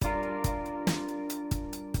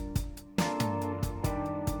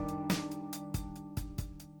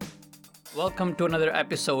Welcome to another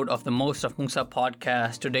episode of the Most of Musa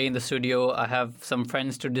podcast. Today in the studio, I have some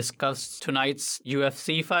friends to discuss tonight's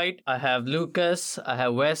UFC fight. I have Lucas, I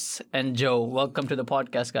have Wes, and Joe. Welcome to the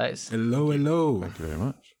podcast, guys. Hello, hello. Thank you very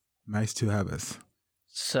much. Nice to have us.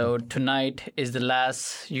 So tonight is the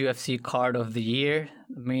last UFC card of the year,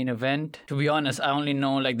 the main event. To be honest, I only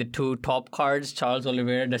know like the two top cards, Charles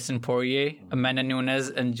Oliveira, Dustin Poirier, Amanda Nunes,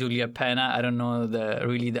 and Julia Pena. I don't know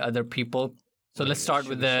the other people. So let's start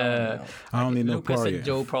with I only know Lucas Poirier. and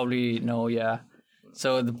Joe probably know, yeah.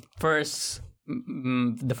 So the first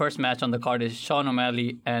match on the card is Sean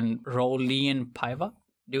O'Malley and Raulian Paiva.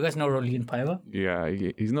 Do you guys know Raulian Paiva? Yeah,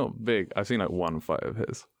 he's not big. I've seen like one fight of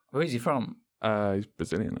his. Where is he from? He's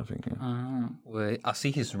Brazilian, I think. Yeah. Wait, I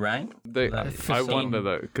see his rank. I wonder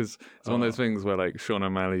though, because it's one of those things where like Sean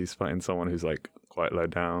O'Malley's fighting someone who's like quite low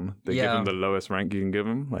down. They give him the lowest rank you can give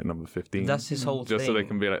him, like number 15. That's his whole thing. Just so they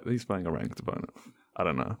can be like, he's fighting a ranked opponent. I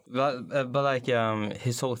don't know. But like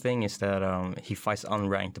his whole thing is that he fights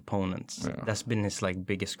unranked opponents. Yeah. That's been his like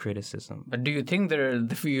biggest criticism. But do you think the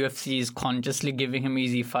UFC is consciously giving him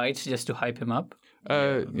easy fights just to hype him up?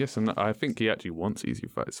 Yes, and I think he actually wants easy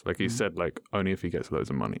fights. Like he said, like only if he gets loads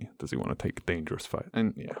of money does he want to take a dangerous fight.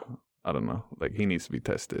 And yeah, I don't know. Like he needs to be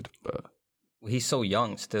tested, but He's so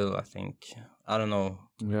young still. I think I don't know.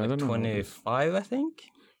 yeah, I don't know. 25, I think.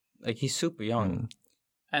 Like he's super young.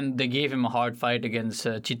 And they gave him a hard fight against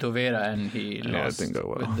Chito Vera, and he lost it didn't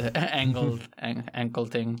go well. with the ankle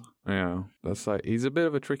thing. Yeah, that's like he's a bit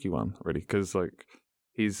of a tricky one, really, because like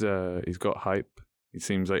he's got hype. He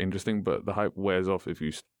seems like interesting, but the hype wears off if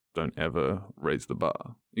you don't ever raise the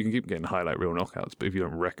bar. You can keep getting highlight reel knockouts, but if you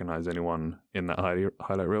don't recognize anyone in that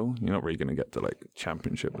highlight reel, you're not really going to get to like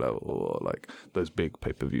championship level or like those big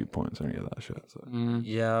pay-per-view points or any of that shit. So.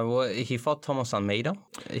 Yeah, well, he fought Thomas Almeida.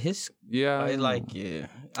 I mean,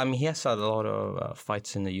 he has had a lot of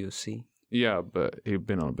fights in the UFC. Yeah, but he'd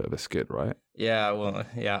been on a bit of a skid, right? Yeah, well,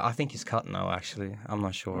 yeah, I think he's cut now, actually. I'm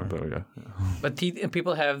not sure. There we go. Yeah. But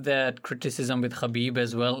people have that criticism with Khabib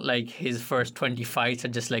as well. Like his first 20 fights are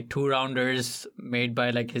just like 2-rounders made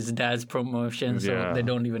by like his dad's promotion, so they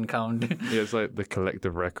don't even count. Yeah, it's like the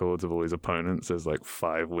collective records of all his opponents. There's like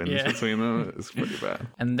 5 wins between them. It's pretty bad.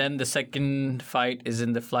 And then the second fight is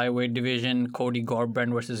in the flyweight division, Cody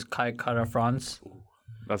Garbrandt versus Kai Kara France.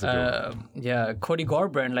 That's a good one. Yeah, Cody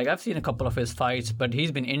Garbrandt, like I've seen a couple of his fights, but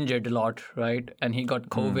he's been injured a lot, right? And he got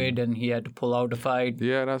COVID and he had to pull out a fight.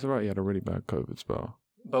 Yeah, that's right. He had a really bad COVID spell.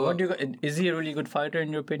 But is he a really good fighter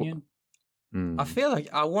in your opinion? I feel like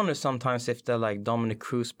I wonder sometimes if the like Dominic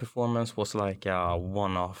Cruz performance was like a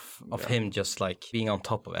one-off of him just like being on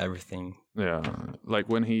top of everything. Yeah, like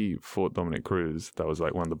when he fought Dominic Cruz, that was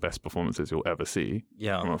like one of the best performances you'll ever see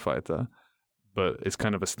from a fighter. But it's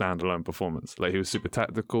kind of a standalone performance. Like he was super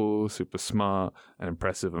tactical, super smart and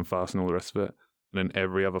impressive and fast and all the rest of it. And then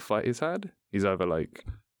every other fight he's had, he's either like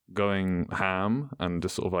going ham and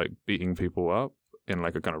just sort of like beating people up in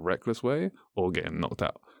like a kind of reckless way or getting knocked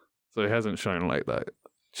out. So he hasn't shown like that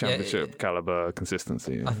championship caliber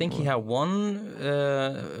consistency. I think he had one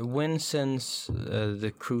win since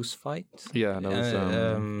the Cruz fight. Yeah, that was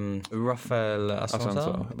Rafael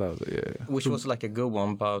Assunção. That was it, yeah. Which was like a good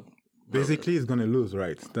one, but Basically, he's going to lose,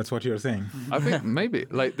 right? That's what you're saying. I think maybe.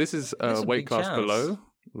 Like, this is a weight big class chance. below.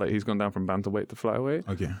 Like, he's gone down from bantamweight to flyweight.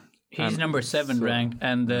 Okay. He's number 7 ranked,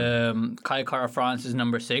 and Kai Kara France is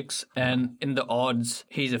number 6. And in the odds,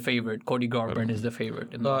 he's a favorite. Cody Garbrandt is the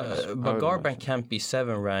favorite. In the odds. but Garbrandt can't be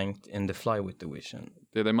 7 ranked in the flyweight division.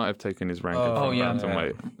 Yeah, they might have taken his ranking from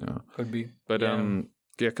bantamweight. Yeah. Could be. But,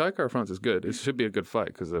 Kai Kara France is good. It should be a good fight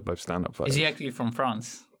because they're both stand-up fighters. Is he actually from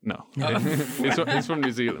France? No. He's from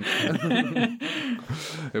New Zealand.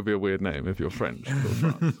 It'll be a weird name if you're French.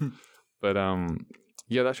 But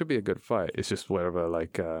yeah, that should be a good fight. It's just wherever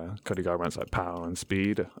like Cody Garbrandt's like power and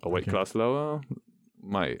speed, a weight class lower,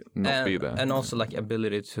 might not be there. And also like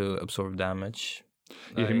ability to absorb damage.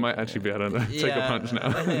 Yeah, he might actually be able to take a punch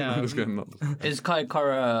now. Just getting knocked. Is Kai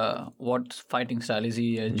Kara what fighting style? Is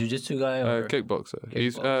he a jiu-jitsu guy? Or? Kickboxer.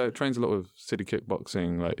 He's trains a lot with city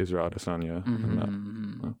kickboxing, like Israel Adesanya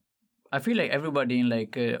and that. I feel like everybody in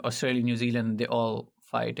like Australia, New Zealand, they all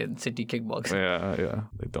fight in city kickboxing. Yeah.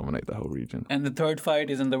 They dominate the whole region. And the third fight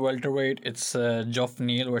is in the welterweight. It's Geoff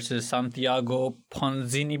Neal versus Santiago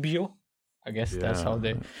Ponzinibbio. I guess that's how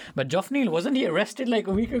they... But Geoff Neal, wasn't he arrested like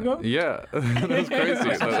a week ago? Yeah, that's crazy.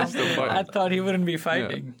 Like, still fighting. I thought he wouldn't be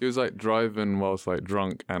fighting. Yeah. He was like driving whilst like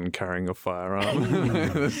drunk and carrying a firearm.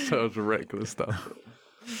 That's such reckless stuff.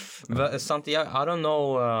 But Santiago, I don't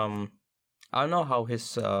know how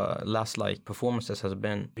his last like performances has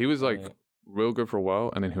been. He was like real good for a while,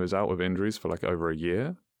 and then he was out with injuries for like over a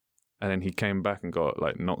year. and then he came back and got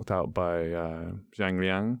like knocked out by Zhang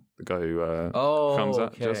Liang, the guy who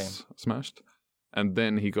Khamzat just smashed, and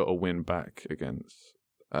then he got a win back against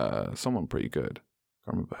someone pretty good.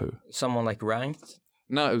 Can't remember who. Someone like ranked?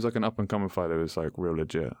 No, it was like an up and coming fighter. It was like real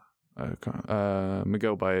legit.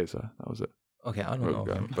 Miguel Baeza, that was it. Okay, I don't know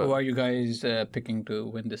him. Who are you guys picking to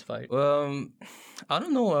win this fight? I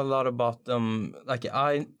don't know a lot about them. Like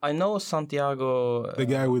I know Santiago. The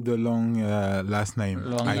guy with the long last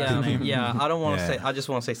name. Yeah. I don't want to say. I just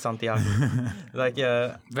want to say Santiago. Like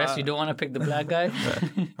Vest, you don't want to pick the black guy?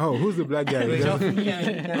 Oh, who's the black guy?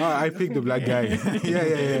 I picked the black guy.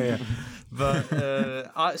 Yeah.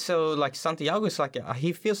 But so like Santiago is like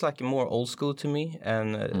he feels like more old school to me,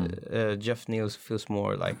 and Jeff Neal feels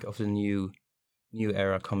more like of the new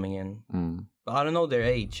era coming in. But I don't know their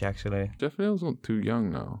age actually. Jeff Neal's not too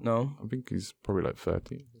young now. No, I think he's probably like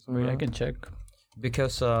 30. Wait, I can check.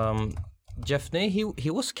 Because Jeff Neal, he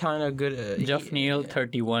was kind of good. Jeff Neal,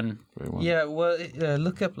 31. Yeah, well,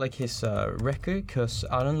 look up like his record, because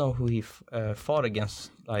I don't know who he fought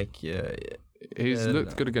against. Like he's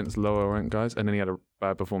looked good against lower ranked guys, and then he had a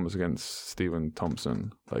bad performance against Stephen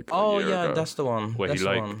Thompson. Like a year ago, that's the one. Where he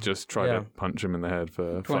just tried to punch him in the head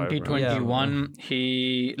for 2021.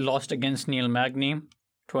 He lost against Neil Magny.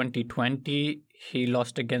 2020 he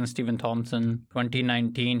lost against Stephen Thompson.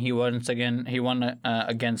 2019 he won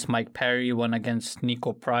against Mike Perry, won against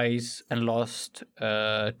Nico Price, and lost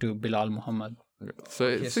to Bilal Muhammad. So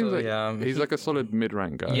it seems like he's like a solid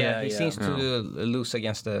mid-rank guy. Yeah, he seems to lose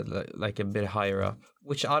against like a bit higher up,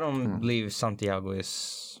 which I don't believe Santiago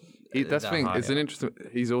is. That's the thing. It's an interesting.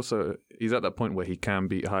 He's at that point where he can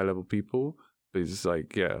beat high-level people, but he's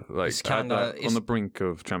like on the brink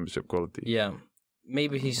of championship quality. Yeah,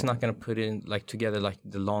 maybe he's not gonna put in like together like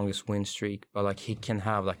the longest win streak, but like he can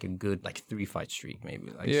have like a good like 3-fight streak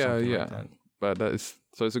maybe. Like something like that. But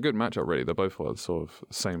so it's a good matchup, really. They're both at sort of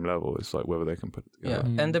same level. It's like whether they can put it together.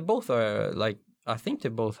 Yeah, and they both are like, I think they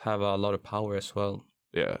both have a lot of power as well.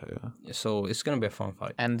 Yeah. So it's gonna be a fun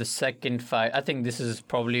fight. And the second fight, I think this is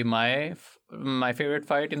probably my favorite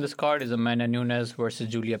fight in this card, is Amanda Nunes versus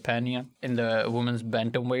Julia Pena in the women's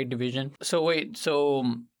bantamweight division. So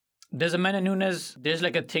there's Amanda Nunes. There's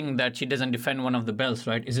like a thing that she doesn't defend one of the belts,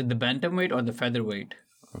 right? Is it the bantamweight or the featherweight?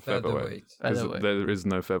 Featherweight. There is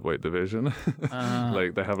no featherweight division.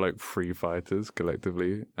 Like they have like 3 fighters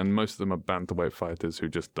collectively, and most of them are bantamweight fighters who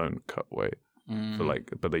just don't cut weight.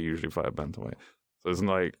 But they usually fight at bantamweight. So it's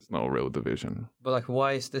not a real division. But like,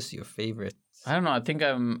 why is this your favorite? I don't know. I think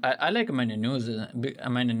I like Amanda Nunes.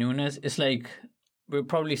 Amanda Nunes. It's like we're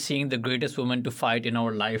probably seeing the greatest woman to fight in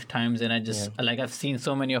our lifetimes, and I've seen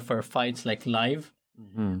so many of her fights like live.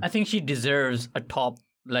 I think she deserves a top,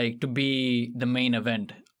 like, to be the main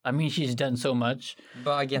event. I mean, she's done so much.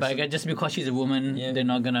 But I guess just because she's a woman, they're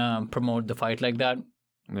not gonna promote the fight like that.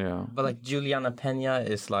 Yeah. But like Juliana Pena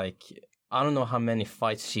is like, I don't know how many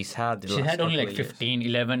fights she's had. She had only like 15,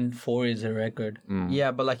 11, 4 is her record. Yeah,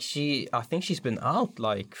 but like I think she's been out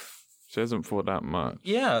like. She hasn't fought that much.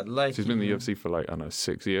 Yeah, like she's been in the UFC for like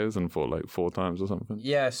 6 years and fought like 4 times or something.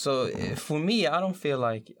 Yeah, so for me, I don't feel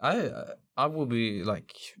like I would be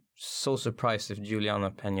like so surprised if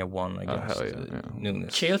Juliana Pena won against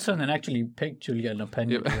Nunes. Chael Sonnen actually picked Juliana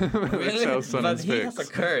Pena. Really? But he has a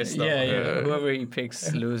curse, though. Yeah. Whoever he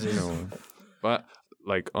picks loses. But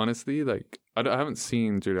like honestly, like I haven't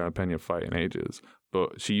seen Juliana Pena fight in ages,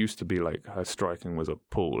 but she used to be like, her striking was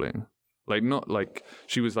appalling. Like, not like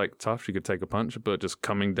she was like tough, she could take a punch, but just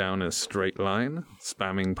coming down in a straight line,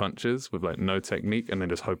 spamming punches with like no technique, and then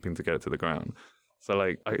just hoping to get it to the ground. So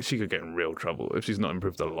like she could get in real trouble if she's not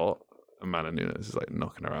improved a lot. Amanda Nunes is like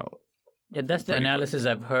knocking her out. Yeah, that's the analysis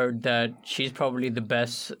I've heard, that she's probably the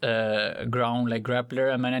best ground like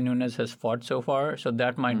grappler Amanda Nunes has fought so far. So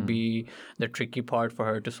that might be the tricky part for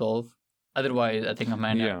her to solve. Otherwise, I think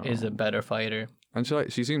Amanda is a better fighter. And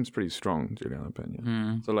she seems pretty strong, Juliana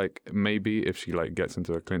Pena. So like maybe if she like gets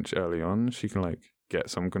into a clinch early on, she can like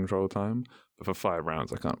get some control time. But for 5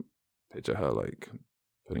 rounds, I can't picture her like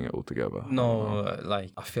putting it all together. No,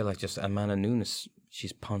 like I feel like just Amanda Nunes,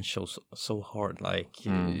 she's punched so hard. Like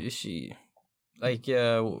she, like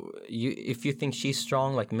if you think she's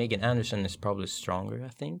strong, like Megan Anderson is probably stronger. I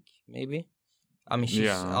think maybe. I mean, she's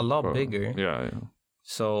a lot bigger. Yeah.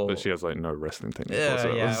 So, but she has like no wrestling technique.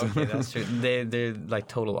 Okay, that's true. They're like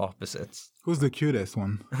total opposites. Who's the cutest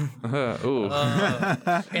one? In the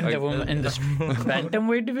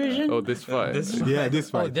bantamweight division? Oh, this fight. This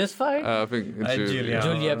fight. Oh, this fight? I think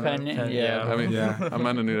Julia Pena. Yeah. I mean,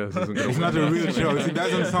 Amanda Nunes isn't going to It's not a real show. It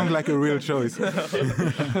doesn't sound like a real choice.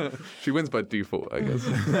 She wins by default, I guess.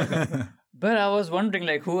 But I was wondering,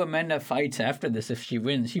 like, who Amanda fights after this if she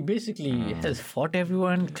wins. She basically has fought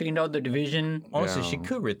everyone, cleaned out the division. Honestly, she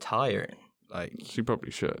could retire. Like, she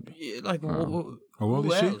probably should. Like, How old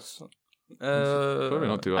is she? else? Probably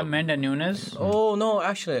not too old. Amanda Nunes. Oh no,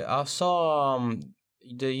 actually, I saw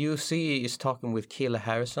the UFC is talking with Kayla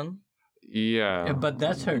Harrison. Yeah. But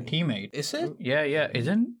that's her teammate. Is it? Yeah,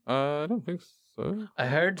 isn't? I don't think so. I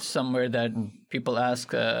heard somewhere that people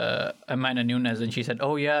ask Amanda Nunes, and she said,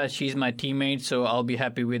 "Oh yeah, she's my teammate, so I'll be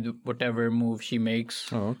happy with whatever move she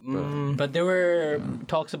makes." Oh, okay. But there were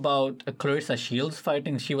talks about Clarissa Shields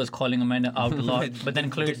fighting. She was calling Amanda out a lot, but then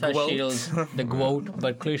Clarissa Shields, the GOAT,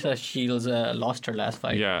 but Clarissa Shields lost her last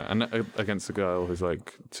fight. Yeah, and against a girl who's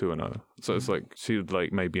like 2-0. So it's like she'd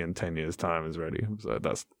like maybe in 10 years' time is ready. So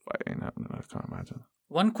that's fight ain't happening. I can't imagine.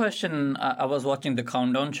 One question, I was watching the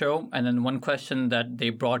Countdown show, and then one question that they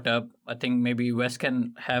brought up, I think maybe Wes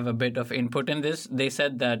can have a bit of input in this. They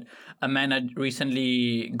said that Amanda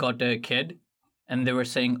recently got a kid, and they were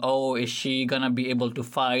saying, "Oh, is she gonna be able to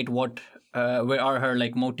fight? Where are her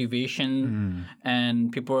like motivation?"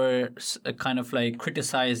 And people were kind of like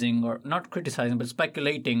criticizing, or not criticizing, but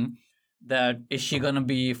speculating that is she gonna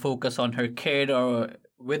be focused on her kid, or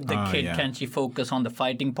with the kid, can she focus on the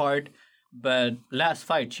fighting part? But last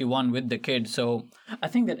fight, she won with the kid. So I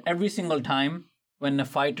think that every single time when a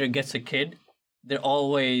fighter gets a kid, they're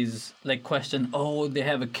always like question, oh, they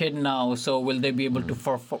have a kid now, so will they be able to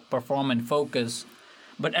perform and focus?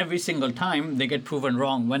 But every single time, they get proven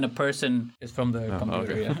wrong when a person is from the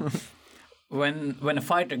computer. Okay. Yeah. When a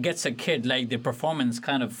fighter gets a kid, like the performance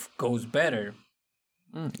kind of goes better.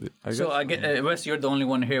 I guess, Wes, you're the only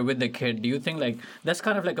one here with the kid. Do you think like that's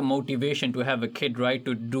kind of like a motivation to have a kid, right,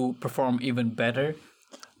 to perform even better?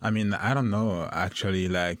 I mean, I don't know. Actually,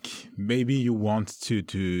 like maybe you want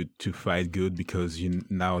to fight good because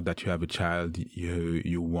now that you have a child,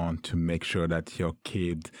 you want to make sure that your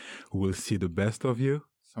kid will see the best of you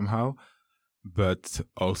somehow. But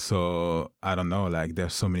also, I don't know. Like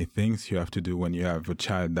there's so many things you have to do when you have a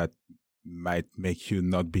child that might make you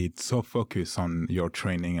not be so focused on your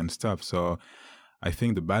training and stuff. So I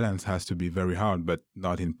think the balance has to be very hard, but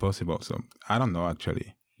not impossible. So I don't know,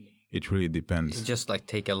 actually. It really depends. It just like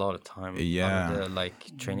take a lot of time. Yeah. On the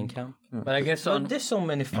like training camp. But I guess there's so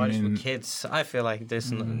many fights with kids. I feel like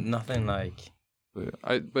there's nothing like.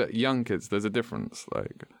 But young kids, there's a difference,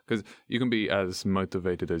 like, because you can be as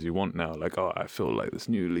motivated as you want now, like, oh, I feel like this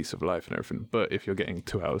new lease of life and everything. But if you're getting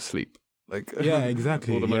 2 hours sleep, like, yeah,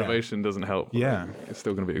 exactly. all the motivation doesn't help. Yeah, like, it's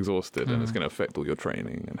still going to be exhausted, and it's going to affect all your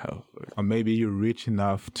training and health. Like. Or maybe you're rich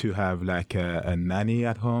enough to have like a nanny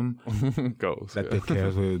at home Goals, that take care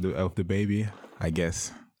of the baby, I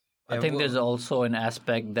guess. I think there's also an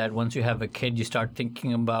aspect that once you have a kid, you start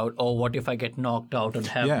thinking about, oh, what if I get knocked out and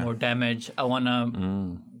have more damage? I want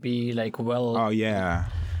to be like well. Oh yeah,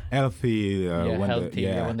 healthy.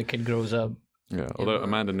 When the kid grows up. Yeah, although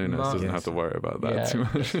Amanda Nunes doesn't have to worry about that too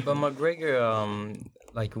much. But McGregor,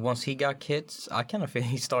 like once he got kids, I kind of feel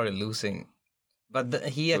he started losing. But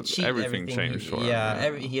he achieved everything. Changed for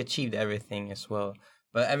him. He achieved everything as well.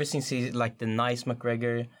 But ever since he's like the nice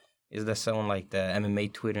McGregor, is there someone like the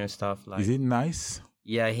MMA Twitter and stuff? Like, is it nice?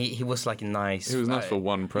 Yeah, he was like nice. He was nice for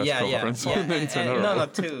one press conference. No,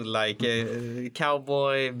 two. Like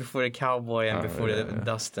Cowboy, before the Cowboy and before the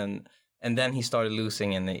Dustin. And then he started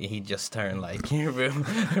losing, and he just turned like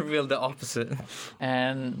real the opposite.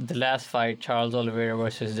 And the last fight, Charles Oliveira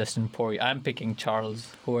versus Dustin Poirier. I'm picking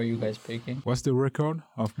Charles. Who are you guys picking? What's the record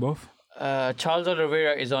of both? Charles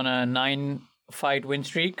Oliveira is on a 9-fight win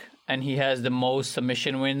streak, and he has the most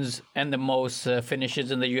submission wins and the most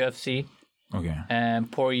finishes in the UFC. Okay.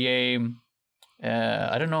 And Poirier,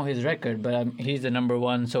 I don't know his record, but he's the number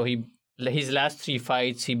one. So his last 3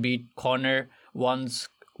 fights, he beat Conor once.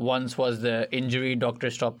 Once was the injury, doctor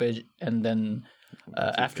stoppage, and then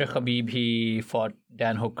after Khabib, he fought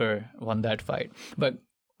Dan Hooker, won that fight. But,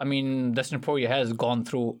 I mean, Dustin Poirier has gone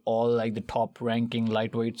through all, like, the top-ranking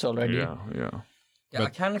lightweights already. Yeah. I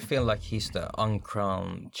kind of feel like he's the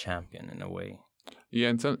uncrowned champion in a way.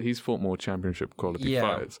 Yeah, he's fought more championship-quality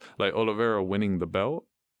fights. Like, Oliveira winning the belt,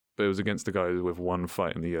 but it was against the guy with 1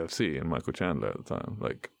 fight in the UFC, and Michael Chandler at the time.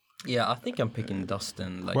 Like... Yeah, I think I'm picking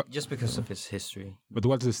Dustin, just because of his history. But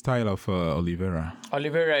what's the style of Oliveira?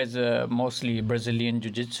 Oliveira is mostly Brazilian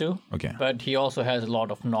jiu-jitsu. Okay. But he also has a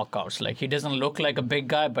lot of knockouts. Like, he doesn't look like a big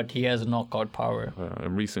guy, but he has knockout power.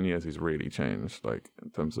 In recent years, he's really changed, like,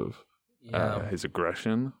 in terms of his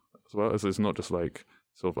aggression as well. So it's not just like,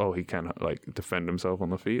 sort of, he can, like, defend himself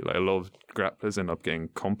on the feet. Like, a lot of grapplers end up getting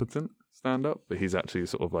competent stand-up, but he's actually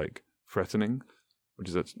sort of, like, threatening, which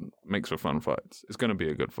makes for fun fights. It's going to be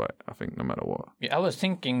a good fight, I think, no matter what. Yeah, I was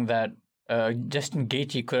thinking that Justin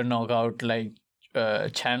Gaethje couldn't knock out like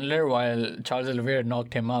Chandler while Charles Oliveira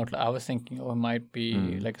knocked him out. I was thinking, it might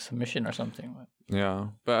be like a submission or something. Yeah,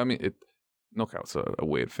 but I mean, knockout's a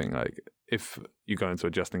weird thing. Like, if you go into a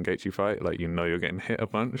Justin Gaethje fight, like, you're getting hit a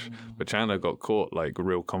bunch, but Chandler got caught like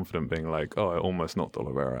real confident, being like, "Oh, I almost knocked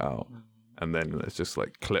Oliveira out," and then it's just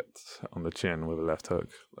like clipped on the chin with a left hook.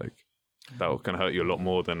 Like, that can hurt you a lot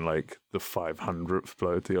more than like the 500th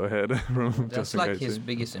blow to your head from That's Justin like Gaethje. his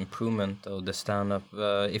biggest improvement, though, the stand-up.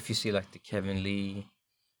 If you see like the Kevin Lee,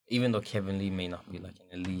 even though Kevin Lee may not be like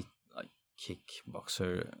an elite like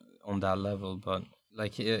kickboxer on that level, but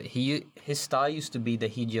like his style used to be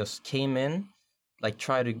that he just came in, like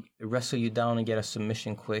try to wrestle you down and get a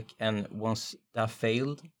submission quick, and once that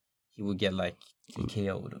failed, he would get like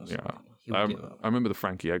KO'd. Yeah, I remember the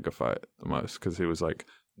Frankie Edgar fight the most because he was like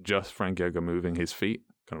just Frankie Edgar moving his feet,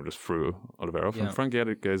 kind of just threw Oliveira off. And Frankie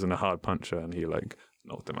Edgar isn't a hard puncher, and he like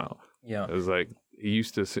knocked him out. Yeah, it was like he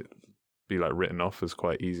used to be like written off as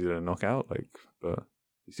quite easy to knock out, like, but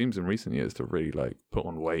he seems in recent years to really like put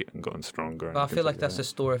on weight and gotten stronger. But I feel like that's the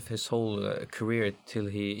story of his whole career till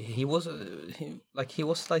he was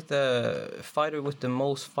like the fighter with the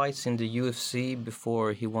most fights in the UFC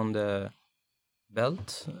before he won the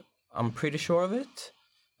belt. I'm pretty sure of it.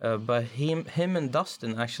 But him and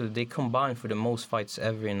Dustin, actually, they combined for the most fights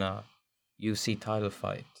ever in a UFC title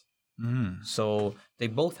fight. So they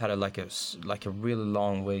both had a really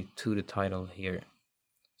long way to the title here.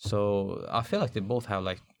 So I feel like they both have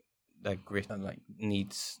like that grit and like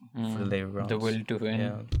needs for the later rounds. The will to win.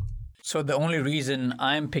 Yeah. So the only reason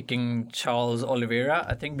I'm picking Charles Oliveira,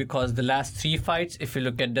 I think because the last 3 fights, if you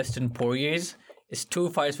look at Dustin Poirier's, it's 2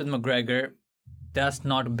 fights with McGregor. That's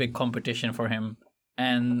not a big competition for him.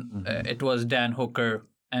 And it was Dan Hooker,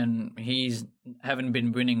 and haven't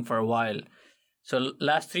been winning for a while. So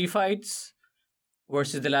last 3 fights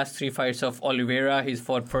versus the last 3 fights of Oliveira, he's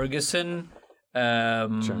fought Ferguson,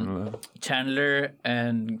 Chandler,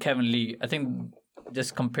 and Kevin Lee. I think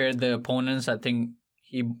just compare the opponents. I think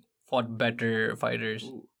he fought better fighters.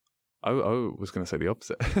 I was going to say the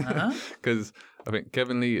opposite because I think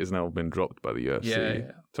Kevin Lee has now been dropped by the UFC.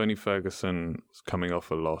 Yeah. Tony Ferguson was coming off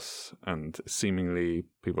a loss, and seemingly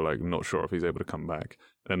people are like not sure if he's able to come back.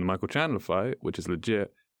 Then the Michael Chandler fight, which is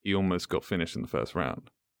legit, he almost got finished in the first round.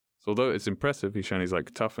 So although it's impressive, he's shown he's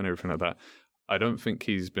like tough and everything like that, I don't think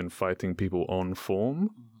he's been fighting people on form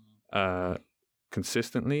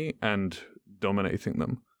consistently and dominating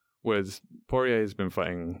them. Whereas Poirier has been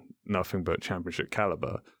fighting nothing but championship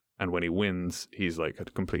caliber. And when he wins, he's like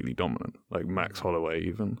completely dominant, like Max Holloway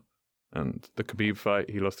even. And the Khabib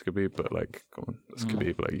fight, he lost to Khabib, but like, come on, that's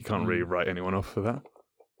Khabib. Like, you can't really write anyone off for that.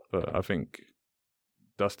 But I think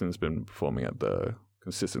Dustin's been performing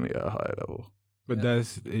consistently at a higher level. But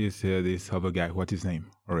does this other guy, what's his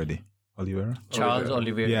name already? Oliveira? Charles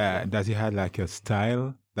Oliveira. Yeah, does he have like a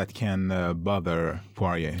style that can bother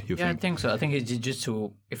Poirier, you think? I think so. I think his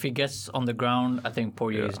jiu-jitsu, if he gets on the ground, I think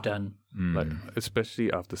Poirier is done. Like,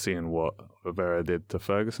 especially after seeing what Oliveira did to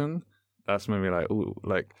Ferguson, that's made me like, ooh,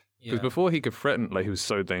 like, because before he could threaten, like, he was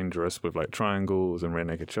so dangerous with like triangles and rear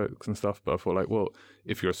naked chokes and stuff. But I thought like, well,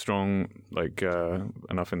 if you're strong, like,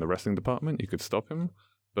 enough in the wrestling department, you could stop him.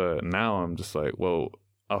 But now I'm just like, well,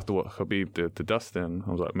 after what Khabib did to Dustin,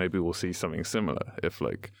 I was like, maybe we'll see something similar if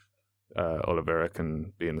like Oliveira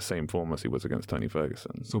can be in the same form as he was against Tony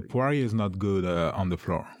Ferguson. So Poirier is not good on the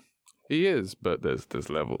floor. He is, but there's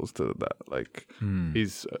levels to that. Like,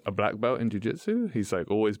 he's a black belt in jiu-jitsu. He's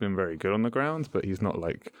like always been very good on the ground, but he's not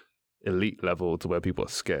like elite level to where people are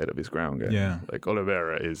scared of his ground game. Yeah. Like,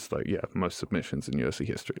 Oliveira is like, most submissions in UFC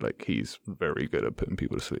history. Like, he's very good at putting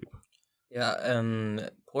people to sleep. Yeah, and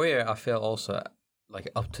Poirier, I feel also, like,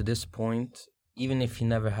 up to this point, even if he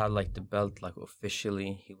never had, like, the belt, like,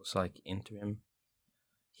 officially, he was, like, interim.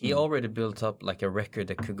 He already built up, like, a record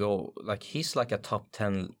that could go, like, he's, like, a top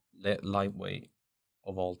 10 lightweight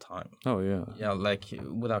of all time. Oh, yeah. Yeah, like,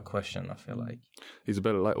 without question, I feel like. He's a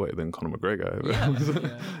better lightweight than Conor McGregor.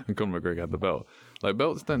 And Conor McGregor had the belt. Like,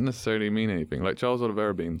 belts don't necessarily mean anything. Like, Charles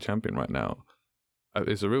Oliveira being champion right now,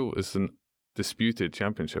 it's an disputed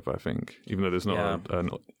championship, I think, even though there's not an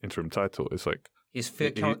interim title. It's like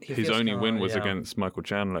his only win was against Michael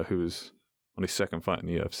Chandler, who was on his second fight in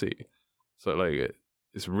the UFC. So like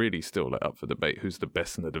it's really still like up for debate who's the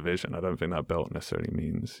best in the division. I don't think that belt necessarily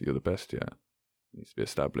means you're the best yet. It needs to be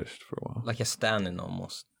established for a while. Like a stand-in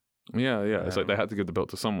almost. Yeah. It's like they had to give the belt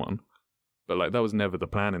to someone, but like that was never the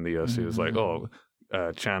plan in the UFC. It was like,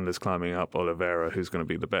 Chandler's climbing up Oliveira, who's going to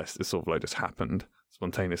be the best. It sort of like just happened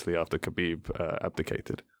spontaneously after Khabib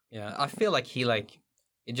abdicated. Yeah, I feel like he like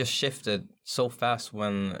it just shifted so fast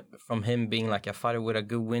from him being like a fighter with a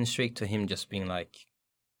good win streak to him just being like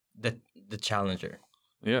the challenger.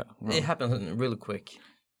 Yeah, well. It happened really quick.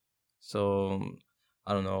 So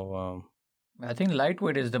I don't know. I think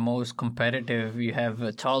lightweight is the most competitive. You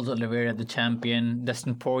have Charles Oliveira, the champion.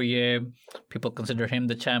 Dustin Poirier, people consider him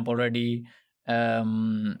the champ already.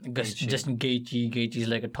 Justin Gaethje is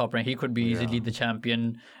like a top rank. He could be easily the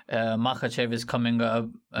champion. Makhachev is coming up.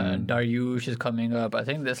 Dariush is coming up. I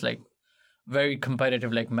think there's like very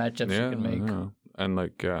competitive like matchups you can make. Yeah. And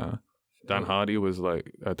like Dan Hardy was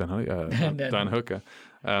like Dan Hooker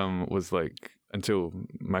was like, until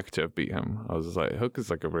Makhachev beat him, I was just like,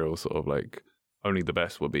 Hooker's like a real sort of like, only the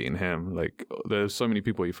best were beating him. Like there's so many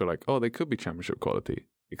people you feel like, oh, they could be championship quality,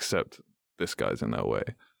 except this guy's in their way.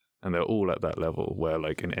 And they're all at that level where,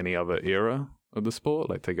 like, in any other era of the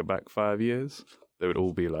sport, like, take it back 5 years, they would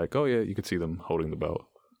all be like, oh, yeah, you could see them holding the belt.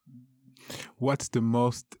 What's the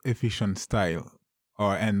most efficient style?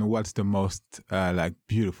 And what's the most, like,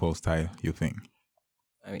 beautiful style, you think?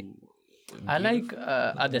 I mean... I like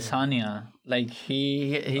Adesanya. Like,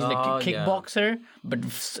 he's like a kickboxer, but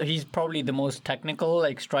he's probably the most technical,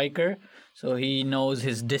 like, striker. So he knows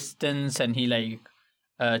his distance and he, like...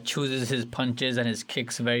 chooses his punches and his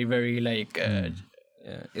kicks very, very like.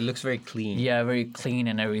 It looks very clean. Yeah, very clean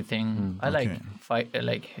and everything. I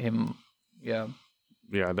like him. Yeah.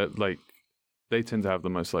 Yeah, that like they tend to have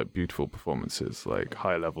the most like beautiful performances, like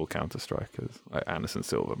high level counter strikers, like Anderson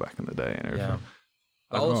Silva back in the day and everything.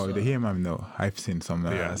 Yeah. Him I know. I've seen some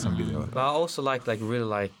videos. But I also like really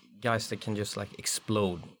like guys that can just like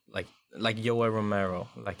explode. Like Yoel Romero,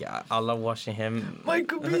 like I love watching him.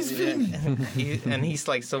 Michael Bisping, and he's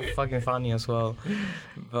like so fucking funny as well.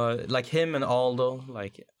 But like him and Aldo,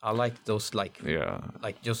 like I like those like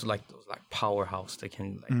just like those like powerhouse that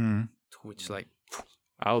can like twitch like.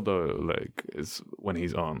 Aldo like is when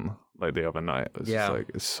he's on like the other night. It's just like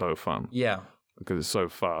it's so fun. Yeah. Because it's so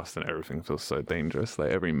fast and everything feels so dangerous.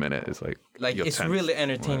 Like every minute is like it's tense. Really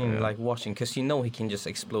entertaining like watching because you know he can just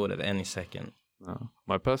explode at any second.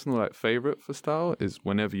 My personal like favorite for style is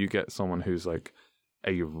whenever you get someone who's like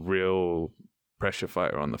a real pressure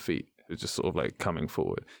fighter on the feet, who's just sort of like coming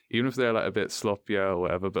forward, even if they're like a bit sloppier or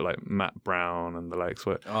whatever. But like Matt Brown and the likes,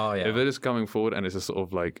 where if they're just coming forward and it's just sort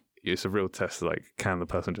of like it's a real test. Like, can the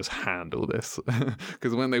person just handle this?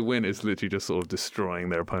 Because when they win, it's literally just sort of destroying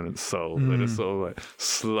their opponent's soul. They're just sort of like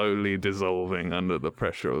slowly dissolving under the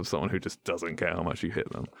pressure of someone who just doesn't care how much you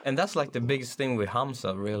hit them. And that's like the biggest thing with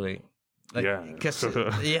Hamza, really. Like, because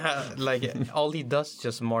like all he does is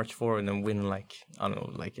just march forward and win like I don't know,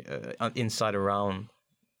 like inside a round.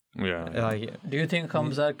 Yeah. Do you think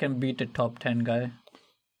Hamza can beat a top 10 guy?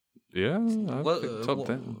 Yeah, top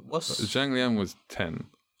 10. Zhang Liang was 10.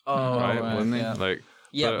 Oh, right, wasn't he? Yeah. Like,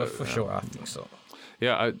 but for sure, I think so.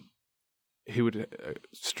 Yeah, he would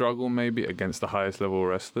struggle maybe against the highest level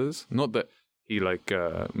wrestlers. Not that he like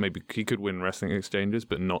maybe he could win wrestling exchanges,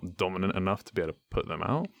 but not dominant enough to be able to put them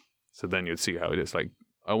out. So then you'd see how it is. Like,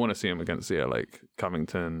 I want to see him against, like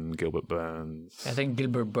Covington, Gilbert Burns. I think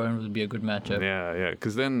Gilbert Burns would be a good matchup. Yeah.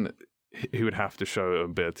 Because then he would have to show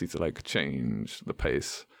ability to, like, change the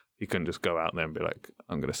pace. He couldn't just go out there and be like,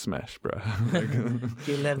 I'm going to smash, bro.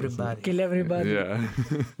 Kill everybody. Kill everybody. Yeah.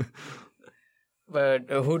 But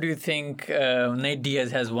who do you think Nate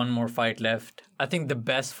Diaz has one more fight left? I think the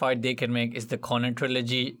best fight they can make is the Conor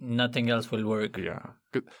trilogy. Nothing else will work. Yeah.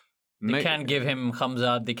 They can't give him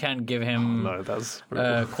Khamzat. They can't give him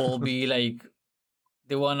Colby. Like,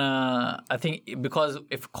 they wanna. I think because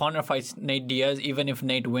if Conor fights Nate Diaz, even if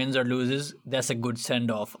Nate wins or loses, that's a good send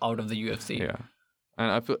off out of the UFC. Yeah,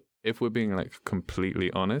 and I feel if we're being like completely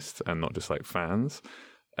honest and not just like fans,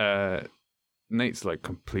 Nate's like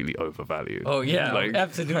completely overvalued. Oh yeah, like,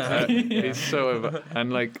 absolutely. He's so over,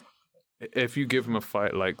 and like if you give him a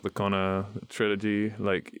fight like the Conor trilogy,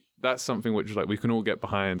 like. That's something which like we can all get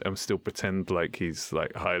behind and still pretend like he's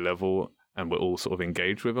like high level and we're all sort of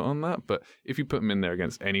engaged with it on that. But if you put him in there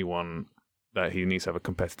against anyone that he needs to have a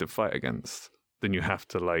competitive fight against, then you have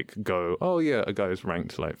to like go, oh yeah, a guy who's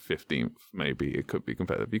ranked like 15th, maybe it could be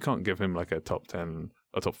competitive. You can't give him like a top 10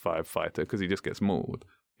 or top 5 fighter because he just gets mauled.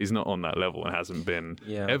 He's not on that level and hasn't been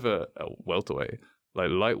ever a welterweight.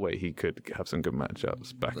 Like lightweight, he could have some good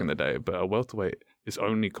matchups back in the day, but a welterweight is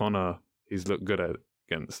only Conor he's looked good at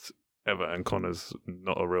against ever, and Conor's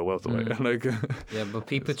not a real welterweight. Like, but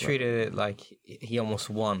people treated it like he almost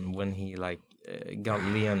won when he like got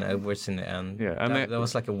Leon Edwards in the end. Yeah, and that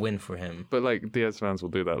was like a win for him. But like Diaz fans will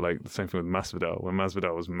do that. Like the same thing with Masvidal when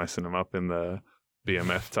Masvidal was messing him up in the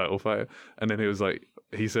BMF title fight. And then he was like,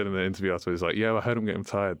 he said in the interview afterwards, like, yeah, I heard him getting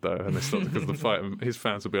tired though, and they stopped because of the fight. And his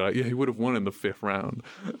fans would be like, yeah, he would have won in the 5th round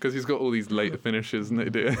because he's got all these late finishes and they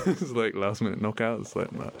do it's like last minute knockouts.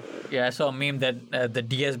 Like that. Yeah, I saw a meme that the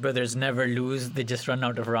Diaz brothers never lose; they just run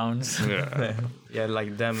out of rounds. Yeah, yeah,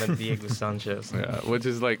 like them and Diego Sanchez. Yeah, which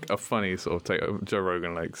is like a funny sort of take. Joe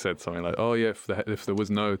Rogan like said something like, oh yeah, if there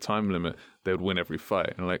was no time limit, they would win every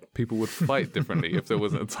fight, and like people would fight differently if there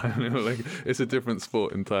wasn't a time limit. Like it's a different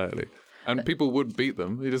sport entirely. And people would beat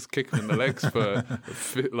them. You just kick them in the legs for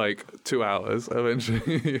like 2 hours.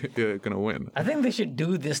 Eventually, you're gonna win. I think they should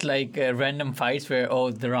do this like random fights where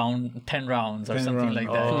the round 10 rounds or 10 something round. like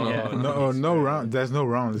that. Oh, yeah. no round. There's no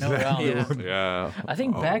rounds. No round. Yeah. I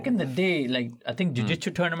think back in the day, like I think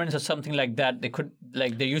jiu-jitsu tournaments or something like that, they could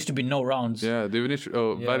like there used to be no rounds. Yeah, the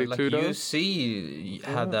initial Vale like Tudo. UFC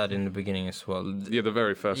had that in the beginning as well. Yeah, the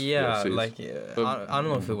very first. Yeah, UFCs. like I don't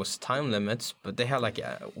know if it was time limits, but they had like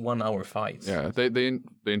 1 hour fights. Yeah, they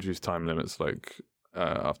introduced time limits like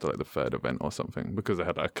after like the 3rd event or something, because they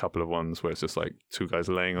had a couple of ones where it's just like 2 guys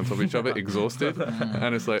laying on top of each other, exhausted,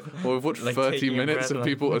 and it's like, well, we've watched like 30 minutes of breath,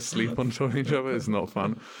 people asleep on top of each other. It's not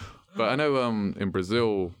fun. But I know in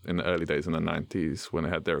Brazil in the early days in the 90s when they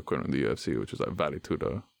had their equivalent in the UFC, which was like Vale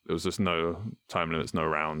Tudo, there was just no time limits, no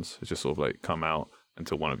rounds. It's just sort of like come out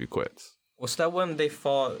until one of you quits. Was that when they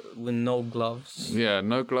fought with no gloves? Yeah,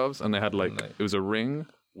 no gloves, and they had like it was a ring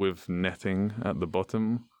with netting at the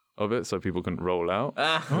bottom of it, so people couldn't roll out.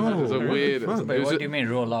 It was a weird. Wait, what do you mean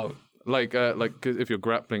roll out? Like 'cause if you're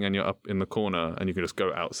grappling and you're up in the corner and you can just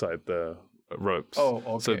go outside the ropes. Oh,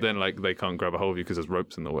 okay. So then like they can't grab a hold of you because there's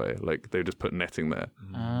ropes in the way. Like they just put netting there.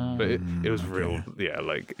 But it was real. Yeah,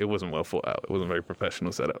 like it wasn't well thought out. It wasn't a very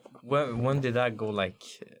professional setup. When did that go like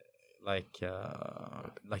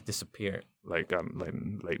disappear? Like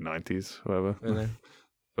late 90s, whatever. Really?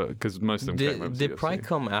 But because most of them came over to Did UFC. Pride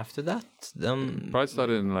come after that? Pride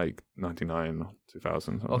started in like 99,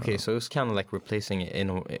 2000. Okay, so it was kind of like replacing it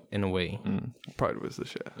in a way. Pride was the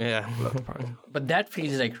shit. Yeah. Loved Pride. But that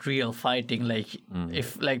feels like real fighting. Like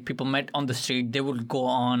if like people met on the street, they would go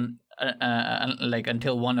on like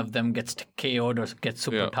until one of them gets KO'd or gets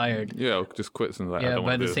super tired. Yeah, or just quits and like. I Yeah, don't but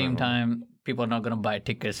wanna at the do this same anymore. time, people are not gonna buy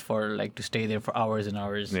tickets for like to stay there for hours and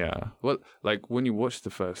hours. Yeah. Well, like when you watch the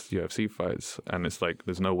first UFC fights and it's like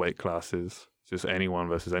there's no weight classes, just anyone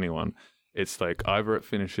versus anyone. It's like either it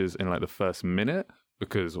finishes in like the first minute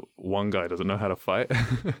because one guy doesn't know how to fight,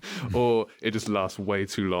 or it just lasts way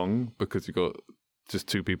too long because you got just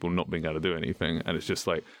 2 people not being able to do anything, and it's just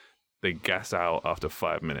like they gas out after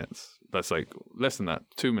 5 minutes. That's like less than that,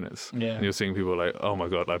 2 minutes. Yeah. And you're seeing people like, oh my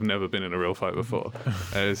God, I've never been in a real fight before.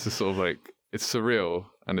 And it's just sort of like, it's surreal.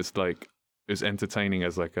 And it's like, it's entertaining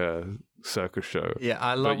as like a circus show. Yeah,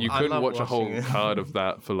 I love. But you couldn't watch a whole watching it. card of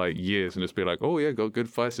that for like years and just be like, oh yeah, got good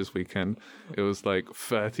fights this weekend. It was like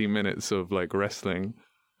 30 minutes of like wrestling.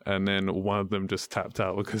 And then one of them just tapped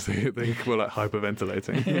out because they were like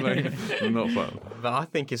hyperventilating. Like, not fun. But I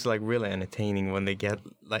think it's like really entertaining when they get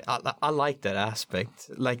like I like that aspect.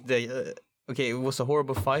 Like they okay, it was a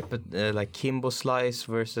horrible fight, but like Kimbo Slice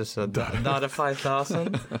versus Dada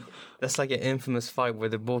 5000. That's like an infamous fight where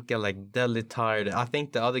they both get like deadly tired. I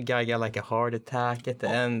think the other guy got like a heart attack at the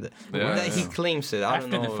end. He claims it. I After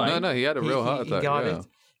don't the know. fight? No, he had a real heart attack. He got yeah. it.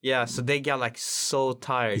 Yeah, so they got like so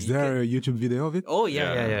tired. Is there a YouTube video of it? Oh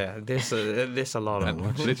yeah. There's a lot of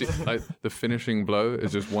them. Literally, like, the finishing blow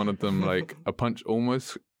is just one of them, like a punch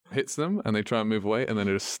almost hits them and they try and move away and then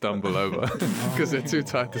they just stumble over because they're too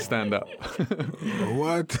tired to stand up.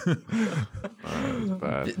 What? It's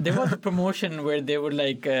bad. There was a promotion where they would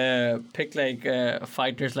like pick like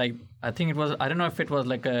fighters. Like I think it was. I don't know if it was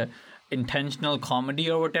like a intentional comedy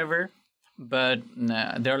or whatever. But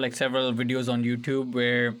there are like several videos on YouTube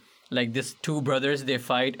where like these 2 brothers, they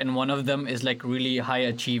fight, and one of them is like really high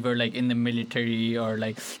achiever, like in the military or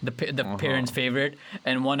like the parents' favorite,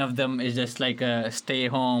 and one of them is just like a stay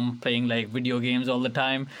home playing like video games all the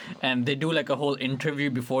time. And they do like a whole interview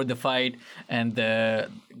before the fight, and the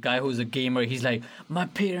guy who's a gamer, he's like, my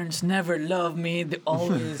parents never loved me. They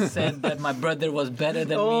always said that my brother was better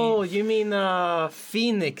than me. Oh, you mean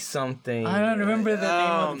Phoenix something? I don't remember the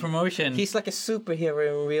name of the promotion. He's like a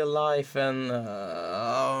superhero in real life, and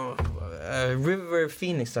River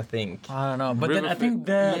Phoenix, I think. I don't know, but then I think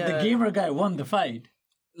the gamer guy won the fight.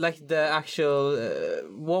 Like the actual,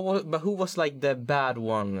 but who was like the bad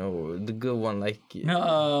one or the good one? Like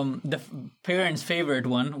No, the parents' favorite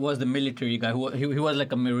one was the military guy. He was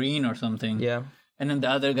like a marine or something. yeah. And then the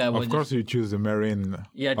other guy was Of course, you choose the Marine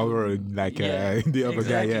over the other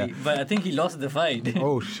guy. Yeah, but I think he lost the fight.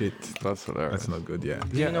 Oh shit, That's hilarious. that's not good. Yeah.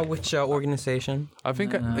 Do you know which organization? I think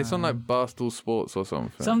it's on like Barstool Sports or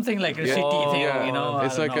something. Something like a shitty thing, yeah. you know.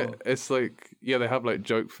 It's I like don't know. it's like they have like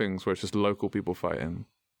joke things where it's just local people fighting.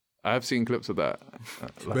 I have seen clips of that.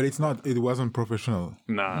 But it's not. It wasn't professional.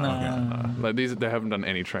 Nah. Like they haven't done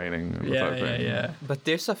any training. Yeah. But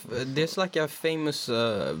there's like a famous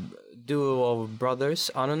duo of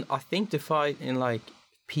brothers. I think they fight in like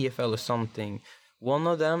PFL or something. One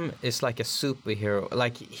of them is like a superhero.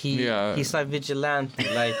 Like he's like vigilante.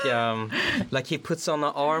 Like he puts on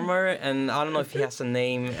an armor, and I don't know if he has a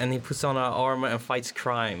name. And he puts on an armor and fights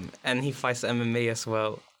crime, and he fights MMA as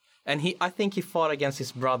well. And I think he fought against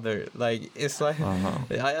his brother. Like it's like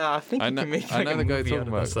I think he can make like I know a the guy movie talking out of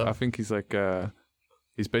about. that stuff. I think he's like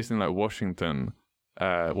he's based in like Washington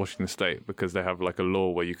State, because they have like a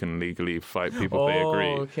law where you can legally fight people if they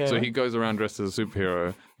agree. Okay. So he goes around dressed as a superhero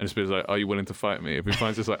and just be like, "Are you willing to fight me?" If he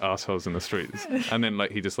finds just like assholes in the streets, and then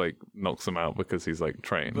like he just like knocks them out because he's like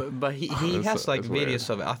trained. But he has like it's videos weird.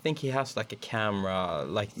 of it. I think he has like a camera,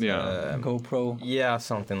 like GoPro. yeah,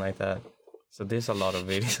 something like that. So there's a lot of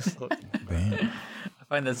videos. Damn. I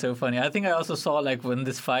find that so funny. I think I also saw like when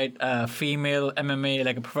this fight, female MMA,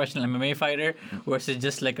 like a professional MMA fighter versus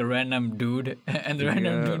just like a random dude, and the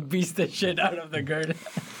random dude beats the shit out of the girl.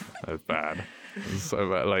 That's bad. It's so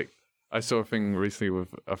bad. Like I saw a thing recently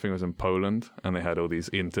with, I think it was in Poland, and they had all these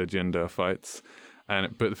intergender fights,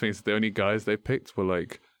 but the thing is, the only guys they picked were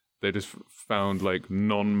like, they just found like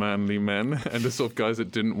non-manly men and the sort of guys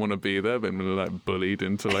that didn't want to be there, but were like bullied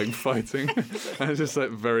into like fighting. And it's just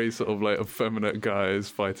like very sort of like effeminate guys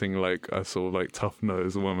fighting like a sort of like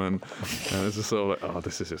tough-nosed woman. And it's just sort of like, oh,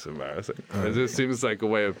 this is just embarrassing. It just seems like a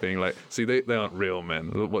way of being like, see, they aren't real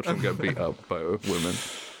men. Watch them get beat up by women.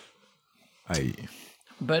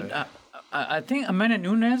 But I think Amanda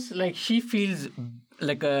Nunes, like she feels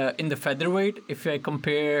like in the featherweight. If I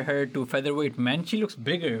compare her to featherweight men, she looks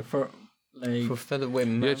bigger for like For featherweight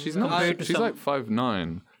men. Yeah, she's not. Compared to She's some- like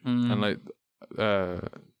 5'9", and like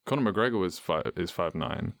Conor McGregor is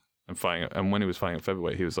 5'9", and when he was fighting at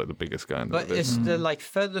featherweight, he was like the biggest guy in the But division. is the like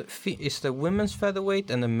is the women's featherweight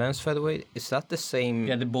and the men's featherweight, is that the same?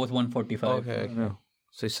 yeah, they're both 145. Okay. Yeah.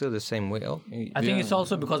 So it's still the same weight. Oh, I think it's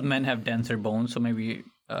also because men have denser bones, so maybe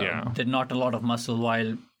there's not a lot of muscle,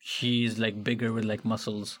 while she's like bigger with like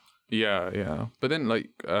muscles. Yeah. But then like,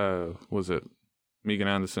 was it Megan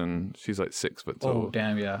Anderson? She's like 6 foot tall. Oh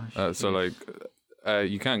damn, yeah. So like,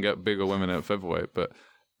 you can get bigger women at featherweight, but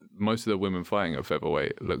most of the women fighting at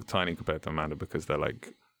featherweight look tiny compared to Amanda because they're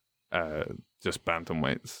like just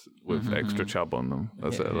bantamweights with extra chub on them.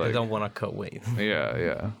 That's it. they Like, don't want to cut weight.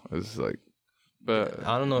 yeah. It's like, but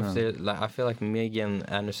I don't know if they like. I feel like Megan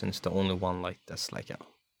Anderson is the only one like that's like a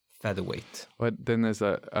featherweight. but then there's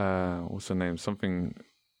that what's her name? Something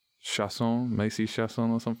Chasson, Macy Chasson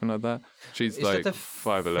or something like that. She's Is like that a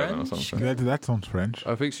 5'11" or French? something. That sounds French.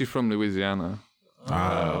 I think she's from Louisiana.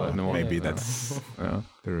 like New Maybe Orleans, that's Yeah.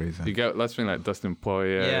 the reason. You get that's thing like Dustin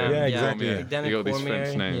Poirier. Yeah, exactly. Cormier. Like Danny You got these French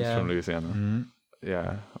Cormier, names yeah. from Louisiana. Mhm.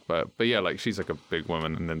 Yeah, but yeah, like she's like a big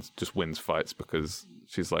woman and then just wins fights because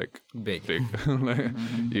she's like Big. Like,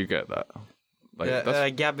 you get that. Like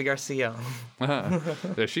that's Gabby Garcia.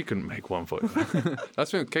 yeah, she couldn't make 145.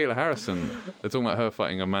 That's when Kayla Harrison. They're talking about her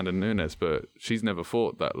fighting Amanda Nunes, but she's never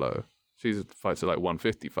fought that low. She fights at like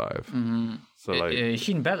 155. So like Is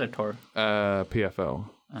she in Bellator? PFL.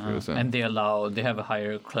 she was in. And they have a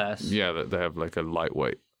higher class. Yeah, they have like a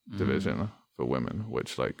lightweight division for women,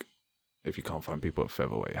 which like if you can't find people at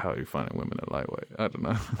featherweight, how are you finding women at lightweight? I don't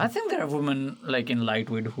know. I think there are women like in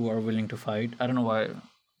lightweight who are willing to fight. I don't know why.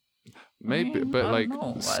 Maybe, mean, but I like don't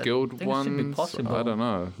know. I skilled think it should be ones, possible. I don't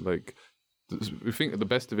know. Like we think the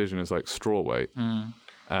best division is like strawweight,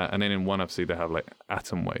 and then in ONE FC they have like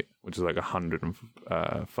atom weight, which is like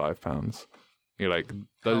 105 pounds. You're like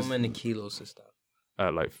those How many kilos is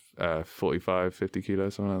that? like 45, 50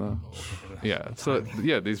 kilos, something like that. Yeah. So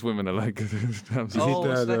yeah, these women are like. Is Oh, it so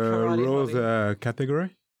the that karate rose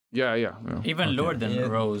category? yeah. Even lower than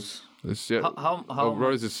Rose. It's, yeah. How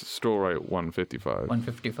Rose is strawweight 155.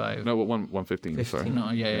 155. No, 115. Sorry. No,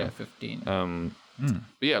 yeah, 15. But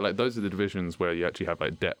yeah, like those are the divisions where you actually have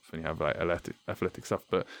like depth and you have like athletic stuff.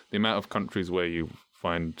 But the amount of countries where you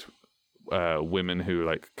find women who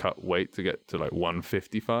like cut weight to get to like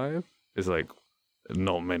 155 is like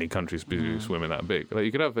not many countries produce women that big. Like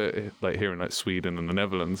you could have it like here in like Sweden and the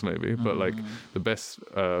Netherlands maybe, but like the best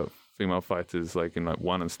female fighters like in like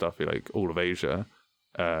ONE and stuff, like all of Asia,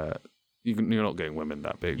 you're not getting women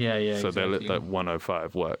that big. Yeah, So exactly. they're like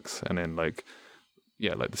 105 works, and then like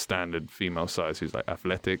like the standard female size who's like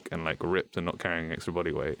athletic and like ripped and not carrying extra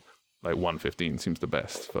body weight, like 115 seems the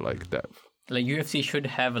best for like depth. Like UFC should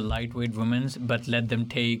have a lightweight women's, but let them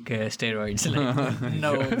take steroids. Like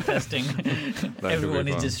no testing. Everyone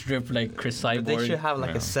is just ripped like Chris Cyborg. But they should have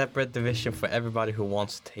like a separate division for everybody who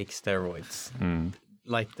wants to take steroids.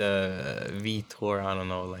 Like the Vitor, I don't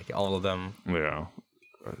know, like all of them. Yeah,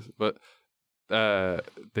 but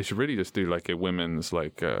they should really just do like a women's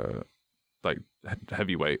like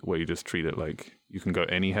heavyweight where you just treat it like you can go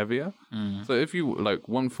any heavier. So if you like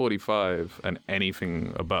 145 and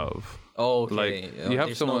anything above, like you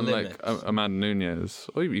have someone like Amanda Nunes,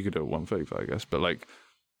 or you could do 135, I guess. But like,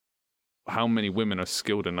 how many women are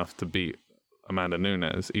skilled enough to beat Amanda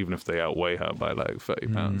Nunes, even if they outweigh her by like 30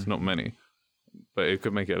 pounds? Not many. But it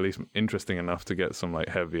could make it at least interesting enough to get some like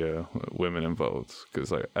heavier women involved.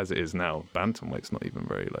 Because like as it is now, bantamweight's not even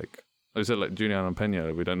very like. I said like Juliana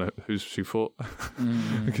Pena. We don't know who she fought.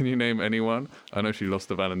 Can you name anyone? I know she lost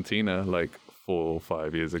to Valentina like 4 or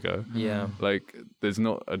 5 years ago. Yeah. Like there's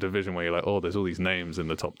not a division where you're like, oh, there's all these names in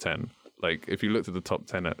the top 10. Like if you looked at the top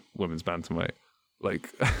 10 at women's bantamweight, like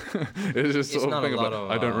it's just sort of thing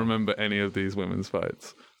about. I don't remember any of these women's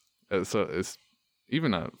fights. So it's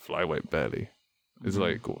even at flyweight barely. It's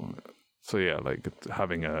like so yeah, like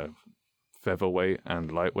having a featherweight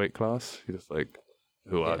and lightweight class. You're just like.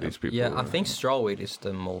 Who are these people? Yeah, I think strawweight is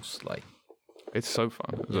the most like. It's so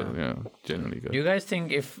fun. Yeah, genuinely good. Do you guys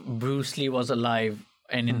think if Bruce Lee was alive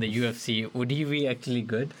and in the UFC, would he be actually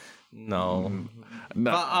good? No.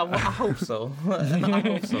 No. But I hope so. I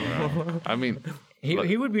hope so. No. I mean,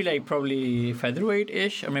 he would be like probably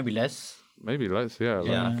featherweight-ish or maybe less. Maybe less, yeah.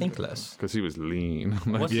 Yeah, I think less. Because he was lean.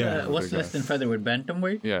 What's less than featherweight?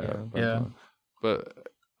 Bantamweight? Yeah. But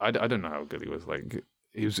I don't know how good he was. Like.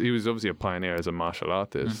 He was obviously a pioneer as a martial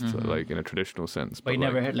artist, like in a traditional sense. But he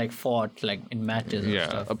never had like fought like in matches. Yeah,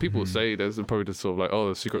 and stuff. People say there's probably just sort of like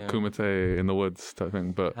the secret kumite in the woods type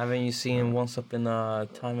thing. But haven't you seen Once Upon a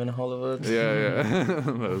Time in Hollywood? Yeah,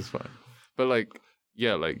 that was fine. But like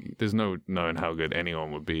there's no knowing how good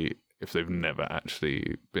anyone would be if they've never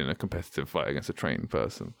actually been in a competitive fight against a trained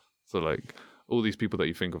person. So like. All these people that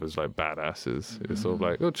you think of as like badasses, it's sort of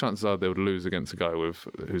like, chances are they would lose against a guy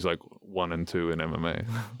who's like 1 and 2 in MMA.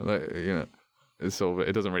 Like, it's sort of,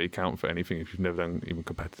 it doesn't really count for anything if you've never done even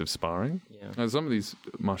competitive sparring. Yeah. And some of these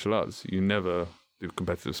martial arts, you never do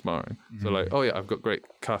competitive sparring. So like, I've got great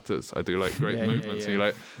katas, I do like great movements. And you're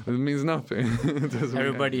like, it means nothing.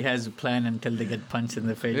 Everybody has a plan until they get punched in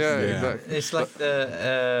the face. Yeah. Exactly. It's like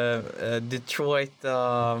the Detroit.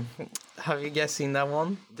 Have you guys seen that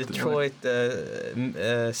one? Detroit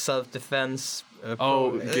self-defense. Yes. I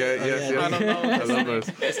don't know. I love those.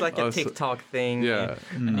 It's like a TikTok thing. Yeah.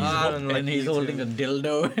 And he's holding a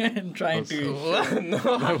dildo and trying to. No,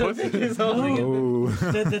 I don't think he's holding it.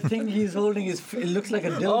 The thing he's holding it looks like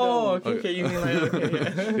a dildo. Oh, okay. You mean like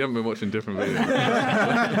You haven't been watching different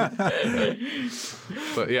videos.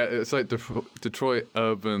 But yeah, it's like Detroit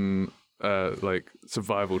urban. Like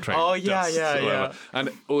survival training. Oh yeah.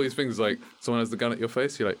 And all these things like someone has the gun at your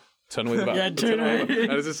face, you're like turn away the back. Turn away.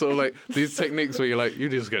 And it's just sort of like these techniques where you're like you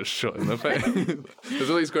just get shot in the face. There's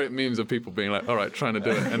all these great memes of people being like, all right, trying to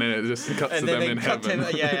do it, and then it just cuts to them in heaven.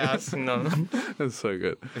 No. That's so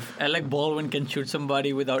good. Alec Baldwin can shoot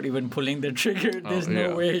somebody without even pulling the trigger. There's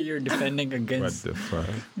no way you're defending against. What the fuck?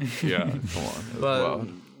 Yeah, come on. But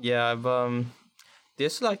yeah,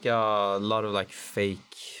 there's like a lot of like fake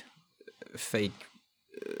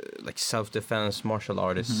like self-defense martial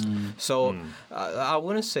artists. So I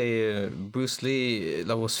wouldn't say Bruce Lee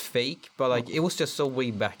that was fake, but like it was just so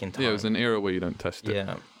way back in time. Yeah, it was an era where you don't test it.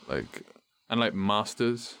 Yeah. Like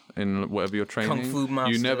masters in whatever you're training. Kung Fu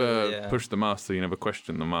master. You never push the master, you never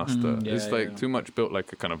question the master. It's too much built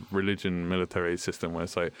like a kind of religion military system where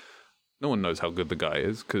it's like no one knows how good the guy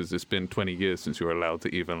is because it's been 20 years since you were allowed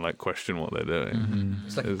to even like question what they're doing.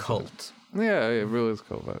 It's like a cult. Yeah, it really is a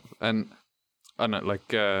cult. And I don't know, like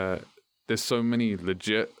there's so many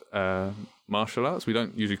legit martial arts. We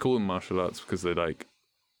don't usually call them martial arts because they're like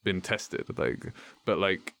been tested. But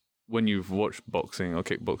like when you've watched boxing or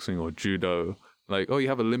kickboxing or judo, like you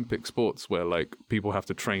have Olympic sports where like people have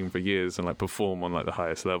to train for years and like perform on like the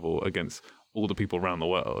highest level against all the people around the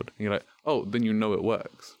world. And you're like, then you know it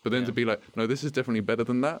works. But then to be like, no, this is definitely better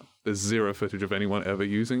than that. There's zero footage of anyone ever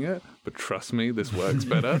using it. But trust me, this works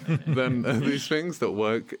better than these things that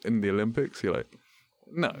work in the Olympics. You're like,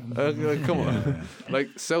 no, come on. Like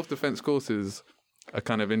self-defense courses are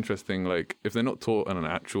kind of interesting. Like if they're not taught in an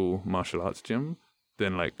actual martial arts gym,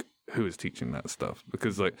 then like who is teaching that stuff?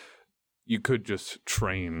 Because like you could just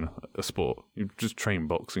train a sport. You just train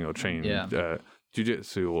boxing or train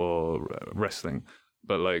jiu-jitsu or wrestling.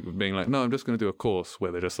 But like being like, no, I'm just going to do a course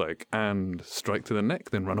where they're just like, and strike to the neck,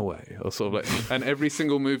 then run away, or sort of like, and every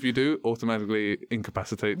single move you do automatically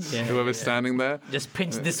incapacitates whoever's standing there. Just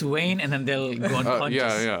pinch this vein, and then they'll go on punches.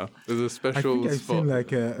 Yeah. There's a special I think I've spot. seen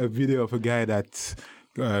like a video of a guy that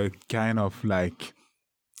kind of like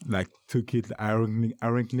took it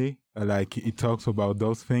ironically. Like he talks about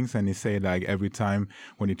those things, and he said like every time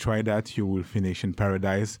when you try that, you will finish in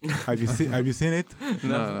paradise. Have you seen it?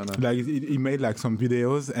 No. Like he made like some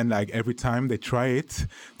videos, and like every time they try it,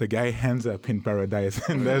 the guy ends up in paradise.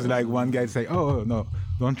 And there's like one guy say, "Oh no,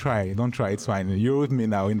 don't try, it's fine. You're with me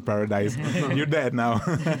now in paradise. You're dead now."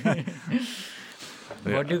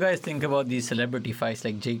 What do you guys think about these celebrity fights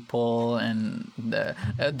like Jake Paul and there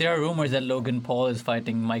are rumors that Logan Paul is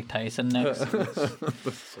fighting Mike Tyson next?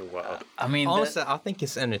 That's so wild. I mean, honestly, I think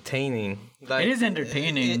it's entertaining. Like, it is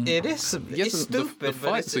entertaining. It is. It's stupid. The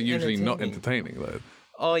fights are usually not entertaining though.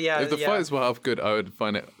 Oh yeah. If the fights were half good, I would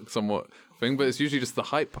find it somewhat thing. But it's usually just the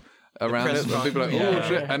hype around it. And people are like, oh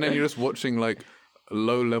shit, and then you're just watching like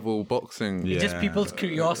low-level boxing. It's just people's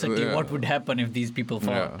curiosity. What would happen if these people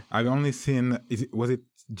fought? Yeah. I've only seen. Was it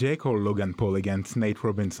Jake or Logan Paul against Nate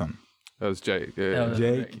Robinson? That was Jake. Yeah. That was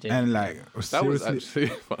Jake, and like That was actually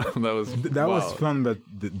fun. That was fun, but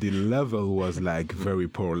the level was like very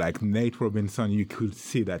poor. Like Nate Robinson, you could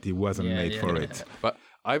see that he wasn't made for it. But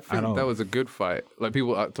I think that was a good fight. Like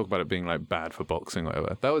people talk about it being like bad for boxing or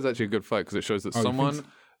whatever. That was actually a good fight because it shows that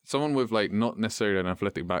someone with like not necessarily an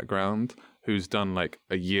athletic background who's done like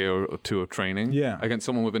a year or two of training against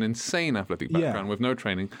someone with an insane athletic background with no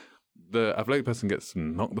training, the athletic person gets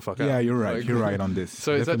knocked the fuck out. Yeah, you're right. Like, you're right on this.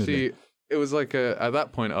 So it's actually, it was like at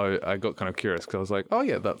that point I got kind of curious because I was like, oh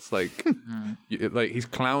yeah, that's like, like he's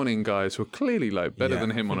clowning guys who are clearly like better than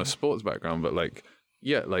him on a sports background, but like,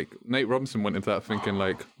 like Nate Robinson went into that thinking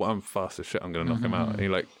like, well, I'm fast as shit, I'm going to knock him out.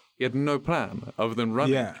 And he had no plan other than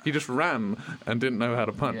running. Yeah. He just ran and didn't know how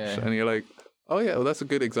to punch. Yeah. And you're like, oh yeah, well that's a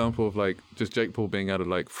good example of like just Jake Paul being able to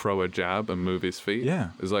like throw a jab and move his feet.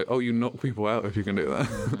 Yeah. It's like, oh, you knock people out if you can do that.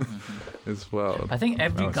 It's wild. I think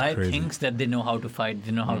every guy thinks that they know how to fight,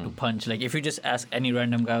 they know how to punch. Like if you just ask any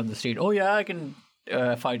random guy on the street, oh yeah, I can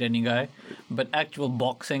fight any guy. But actual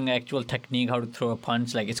boxing, actual technique, how to throw a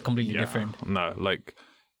punch, like it's completely different. No, like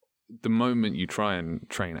the moment you try and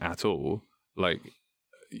train at all, like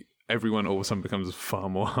everyone all of a sudden becomes far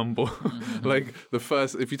more humble. Like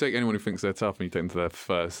if you take anyone who thinks they're tough and you take them to their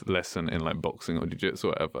first lesson in like boxing or jiu-jitsu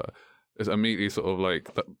or whatever, it's immediately sort of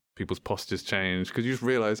like that people's postures change because you just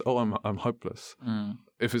realize, oh, I'm hopeless.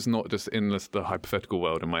 If it's not just in the hypothetical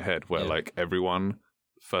world in my head where like everyone,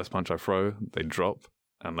 first punch I throw, they drop,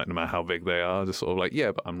 and like no matter how big they are, just sort of like,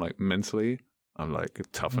 but I'm like mentally, I'm like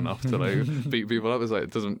tough enough to like beat people up. It's like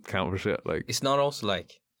it doesn't count for shit. Like it's not also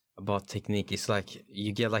like about technique. It's like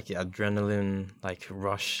you get like adrenaline like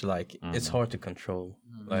rush, like it's hard to control.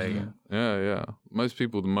 Like most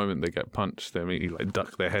people the moment they get punched they immediately like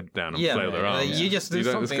duck their head down and flail their arms. You just do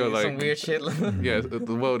something, some weird shit.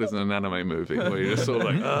 The world isn't an anime movie where you're just sort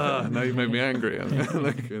of like, now you made me angry.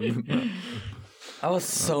 I was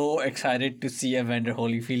so excited to see Evander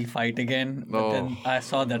Holyfield fight again, but then I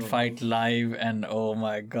saw that fight live, and oh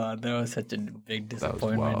my god, that was such a big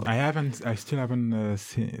disappointment. I still haven't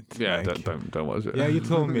seen it. Yeah, like, don't watch it. Yeah, you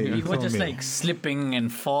told me. He was just like slipping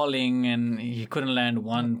and falling, and he couldn't land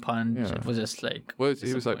one punch. Yeah. It was just like. Well,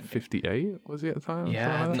 he was like 58, was he at the time?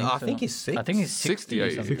 Yeah, I think he's 60. I think he's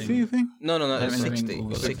 60. 60, you think? No,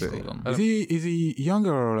 60. 60. Is he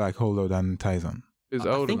younger or like older than Tyson? Is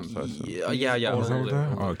older than Tyson. Yeah.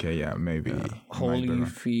 Older? Okay, yeah, maybe.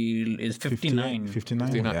 Holyfield is 59.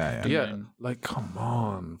 59? Yeah, like, come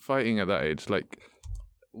on. Fighting at that age, like,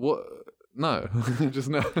 what? No. Just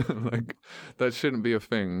no. Like, that shouldn't be a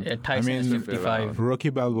thing. Yeah, Tyson is 55. Rocky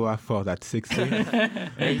Balboa fought at 60.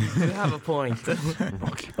 Hey, you have a point.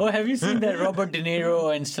 Have you seen that Robert De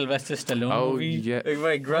Niro and Sylvester Stallone movie? Yeah.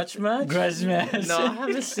 Like, Grudge Match? Grudge Match. No, I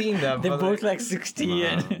haven't seen that. They're both like 60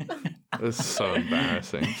 and... That's so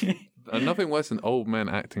embarrassing. Nothing worse than old men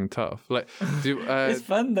acting tough. Like, it's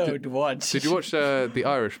fun though to watch. Did you watch The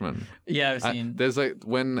Irishman? Yeah, I've seen. There's like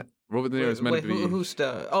when Robert De Niro is meant to be. Who's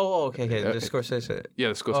the? Oh, okay. The Scorsese. Yeah,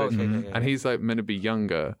 the Scorsese. Okay. And he's like meant to be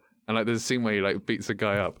younger. And like, there's a scene where he like beats a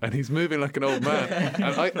guy up, and he's moving like an old man.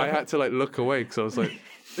 And I had to like look away because I was like,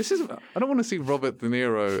 I don't want to see Robert De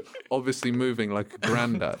Niro obviously moving like a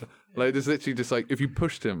granddad. Like, there's literally just like if you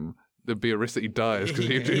pushed him, there'd be a risk that he dies because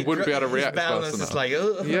he wouldn't be able to react fast enough. Like,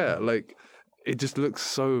 yeah, like it just looks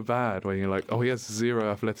so bad when you're like, oh, he has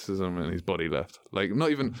zero athleticism in his body left. Like, not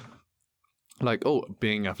even like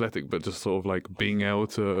being athletic, but just sort of like being able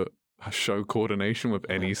to show coordination with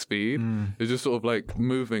any speed. It's just sort of like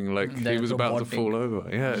moving like he was about to fall over.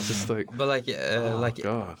 Yeah, it's just like. But like,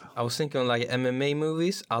 God. I was thinking like MMA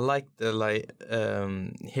movies. I like the like,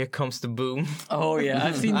 Here Comes the Boom. Oh yeah,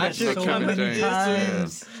 I've seen that so many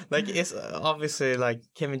times. Like it's obviously like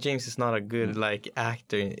Kevin James is not a good like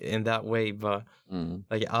actor in that way, but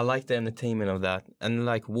like I like the entertainment of that. And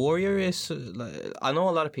like Warrior is, like, I know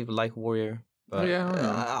a lot of people like Warrior. But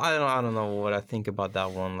I don't know what I think about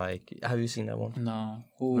that one. Like, have you seen that one? No.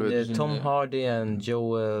 Tom Hardy and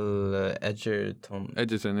Joel Edgerton.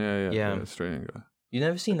 Yeah. Australian guy. You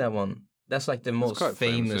never seen that one? That's like the most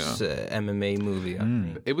famous MMA movie. I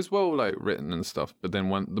think. It was well like written and stuff, but then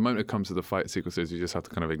the moment it comes to the fight sequences, you just have to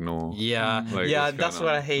kind of ignore. Yeah, that's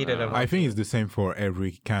what I hated about. I think it's the same for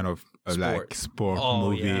every kind of like sport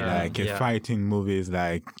movie, like fighting movies,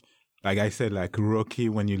 like I said, like Rocky,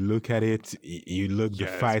 when you look at it, you look the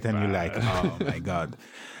fight and you're like, oh my God.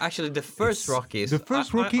 Actually, the first Rocky is the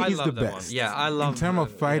best. One. Yeah, I love. In terms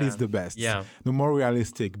of fight, is the best. Yeah, the more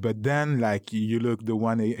realistic. But then, like you look the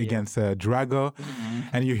one against Drago,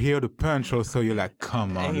 and you hear the punch. Also, you're like,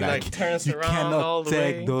 come on, and he, like turns you around cannot all the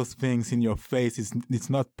take way. those things in your face. It's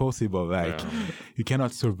not possible. Like you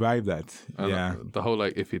cannot survive that. And the whole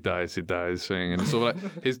like if he dies thing, and it's sort of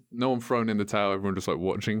like no one thrown in the tower. Everyone just like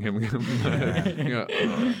watching him.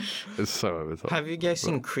 It's so over top. Have you guys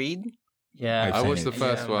seen Creed? Yeah, I watched the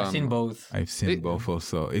first one. I've seen both. I've seen both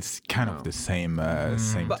also. It's kind of the same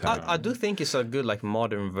same But type. I do think it's a good like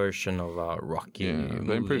modern version of Rocky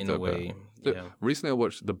they improved in a that way. bit. Recently I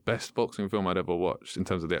watched the best boxing film I'd ever watched in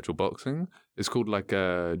terms of the actual boxing. It's called like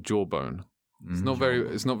Jawbone. It's not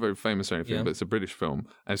very famous or anything, but it's a British film.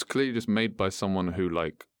 And it's clearly just made by someone who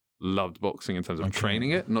like loved boxing in terms of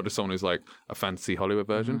training it, not just someone who's like a fancy Hollywood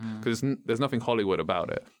version. Because there's nothing Hollywood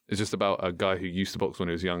about it. It's just about a guy who used to box when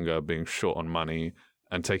he was younger, being short on money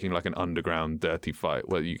and taking like an underground dirty fight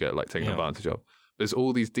where you get like taken advantage of. There's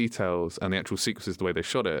all these details and the actual sequences, the way they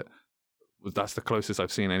shot it. That's the closest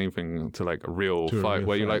I've seen anything to like a real fight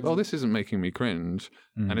where you're like, oh, this isn't making me cringe.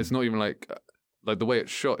 And it's not even like the way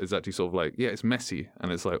it's shot is actually sort of like, it's messy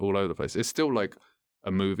and it's like all over the place. It's still like a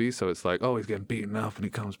movie, so it's like, oh, he's getting beaten up and he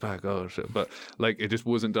comes back, oh shit. But like it just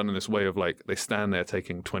wasn't done in this way of like they stand there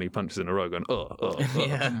taking 20 punches in a row going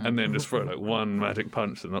and then just throw like one magic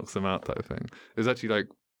punch that knocks them out type of thing. There's actually like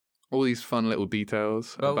all these fun little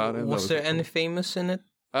details about it. Was there any famous in it?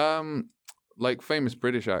 Like famous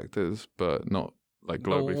British actors, but not like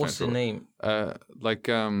globally famous. What's the name? I'm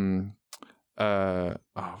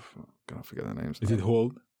gonna forget the names. Is it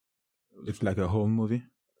Hold? It's like a whole movie.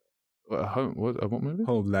 What movie?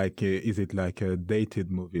 Hold, like is it like a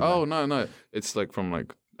dated movie? Oh no, it's like from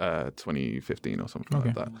like 2015 or something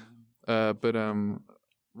like that. But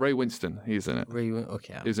Ray Winston, he's in it.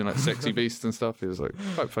 He's in like Sexy Beast and stuff. He's like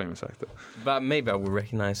quite a famous actor. But maybe I would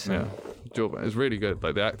recognize him. Jawbone. It's really good.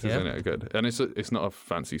 Like the actors in it are good, and it's not a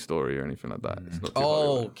fancy story or anything like that. It's not too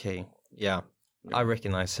Hollywood. Okay. Yeah, I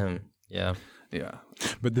recognize him. Yeah.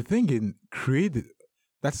 But the thing in Creed,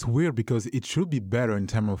 that's weird because it should be better in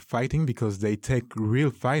terms of fighting because they take real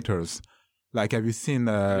fighters. Like, have you seen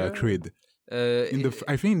Creed? I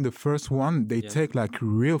think in the first one they take like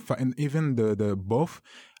real and even the both.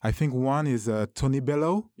 I think one is Tony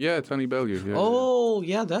Bellew. Yeah, Tony Bellew.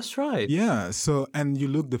 Yeah, that's right. Yeah. So and you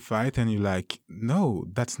look the fight and you're like, no,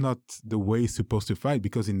 that's not the way he's supposed to fight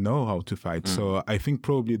because he know how to fight. So I think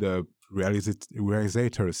probably the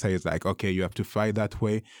realizator says like, okay, you have to fight that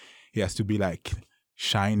way. He has to be like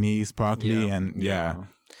shiny, sparkly, and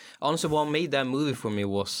Honestly, what made that movie for me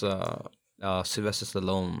was Sylvester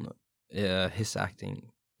Stallone. His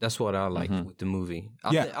acting. That's what I liked with the movie.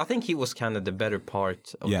 I think he was kind of the better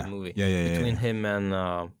part of the movie. Between him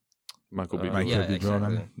and Michael B.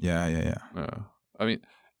 Jordan. Yeah. I mean,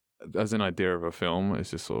 as an idea of a film,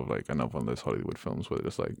 it's just sort of like another one of those Hollywood films where they're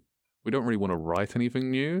just like, we don't really want to write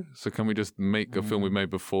anything new, so can we just make a film we made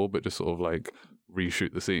before, but just sort of like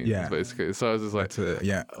reshoot the scenes? Basically. So I was just like,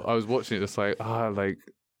 I was watching it just like, like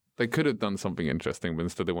they could have done something interesting, but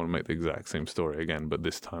instead they want to make the exact same story again. But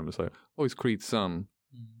this time it's like, oh, he's Creed's son.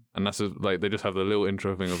 And that's like, they just have the little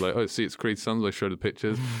intro thing of like, oh, see, it's Creed's son. They show the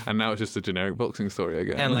pictures. And now it's just a generic boxing story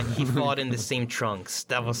again. And like he fought in the same trunks.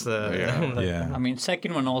 That was the... I mean,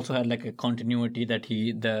 second one also had like a continuity that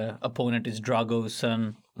the opponent is Drago's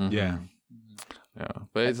son. Yeah,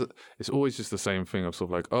 but it's always just the same thing of sort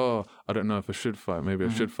of like, oh, I don't know if I should fight. Maybe I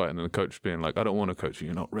should fight. And then the coach being like, I don't want to coach you.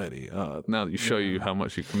 You're not ready. Now that you show you how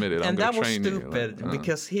much you committed, I'm going to train you. And that was stupid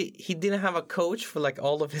because he didn't have a coach for like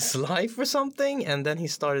all of his life or something. And then he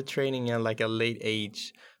started training at like a late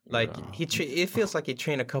age. Like it feels like he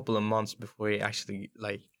trained a couple of months before he actually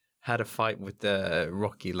like had a fight with the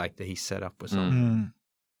Rocky, like that he set up or something.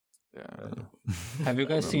 Yeah. Have you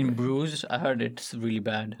guys seen Bruised? I heard it's really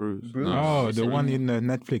bad. Bruce. Oh, the one in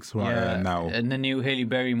Netflix now. And the new Halle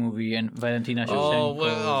Berry movie and Valentina Shevchenko.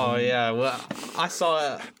 Well, I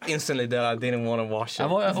saw it instantly that I didn't want to watch it.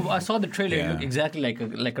 I saw the trailer. It looked exactly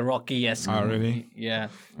like a Rocky-esque movie. Really? Yeah.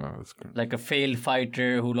 Oh, that's great. Like a failed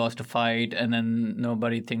fighter who lost a fight, and then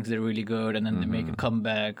nobody thinks they're really good, and then they make a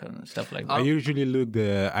comeback and stuff like that. I usually look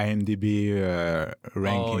the IMDb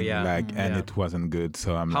ranking, and it wasn't good.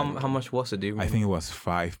 So How much was it? Do you remember? I think it was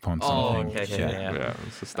 5 points something. Okay, Yeah,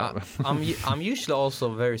 it's a start. I'm usually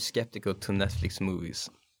also very skeptical to Netflix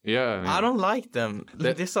movies. Yeah. I don't like them.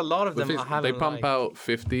 There's a lot of them I haven't They pump liked. out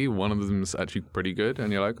 50. One of them's actually pretty good,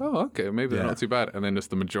 and you're like, oh, okay, maybe they're not too bad. And then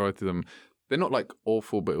just the majority of them, they're not like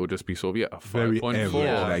awful, but it will just be sort of a 5.4,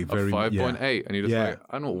 average, a 5.8, and you're just like,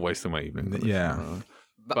 I'm not wasting my evening.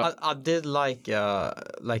 But I did like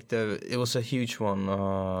it was a huge one,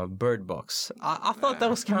 Bird Box. I thought that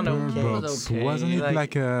was kind of okay. Wasn't it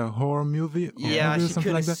like a horror movie? Yeah, she something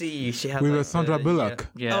couldn't like that? see. She had With Sandra Bullock.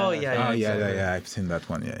 Yeah. Oh yeah. Yeah. I've seen that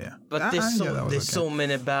one. Yeah. But there's so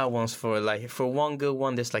many bad ones for one good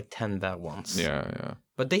one. There's like 10 bad ones. Yeah.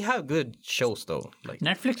 But they have good shows though. Like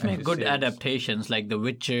Netflix make good adaptations, like The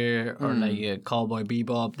Witcher or like Cowboy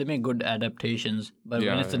Bebop. They make good adaptations, but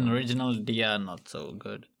when it's an original, not so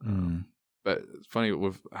good. But it's funny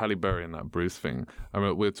with Halle Berry and that Bruce thing. I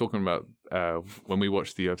mean, we were talking about when we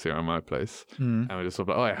watched the UFC at my place, and we just sort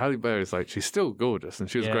of like, Halle Berry's like, she's still gorgeous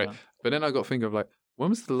and she was great. But then I got thinking of like, when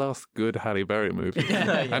was the last good Halle Berry movie?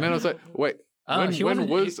 And then I was like, wait. When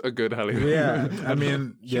was a good Halle Berry? Yeah, I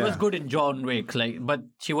mean, she was good in John Wick, but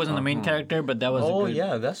she wasn't the main character. But that was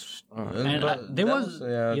that's and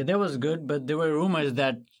there was good, but there were rumors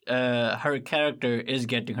that her character is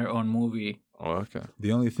getting her own movie. Oh, okay.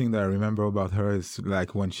 The only thing that I remember about her is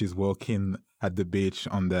like when she's walking at the beach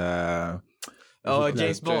on the.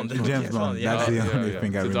 James Bond. James Bond. That's the only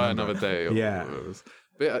thing I remember. To Die Another Day. Yeah.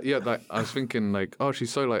 But like I was thinking, like, oh,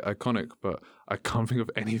 she's so like iconic, but I can't think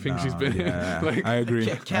of anything she's been in. Like, I agree.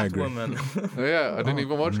 Catwoman. I didn't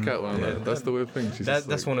even watch Catwoman. That's the weird thing.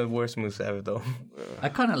 That's one of the worst movies ever, though. I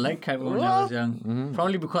kind of liked Catwoman when I was young.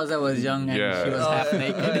 Probably because I was young and she was half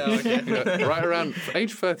naked. Right around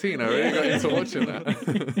age 13, I really got into watching that.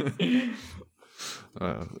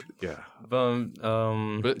 But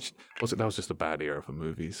that was just a bad era for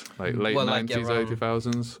movies, like late 90s, early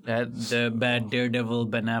 2000s. The bad Daredevil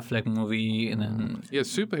Ben Affleck movie, and then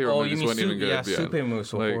superhero movies weren't even good. Yeah, superhero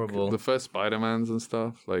movies were horrible. The first Spider-Mans and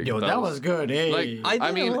stuff. Like that was good. Hey, like,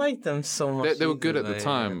 I didn't like them so much. They were good at the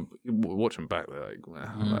time. Watching back, they're like,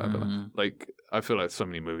 I don't know. Like I feel like so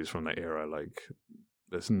many movies from that era, like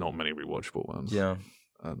there's not many rewatchable ones. Yeah.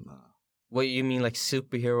 What you mean, like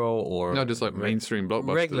superhero or no, just like mainstream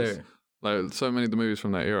blockbusters. Regular. Like so many of the movies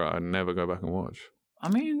from that era, I'd never go back and watch. I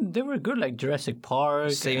mean, they were good, like Jurassic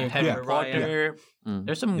Park, Harry Potter.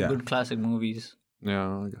 There's some good classic movies. Yeah,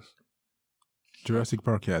 I guess. Jurassic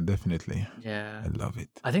Park, definitely. Yeah, I love it.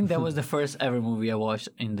 I think that was the first ever movie I watched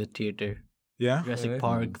in the theater. Yeah, Jurassic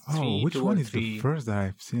Park 3. Which one is the first that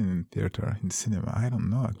I've seen in theater in cinema? I don't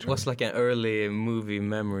know actually. What's like an early movie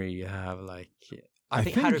memory you have? Like. I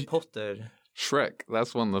think Harry Potter. Shrek.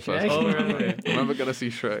 That's one of the first ones. I remember going to see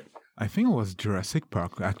Shrek. I think it was Jurassic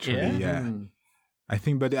Park, actually. Yeah. I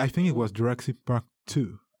think it was Jurassic Park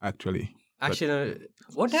 2, actually. Actually,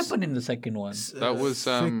 what happened in the second one? That was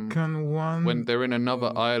second one when they're in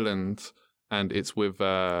another island, and it's with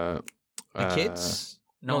the kids.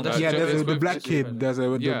 No, there's the black kid. There's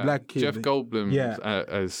the black kid. Jeff Goldblum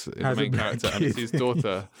as the main character, and it's his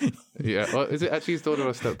daughter. Well, is it actually his daughter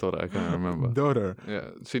or stepdaughter? I can't remember. Daughter.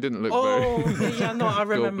 Yeah, she didn't look very. I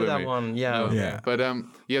remember that one. Yeah. But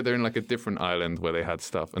they're in like a different island where they had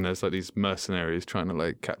stuff, and there's like these mercenaries trying to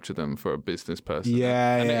like capture them for a business person.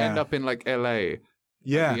 And they end up in like LA.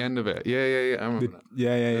 Yeah. At the end of it. Yeah. I remember that.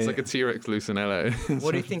 It's like a T-Rex loose in LA.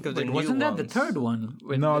 What do you think of the new Wasn't that the ones? third one?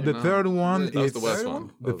 The third one that was the worst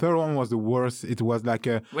one. The third one was the worst. It was like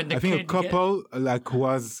a couple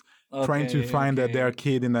was trying to find their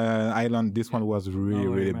kid in an island. This one was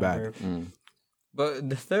really bad. But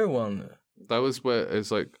the third one, that was where it's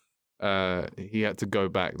like he had to go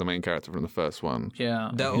back, the main character from the first one. Yeah.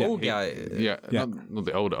 The old guy. Not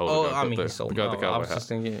the older guy. I mean, he's old. The guy with the cowboy hat.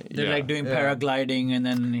 They're like doing paragliding, and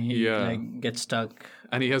then he like gets stuck.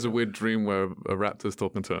 And he has a weird dream where a raptor's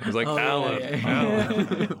talking to him. He's like, Alan.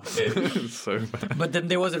 It's so bad. But then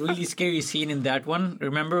there was a really scary scene in that one.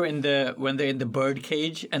 Remember when they're in the bird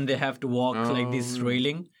cage and they have to walk like this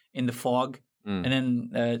railing in the fog? and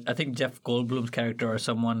then I think Jeff Goldblum's character or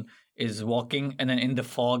someone is walking, and then in the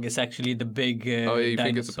fog is actually the big. Oh, yeah, you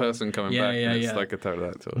think it's a dinosaur. person coming back, and it's like a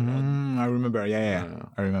pterodactyl. I remember. Yeah.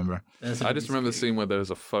 I remember. I just remember the scene where there's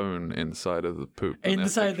a phone inside of the poop. And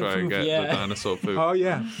inside the try and poop, get yeah. the dinosaur poop. Oh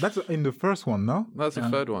yeah, that's in the first one, no? That's the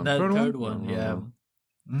third one. That Third third one? one, yeah.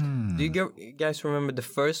 Do you guys remember the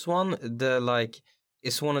first one?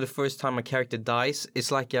 It's one of the first time a character dies.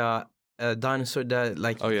 It's like a dinosaur that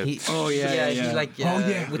like. Oh, yeah. He's like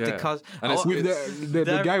with the cos. And it's- With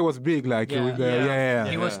the guy was big, like with the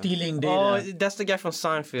He was stealing data. Oh, that's the guy from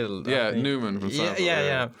Seinfeld. I Yeah, think. Newman from Seinfeld.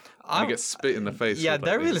 Yeah. And he gets spit in the face. Yeah, with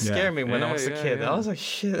that really thing. scared me when I was a kid. yeah. I was like,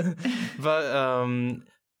 shit. But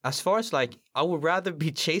as far as like, I would rather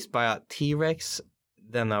be chased by a T-Rex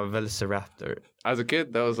than a Velociraptor. As a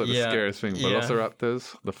kid, that was like the Yeah. scariest thing. Yeah.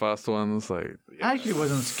 Velociraptors, the fast ones, like. I actually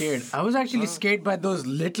wasn't scared. I was actually scared by those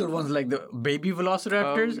little ones, like the baby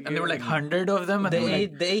velociraptors, and there were like 100 of them. And They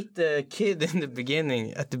ate the kid in the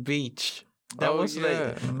beginning at the beach. That was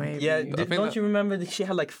like, maybe. yeah. think Don't that- you remember that she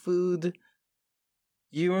had like food?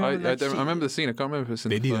 You remember I that? I remember the scene. I can't remember if it's in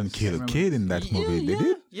They the didn't first- kill a kid in that movie. They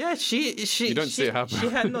did. Yeah, she. You don't see it happen. She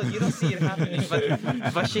had you don't see it happening,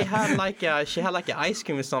 but she had like an ice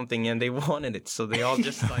cream or something, and they wanted it, so they all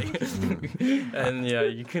just like, and yeah,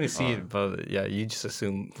 you couldn't see it, but yeah, you just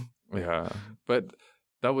assumed. Yeah, but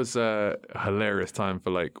that was a hilarious time for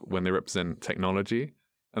like when they represent technology.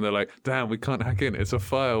 And they're like, damn, we can't hack in. It's a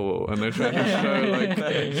firewall. And they're trying to show, like,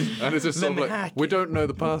 and it's just sort of me like, hack we don't know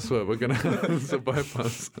the password. We're going to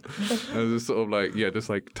bypass. And it's sort of like, just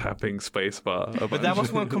like tapping spacebar. But that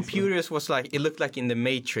was when computers was like, it looked like in the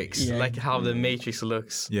Matrix, like how the Matrix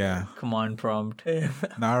looks. Yeah. Command prompt.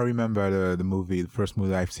 Now I remember the movie, the first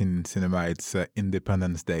movie I've seen in cinema. It's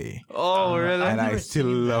Independence Day, Oh, really? and I still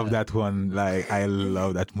love that one. Like I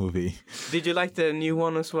love that movie. Did you like the new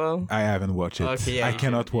one as well? I haven't watched it. Okay, yeah, I you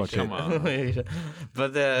cannot watch it. Come on.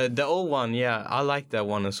 But the old one, yeah, I like that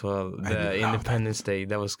one as well. The love Independence Day,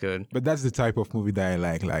 that was good. But that's the type of movie that I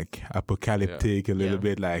like apocalyptic, a little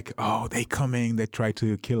bit like, oh, they coming, they try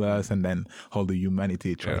to kill us, and then all the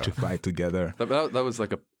humanity try to fight together. That was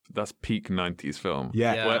like that's peak 90s film.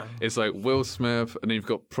 Yeah. Where it's like Will Smith, and then you've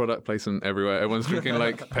got product placement everywhere. Everyone's drinking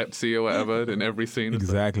like Pepsi or whatever in every scene. It's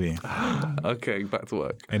Exactly. like, okay, back to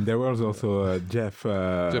work. And there was also Jeff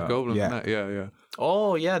Goldblum. Yeah. Yeah.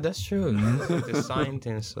 Oh, yeah, that's true. The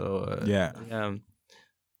scientist, so... Yeah. yeah.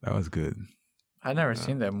 That was good. I've never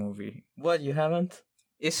seen that movie. What, you haven't?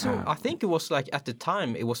 It's I think it was like, at the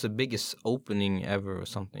time, it was the biggest opening ever or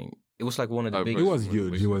something. It was like one of the Oh, biggest... It was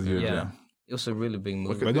huge. It was huge. Yeah. Yeah. It was a really big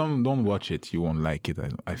movie. But don't watch it. You won't like it.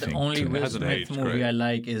 I The think. only too much. Will hasn't Smith aged movie great. I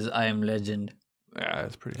like is I Am Legend. Yeah,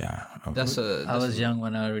 it's pretty. Yeah. That's a... I was young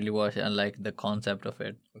when I really watched it. I like the concept of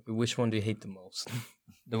it. Which one do you hate the most?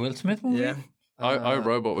 The Will Smith movie? Yeah. I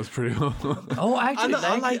Robot was pretty. Oh, actually,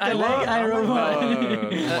 I like that one. I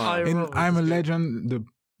Robot. In I'm a Legend,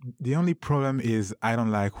 the only problem is I don't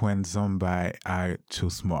like when zombies are too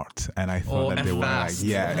smart, and I thought that and they were like fast.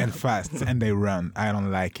 and fast, and they run. I don't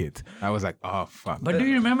like it. I was like, oh fuck. But do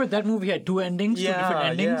you remember that movie had two endings? Two different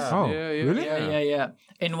endings? yeah. oh, Yeah, yeah, really? yeah. Yeah.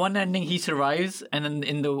 In one ending, he survives, and then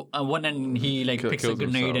in the one ending, he like picks a kills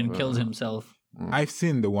grenade himself, and kills himself. I've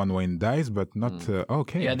seen the one when he dies, but not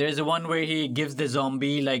okay. Yeah, there's a one where he gives the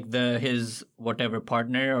zombie like his whatever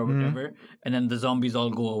partner or whatever, and then the zombies all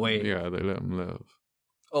go away. Yeah, they let him live.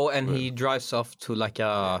 Oh, and he drives off to like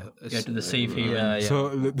a... To the safe haven. Yeah.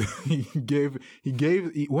 So he gave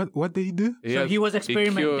what did he do? So he was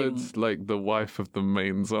experimenting. He cured like the wife of the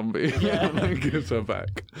main zombie. and then gives her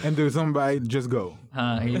back. And the zombie just go.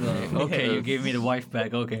 He's like, okay, you gave me the wife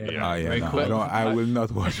back. Okay, Oh yeah, very no, cool. I will not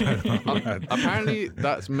watch it. Apparently,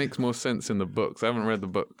 that makes more sense in the books. I haven't read the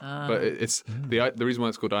book, but it's the reason why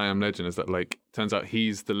it's called I Am Legend is that like turns out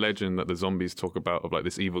he's the legend that the zombies talk about of like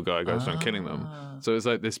this evil guy goes around killing them. So it's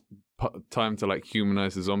like this time to like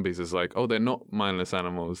humanize the zombies is like, oh, they're not mindless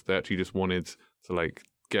animals. They actually just wanted to like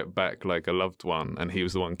get back like a loved one, and he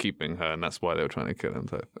was the one keeping her, and that's why they were trying to kill him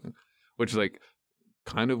type thing. Which is like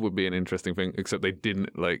kind of would be an interesting thing, except they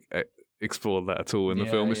didn't like explore that at all in the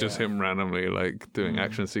film. It's just him randomly like doing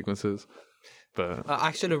action sequences. But I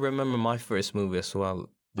actually remember my first movie as well.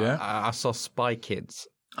 Yeah? I saw Spy Kids.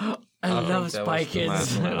 I love that Spy was the Kids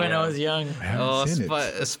last one, when I was young. I haven't seen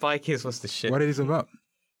it. Spy Kids was the shit. What it is about?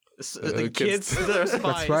 The kids, they're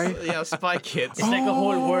spies. Spy? Yeah, Spy Kids. It's like a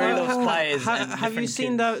whole world of spies. and Have you different seen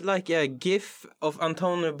kids. that like a GIF of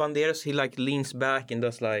Antonio Banderas? He like leans back and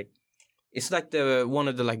does like, it's like the one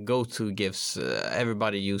of the like go-to GIFs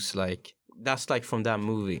everybody use. Like that's like from that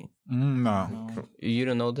movie. No. You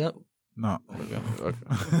don't know that? No.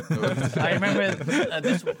 I remember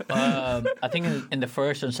this. I think in the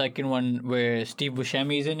first and second one where Steve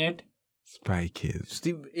Buscemi is in it. Spy Kids.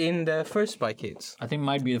 Steve in the first Spy Kids. I think it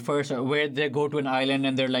might be the first where they go to an island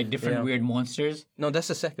and they're like different weird monsters. No, that's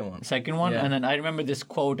the second one. Second one, and then I remember this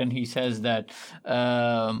quote, and he says that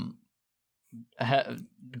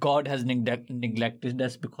God has neglected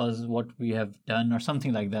us because what we have done, or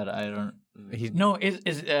something like that. I don't.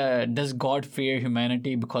 Does God fear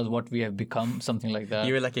humanity because what we have become? Something like that.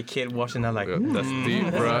 You were like a kid watching that, like that's deep,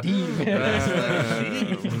 bro.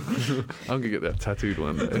 I'm gonna get that tattooed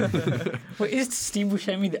one day. Wait, is Steve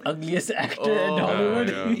Buscemi the ugliest actor in Hollywood?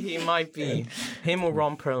 Yeah. He might be. Him or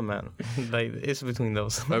Ron Perlman. Like, it's between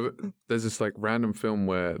those. There's this like random film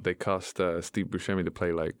where they cast Steve Buscemi to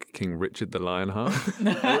play like King Richard the Lionheart.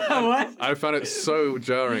 What? I found it so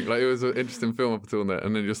jarring. Like, it was an interesting film up until that,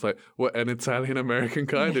 and then just like, what, an Italian American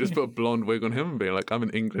guy? They just put a blonde wig on him and being like, I'm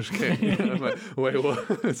an English king. I'm like, wait,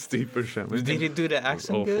 what? Steve Buscemi. Did he do the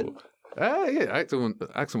accent good? Yeah, accent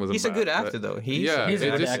wasn't He's bad, a good actor, though. He's a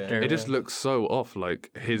good actor. It just looks so off,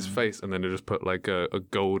 like his face, and then they just put like a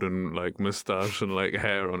golden like mustache and like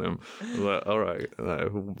hair on him. Like, all right,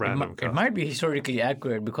 random. It might be historically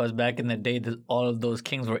accurate because back in the day, all of those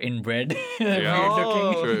kings were inbred.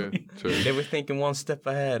 True. They were thinking one step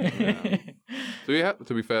ahead. So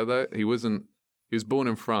to be fair though, he was born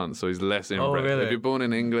in France, so he's less inbred. Oh, really? If you're born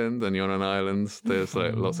in England and you're on an island, there's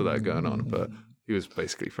like lots of that going on, but he was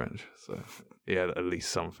basically French, so he had at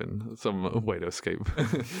least some way to escape.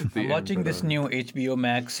 I'm watching this new HBO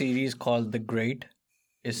Max series called The Great.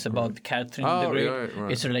 It's about Catherine the Great.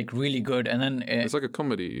 Right. It's like really good, and then it's like a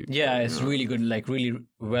comedy. Yeah, it's really good, like really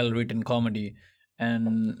well written comedy.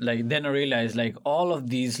 And like then I realized like all of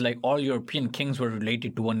these, like all European kings were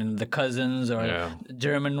related to one another. The cousins, or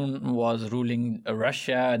German was ruling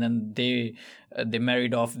Russia, and then they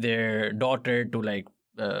married off their daughter to like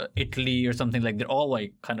Italy or something. Like they're all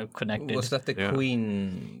like kind of connected. Was that the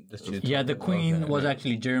queen? The queen was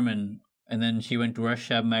actually German, and then she went to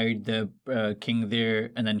Russia, married the king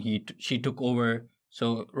there, and then she took over.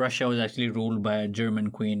 So Russia was actually ruled by a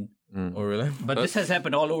German queen. Oh, really? But this has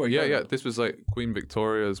happened all over Europe. Yeah. This was like Queen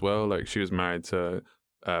Victoria as well. Like she was married to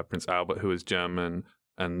Prince Albert, who was German,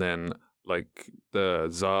 and then like the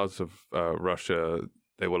Tsars of Russia,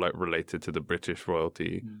 they were like related to the British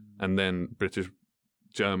royalty, and then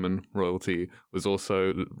German royalty was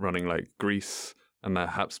also running like Greece and the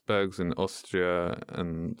Habsburgs in Austria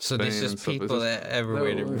and so Spain. There's just people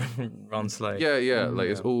everywhere that runs like like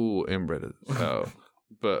it's all inbred as hell.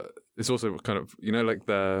 But it's also kind of, like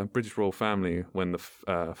the British royal family when the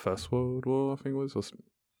First World War, I think it was,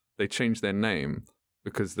 they changed their name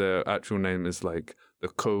because their actual name is like the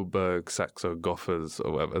Coburg Saxo-Gothers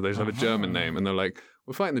or whatever. They just have a German name, and they're like,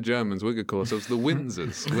 we're fighting the Germans, we're going to call ourselves the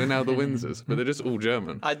Windsors. We're now the Windsors, but they're just all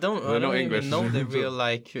German. I don't even know the real,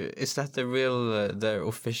 like, is that the real, their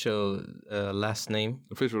official last name?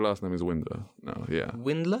 Official last name is Windsor. No, yeah.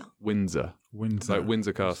 Windler? Windsor. Like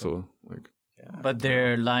Windsor Castle. Like. But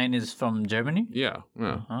their line is from Germany? Yeah.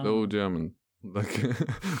 They're all German. Like,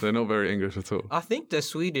 they're not very English at all. I think the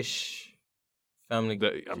Swedish family...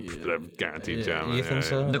 They're guaranteed German. You think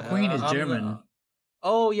so? The Queen is German.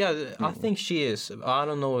 I think she is. I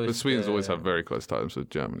don't know if... But Swedes always have very close ties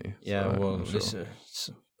with Germany. Yeah, so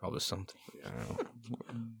it's probably something. Yeah.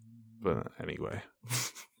 But anyway...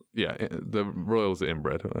 Yeah, the royals are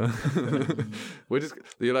inbred.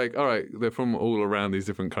 You're like, all right, they're from all around these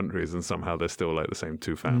different countries, and somehow they're still like the same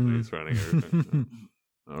two families running everything.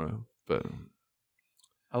 All right, but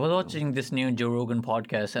I was watching this new Joe Rogan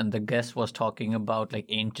podcast, and the guest was talking about like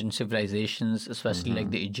ancient civilizations, especially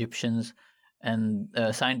like the Egyptians, and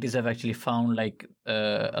scientists have actually found like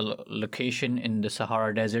a location in the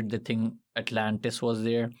Sahara Desert. They think Atlantis was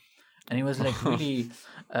there. And it was like really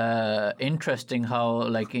interesting how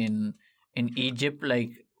like in Egypt, like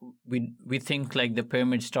we think like the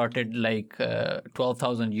pyramids started like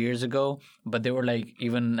 12,000 years ago, but they were like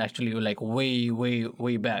even actually like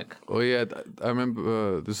way back. Oh yeah, I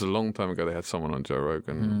remember this is a long time ago. They had someone on Joe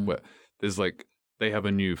Rogan where there's like they have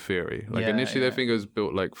a new theory. Like initially they think it was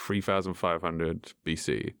built like 3,500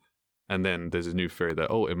 BC. And then there's a new theory that,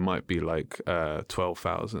 it might be like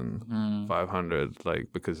 12,500,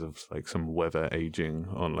 like because of like some weather aging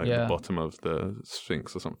on like the bottom of the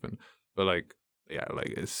Sphinx or something. But like yeah, like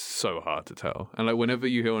it's so hard to tell. And like whenever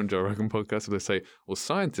you hear on Joe Rogan podcast, they say, "Well,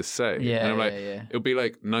 scientists say," and I'm like, it'll be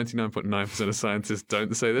like 99.9% of scientists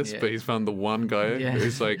don't say this, but he's found the one guy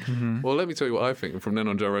who's like, "Well, let me tell you what I think." And from then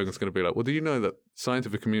on, Joe Rogan's going to be like, "Well, do you know that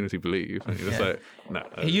scientific community believe?" And you're just like, "No."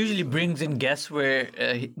 He usually brings in guests where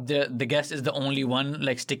the guest is the only one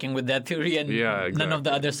like sticking with that theory, and none of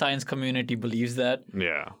the other science community believes that.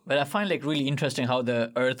 Yeah. But I find like really interesting how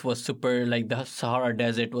the Earth was super like the Sahara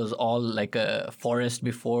Desert was all like a forest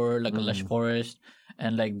before, like a lush forest,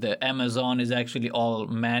 and like the Amazon is actually all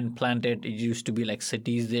man planted. It used to be like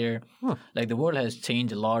cities there. Like the world has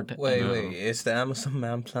changed a lot. Wait, is the Amazon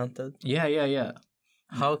man planted? Yeah.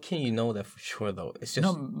 How can you know that for sure though? It's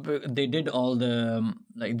just but they did all the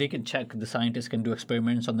like they can check, the scientists can do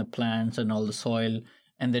experiments on the plants and all the soil,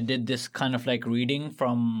 and they did this kind of like reading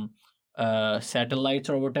from satellites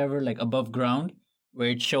or whatever, like above ground, where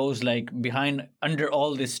it shows like behind under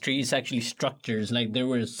all these trees actually structures, like there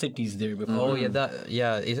were cities there before.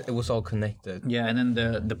 It was all connected. Yeah, and then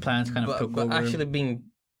the plants kind of took over. Actually being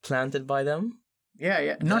planted by them.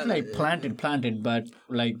 Yeah. Not like planted, but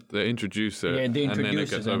like they introduce it, and then it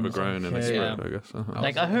gets overgrown and it's spread, I guess.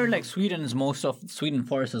 Like I heard, like most of Sweden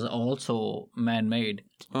forests are also man-made.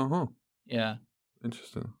 Yeah.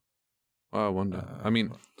 Interesting. Well, I wonder. I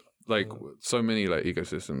mean, like so many like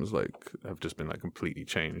ecosystems like have just been like completely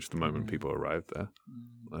changed the moment people arrived there.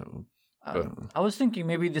 I was thinking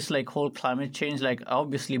maybe this like whole climate change, like I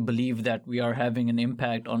obviously believe that we are having an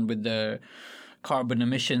impact on with the carbon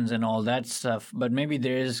emissions and all that stuff, but maybe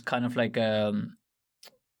there is kind of like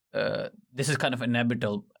this is kind of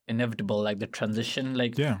inevitable, like the transition,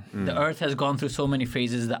 like the Earth has gone through so many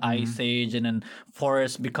phases, the ice age, and then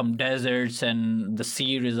forests become deserts and the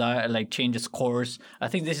sea changes course. I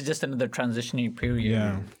think this is just another transitionary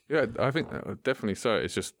period. Yeah, I think definitely so.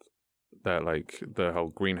 It's just that like the whole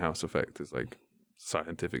greenhouse effect is like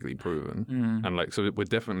scientifically proven, and like so we're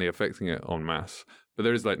definitely affecting it en masse. But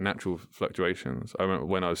there is like natural fluctuations. I remember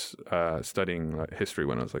when I was studying like history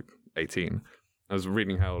when I was like 18, I was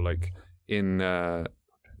reading how like in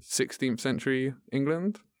 16th century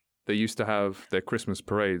England, they used to have their Christmas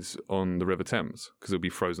parades on the River Thames because it would be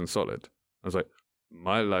frozen solid. I was like,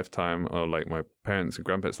 my lifetime or like my parents' and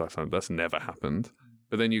grandparents' lifetime, that's never happened.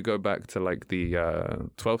 But then you go back to like the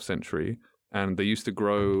 12th century and they used to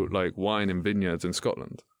grow like wine in vineyards in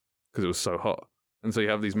Scotland because it was so hot. And so you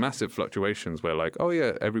have these massive fluctuations where like, oh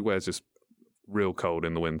yeah, everywhere's just real cold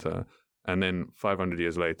in the winter. And then 500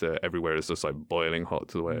 years later, everywhere is just like boiling hot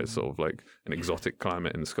to the way it's sort of like an exotic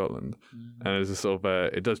climate in Scotland. And it's just sort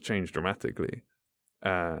of, it does change dramatically.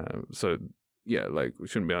 So yeah, like we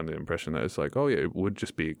shouldn't be under the impression that it's like, oh yeah, it would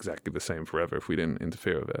just be exactly the same forever if we didn't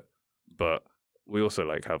interfere with it. But we also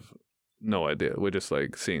like have no idea. We're just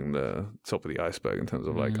like seeing the top of the iceberg in terms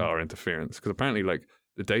of like our interference. Because apparently like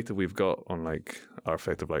the data we've got on like our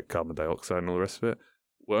effect of like carbon dioxide and all the rest of it,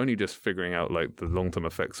 we're only just figuring out like the long-term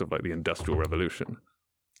effects of like the Industrial Revolution.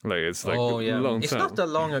 Like it's like long-term. It's not that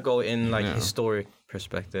long ago in like historic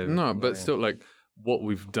perspective. No, but still like what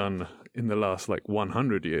we've done in the last like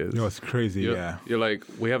 100 years. It's crazy, You're like,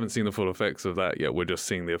 we haven't seen the full effects of that yet. We're just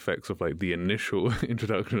seeing the effects of like the initial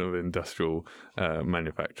introduction of industrial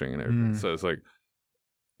manufacturing and everything. So it's like,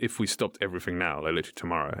 if we stopped everything now, like literally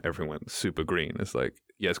tomorrow, everything went super green. It's like,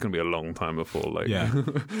 it's going to be a long time before like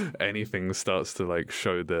anything starts to like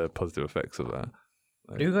show the positive effects of that.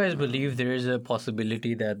 Like, do you guys believe there is a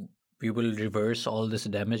possibility that we will reverse all this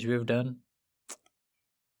damage we've done?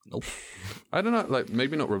 Nope. I don't know, like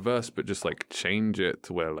maybe not reverse, but just like change it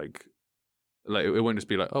to where like it won't just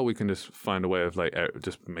be like, oh, we can just find a way of like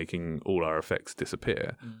just making all our effects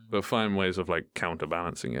disappear, but find ways of like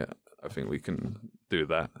counterbalancing it. I think we can do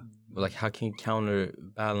that. Like, how can you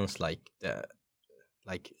counterbalance like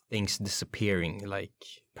things disappearing, like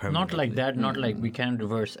permanently? Not like that. Not like we can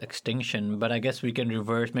reverse extinction, but I guess we can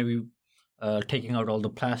reverse maybe taking out all the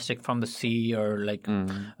plastic from the sea, or like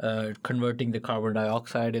converting the carbon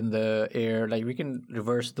dioxide in the air. Like we can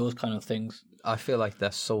reverse those kind of things. I feel like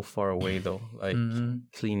that's so far away though. Like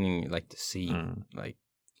cleaning like the sea, like.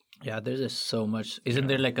 Yeah, there's just so much. Isn't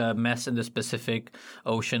there like a mess in the Pacific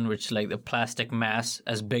Ocean, which like the plastic mass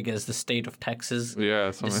as big as the state of Texas? Yeah,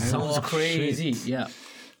 it sounds crazy. Shit.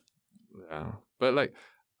 Yeah, but like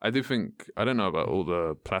I do think, I don't know about all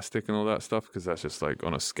the plastic and all that stuff because that's just like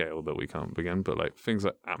on a scale that we can't begin. But like things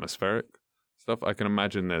like atmospheric stuff, I can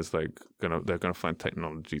imagine there's like they're gonna find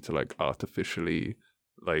technology to like artificially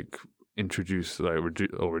like introduce like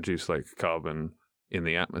reduce like carbon in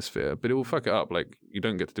the atmosphere, but it will fuck it up. Like you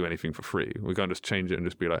don't get to do anything for free. We can't just change it and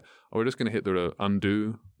just be like, oh, we're just going to hit the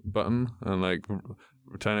undo button and like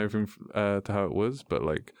return everything to how it was. But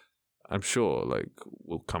like, I'm sure like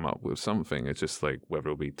we'll come up with something. It's just like whether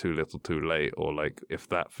it'll be too little, too late, or like if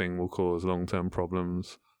that thing will cause long-term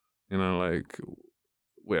problems. You know, like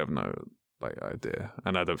we have no like idea,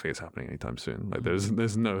 and I don't think it's happening anytime soon. Like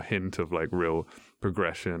there's no hint of like real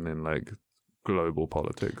progression in like global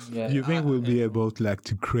politics. Do you think we'll be able to like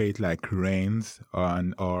to create like rains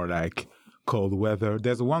or like cold weather?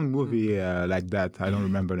 There's one movie like that. I don't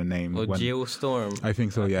remember the name. Geostorm. I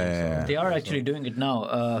think so. Yeah. They are actually doing it now.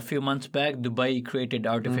 A few months back, Dubai created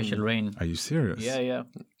artificial rain. Are you serious? Yeah.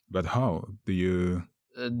 But how do you?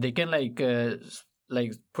 They can like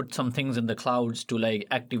put some things in the clouds to like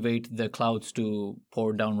activate the clouds to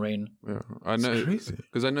pour down rain. Yeah, I know,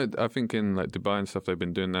 because I think in like Dubai and stuff they've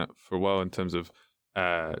been doing that for a while in terms of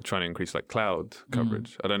trying to increase like cloud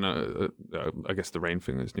coverage. I don't know. I guess the rain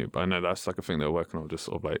thing is new, but I know that's like a thing they're working on. Just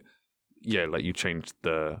sort of like, like you change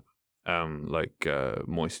the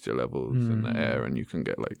moisture levels in the air, and you can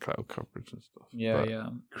get like cloud coverage and stuff. Yeah.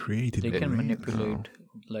 Created. They can manipulate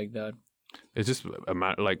like that. It's just a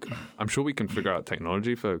matter, like, I'm sure we can figure out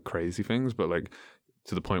technology for crazy things, but like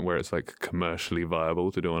to the point where it's like commercially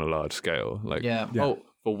viable to do on a large scale. Like,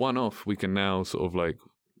 for one off, we can now sort of like,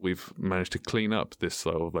 we've managed to clean up this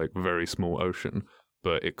sort of like very small ocean,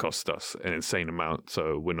 but it costs us an insane amount,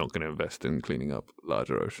 so we're not going to invest in cleaning up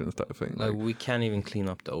larger oceans type of thing. Like we can't even clean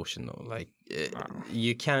up the ocean though. Like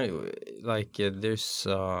you can't, like there's,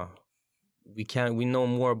 we know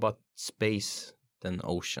more about space than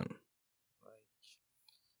ocean.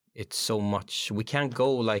 It's so much. We can't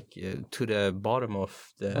go like to the bottom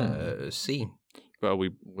of the sea. Well, do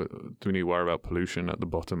we need to worry about pollution at the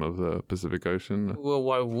bottom of the Pacific Ocean? Well,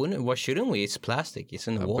 why shouldn't we? It's plastic. It's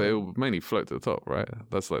in the water. But it will mainly float to the top, right?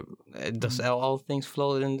 That's like... Does all things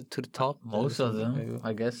float to the top? Most of them,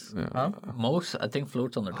 I guess. Yeah. Huh? Most, I think,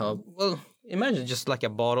 floats on the top. Well, imagine just like a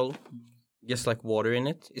bottle, just like water in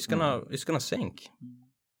it. It's gonna sink.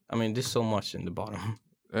 I mean, there's so much in the bottom.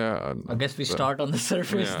 Yeah, I guess we start on the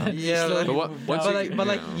surface. Yeah,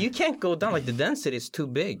 but you can't go down. Like the density is too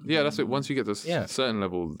big. Yeah, that's it. Once you get to a certain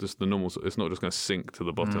level, just the normal. It's not just going to sink to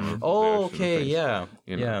the bottom. Of the ocean okay, yeah,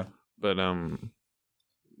 you know? yeah. But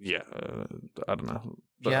I don't know.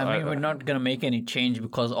 But I mean, we're not gonna make any change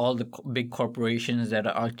because all the big corporations that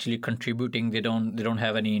are actually contributing, they don't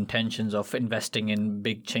have any intentions of investing in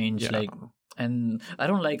big change. Yeah. And I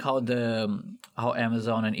don't like how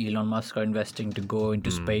Amazon and Elon Musk are investing to go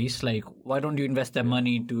into space. Like, why don't you invest that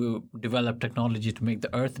money to develop technology to make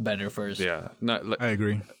the Earth better first? Yeah, no, like, I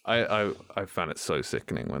agree. I found it so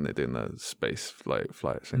sickening when they did the space flight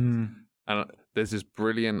things. And there's this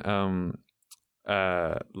brilliant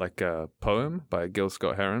like a poem by Gil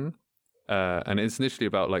Scott Heron, and it's initially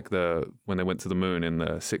about like when they went to the moon in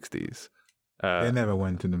the 60s. They never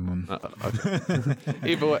went to the moon.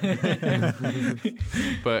 Either way.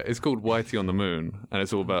 But it's called Whitey on the Moon, and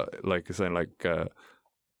it's all about like saying like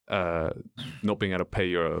not being able to pay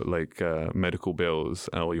your like medical bills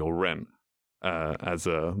or your rent as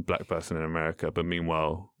a black person in America, but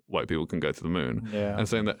meanwhile white people can go to the moon. Yeah. And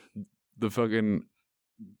saying that the fucking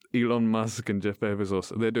Elon Musk and Jeff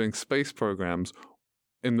Bezos, they're doing space programs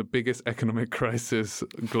in the biggest economic crisis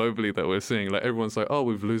globally that we're seeing. Like everyone's like, oh,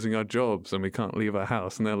 we're losing our jobs and we can't leave our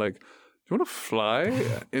house. And they're like, do you want to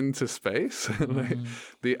fly into space? Like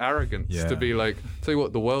the arrogance to be like, tell you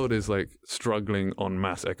what, the world is like struggling en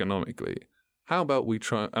masse economically. How about we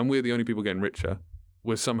try, and we're the only people getting richer.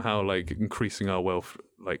 We're somehow like increasing our wealth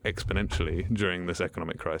like exponentially during this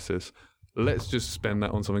economic crisis. Let's just spend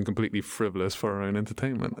that on something completely frivolous for our own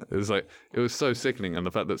entertainment. It was so sickening. And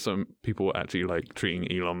the fact that some people were actually like treating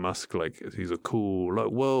Elon Musk like he's a cool, like,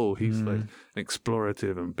 whoa, he's like an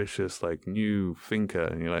explorative, ambitious, like new thinker.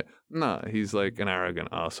 And you're like, nah, he's like an arrogant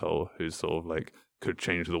asshole who's sort of like could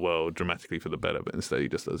change the world dramatically for the better, but instead he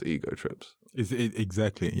just does ego trips.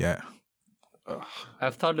 Exactly, yeah.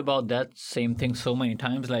 I've thought about that same thing so many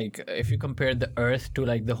times. Like, if you compare the Earth to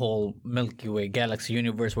like the whole Milky Way, galaxy,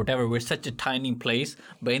 universe, whatever, we're such a tiny place.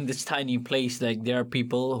 But in this tiny place, like there are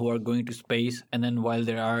people who are going to space, and then while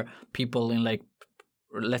there are people in like,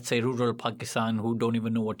 let's say, rural Pakistan who don't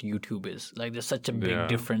even know what YouTube is. Like, there's such a big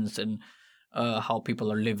difference in how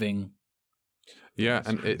people are living. Yeah,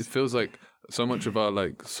 and it feels like so much of our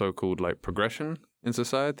like so-called like progression in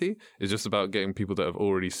society is just about getting people that have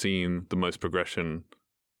already seen the most progression,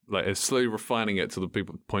 like it's slowly refining it to the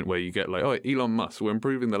point where you get like, oh, Elon Musk, we're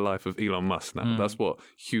improving the life of Elon Musk now. That's what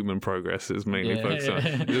human progress is mainly focused on.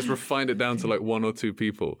 You just refined it down to like one or two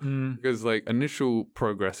people. Because like initial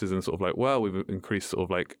progress is in sort of like, well, we've increased sort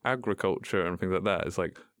of like agriculture and things like that. It's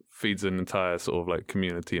like feeds an entire sort of like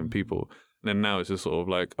community and people. And then now it's just sort of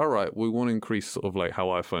like, all right, we want to increase sort of like how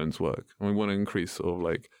iPhones work. And we want to increase sort of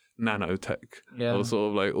like nanotech or sort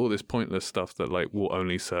of like all this pointless stuff that like will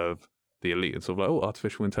only serve the elite. It's sort of like,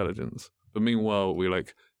 artificial intelligence. But meanwhile, we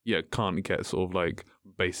like, can't get sort of like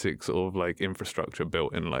basic sort of like infrastructure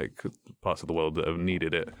built in like parts of the world that have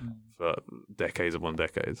needed it for decades upon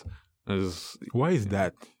decades. Why is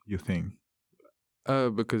that, you think?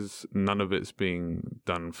 Because none of it's being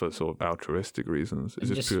done for sort of altruistic reasons. It's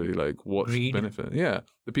just purely like what's the benefit. Yeah,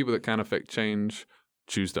 the people that can affect change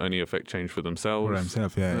choose to only affect change for themselves. For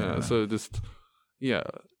themselves, yeah. So just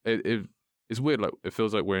it's weird. Like it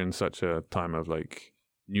feels like we're in such a time of like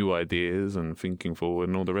new ideas and thinking forward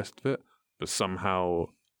and all the rest of it, but somehow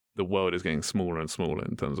the world is getting smaller and smaller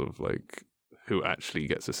in terms of like who actually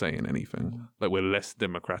gets a say in anything. Like we're less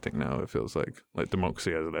democratic now. It feels like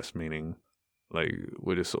democracy has less meaning. Like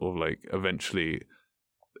we're just sort of like eventually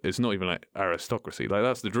it's not even like aristocracy. Like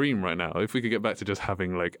that's the dream right now. If we could get back to just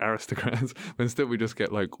having like aristocrats, but instead we just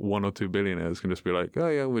get like 1 or 2 billionaires can just be like, oh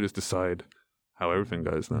yeah, we just decide how everything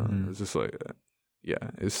goes now. It's just like,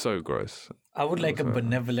 it's so gross. I would like a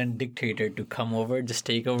benevolent dictator to come over, just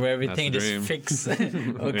take over everything, and just fix.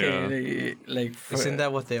 Isn't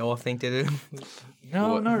that what they all think they do?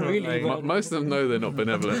 No, not really. Most of them know they're not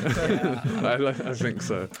benevolent. I think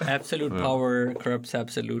so. Absolute power corrupts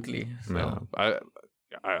absolutely. So. No,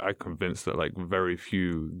 I'm convinced that like very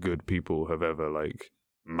few good people have ever like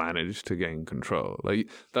managed to gain control. Like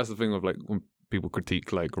that's the thing with like when people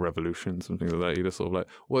critique like revolutions and things like that, you're just sort of like,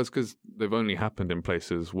 well, it's because they've only happened in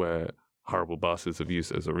places where horrible bastards have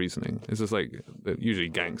used it as a reasoning. It's just like they're usually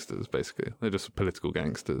gangsters, basically. They're just political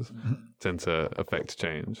gangsters tend to affect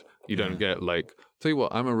change. You don't get like, tell you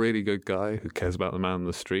what, I'm a really good guy who cares about the man on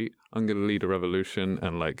the street. I'm going to lead a revolution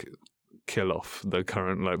and like kill off the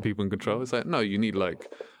current like people in control. It's like, no, you need like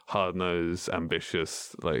hard-nosed,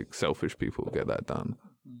 ambitious, like selfish people to get that done.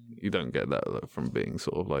 You don't get that from being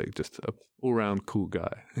sort of like just a all-round cool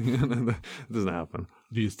guy. It doesn't happen.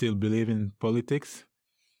 Do you still believe in politics?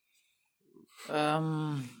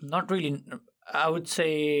 Not really. I would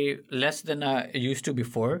say less than I used to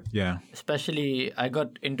before. Yeah. Especially, I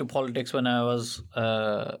got into politics when I was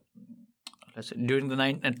during the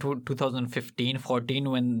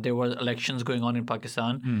 2015-14 when there were elections going on in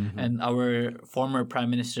Pakistan, and our former prime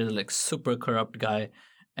minister is like super corrupt guy.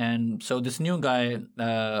 And so this new guy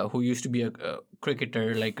who used to be a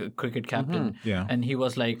cricketer, like a cricket captain, and he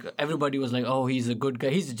was like, everybody was like, oh, he's a good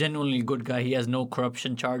guy. He's a genuinely good guy. He has no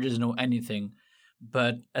corruption charges, no anything.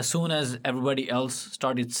 But as soon as everybody else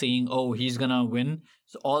started seeing, oh, he's going to win,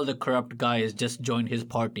 so all the corrupt guys just joined his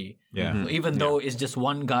party. Yeah. So even though it's just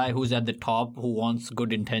one guy who's at the top who wants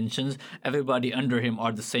good intentions, everybody under him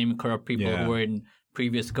are the same corrupt people who were in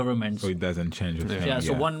previous governments. So it doesn't change the thing.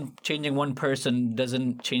 So changing one person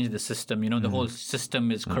doesn't change the system. You know, the whole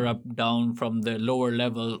system is corrupt down from the lower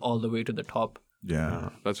level all the way to the top. Yeah.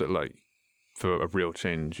 That's it. Like, for a real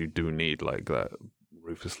change, you do need like that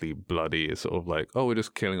ruthlessly bloody sort of like, oh, we're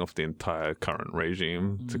just killing off the entire current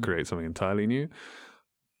regime to create something entirely new.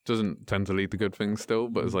 Doesn't tend to lead to good things still,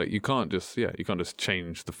 but it's like you can't just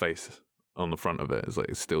change the face on the front of it. It's like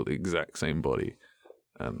it's still the exact same body,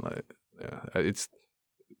 and like it's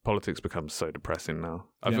politics becomes so depressing now.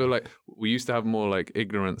 I feel like we used to have more like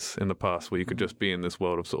ignorance in the past where you could just be in this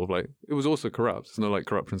world of sort of like, it was also corrupt. It's not like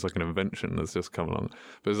corruption's like an invention that's just come along.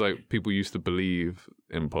 But it's like people used to believe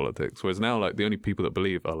in politics, whereas now like the only people that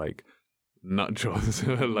believe are like nut jobs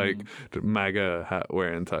who are like MAGA hat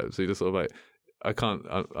wearing types. So you just sort of like, I can't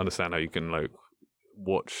understand how you can like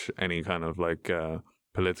watch any kind of like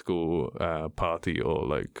political party or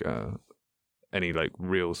like any like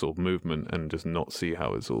real sort of movement and just not see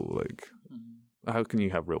how it's all like, how can you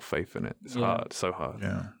have real faith in it? It's hard, so hard.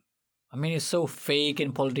 Yeah. I mean, it's so fake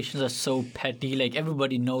and politicians are so petty. Like,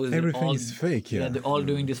 everybody knows everything is fake, they're all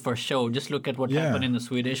doing this for show. Just look at what happened in the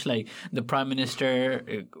Swedish. Like, the prime minister,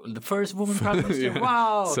 the first woman prime minister,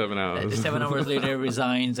 wow! 7 hours. 7 hours later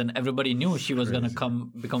resigns, and everybody knew she was going to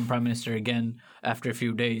become prime minister again after a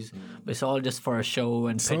few days. But it's all just for a show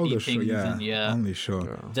and petty things. Only show.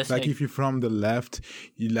 Yeah. Just like if you're from the left,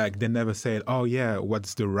 they never say, oh yeah,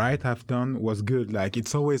 what's the right have done was good. Like,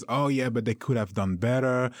 it's always, oh yeah, but they could have done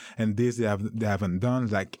better, and this they haven't done.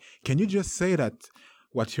 Like, can you just say that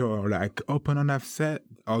what your like opponent have said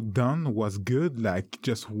or done was good, like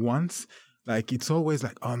just once? Like, it's always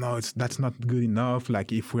like, oh no, that's not good enough.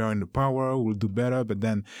 Like, if we are in the power, we'll do better. But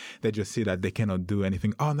then they just see that they cannot do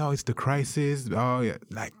anything. Oh no, it's the crisis. Oh yeah,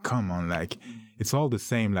 like, come on, like it's all the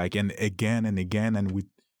same. Like, and again, and we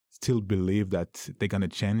still believe that they're gonna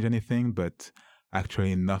change anything. But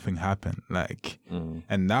actually nothing happened. Like,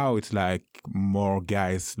 and now it's like more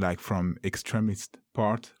guys like from extremist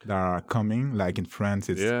part that are coming. Like in France,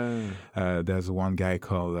 it's there's one guy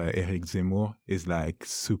called Eric Zemmour. Is like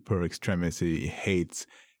super extremist. He hates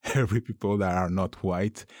every people that are not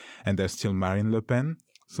white, and there's still Marine Le Pen.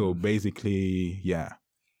 So basically, yeah.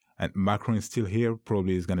 And Macron is still here,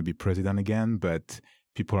 probably is going to be president again, but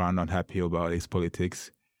people are not happy about his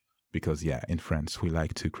politics because, in France, we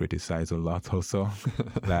like to criticize a lot also.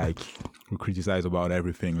 Like, we criticize about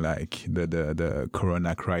everything, like the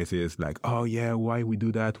corona crisis, like, oh, yeah, why we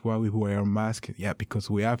do that? Why we wear a mask? Yeah,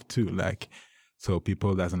 because we have to, like, so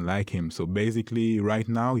people doesn't like him. So basically, right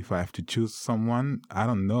now, if I have to choose someone, I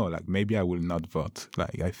don't know, like, maybe I will not vote.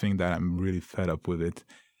 Like, I think that I'm really fed up with it.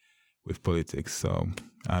 With politics, so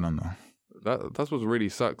I don't know. That's what really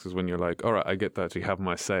sucks is when you're like, all right, I get that you have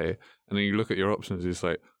my say, and then you look at your options, it's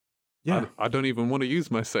like, I don't even want to use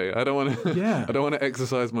my say. I don't want to. I don't want to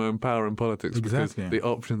exercise my own power in politics because the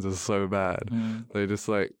options are so bad. They're just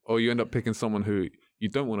like, or you end up picking someone who you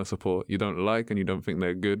don't want to support, you don't like, and you don't think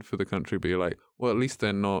they're good for the country, but you're like, well, at least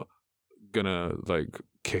they're not gonna like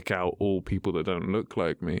kick out all people that don't look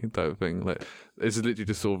like me, type of thing. Like, it's literally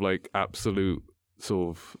just sort of like absolute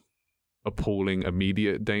sort of appalling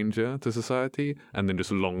immediate danger to society, and then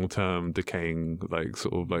just long-term decaying like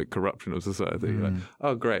sort of like corruption of society. Like,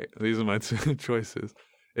 oh great, these are my two choices.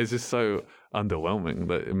 It's just so underwhelming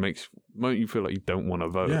that it makes you feel like you don't want to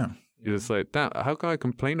vote. You're just like, damn, how can I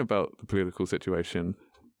complain about the political situation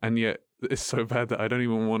and yet it's so bad that I don't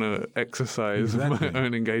even want to exercise my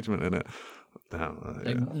own engagement in it.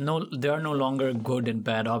 Damn, there are no longer good and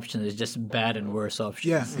bad options. It's just bad and worse options.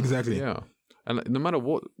 Yeah, exactly. Yeah. And no matter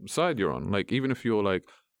what side you're on, like even if you're like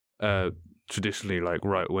traditionally like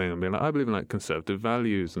right wing and being like, I believe in like conservative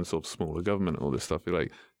values and sort of smaller government and all this stuff, you're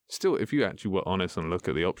like, still, if you actually were honest and look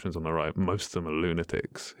at the options on the right, most of them are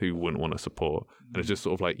lunatics who wouldn't want to support. And it's just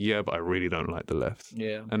sort of like, yeah, but I really don't like the left.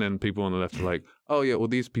 Yeah. And then people on the left are like, oh yeah, well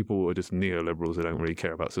these people are just neoliberals who don't really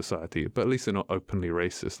care about society, but at least they're not openly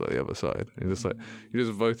racist like the other side. You're just like, you're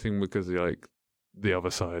just voting because you're like the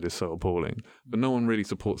other side is so appalling. But no one really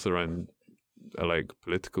supports their own like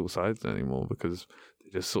political sides anymore because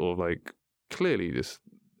they just sort of like clearly just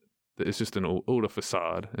it's just all a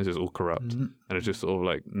facade. It's just all corrupt, and it's just sort of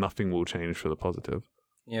like nothing will change for the positive.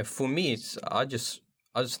 Yeah, for me, it's I just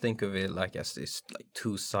think of it like as this like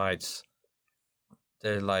two sides.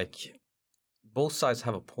 They're like both sides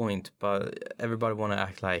have a point, but everybody want to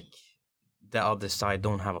act like the other side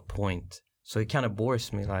don't have a point. So it kind of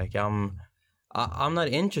bores me. Like I'm not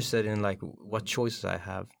interested in like what choices I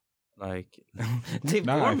have. Like they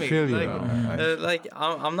bore me. Like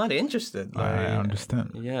I'm not interested. Like, I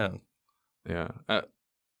understand. Yeah. Yeah.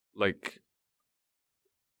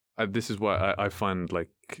 This is why I find like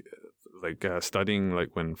studying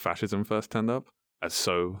like when fascism first turned up as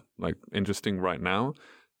so like interesting right now,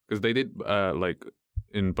 because they did like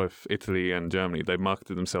in both Italy and Germany they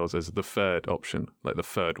marketed themselves as the third option, like the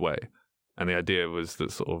third way, and the idea was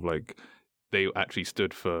that sort of like they actually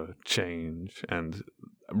stood for change and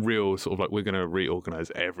real sort of like we're going to reorganize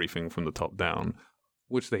everything from the top down,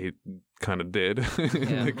 which they kind of did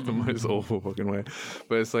in like the most awful fucking way.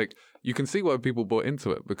 But it's like you can see why people bought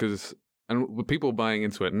into it because, and with people buying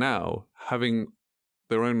into it now, having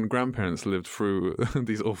their own grandparents lived through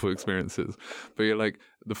these awful experiences. But you're like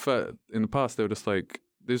in the past they were just like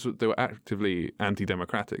they were actively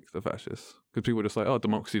anti-democratic, the fascists, because people were just like, oh,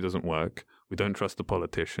 democracy doesn't work. We don't trust the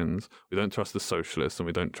politicians. We don't trust the socialists, and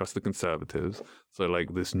we don't trust the conservatives. So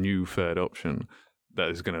like this new third option that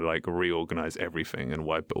is going to like reorganize everything and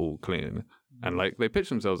wipe it all clean. And like they pitch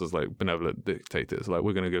themselves as like benevolent dictators, like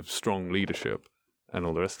we're going to give strong leadership and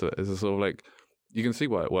all the rest of it. It's sort of like you can see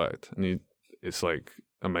why it worked, and it's like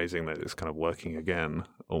amazing that it's kind of working again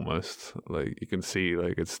almost. Like you can see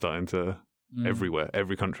like it's starting to everywhere.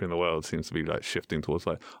 Every country in the world seems to be like shifting towards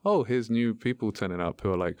like, oh, here's new people turning up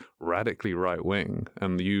who are like radically right wing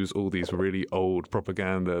and use all these really old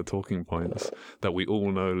propaganda talking points that we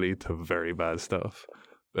all know lead to very bad stuff.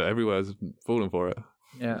 But everywhere's falling for it.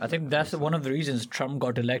 Yeah, I think that's one of the reasons Trump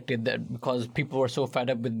got elected, that because people were so fed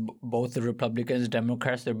up with both the Republicans,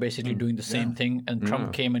 Democrats, they're basically doing the same thing. And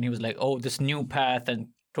Trump came and he was like, oh, this new path, and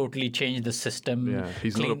totally changed the system. Yeah,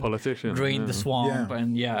 he's not a politician. Drained the swamp,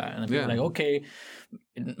 and people like, okay,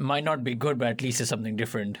 it might not be good, but at least it's something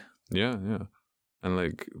different. Yeah, yeah. And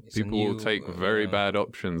like people will take very bad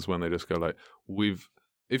options when they just go like,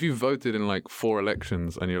 if you voted in like 4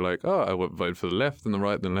 elections and you're like, oh, I would vote for the left and the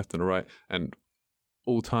right, then left and the right, and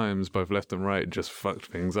all times both left and right just fucked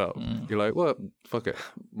things up. You're like, well, fuck it,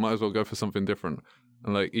 might as well go for something different.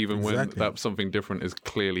 And like even when that something different is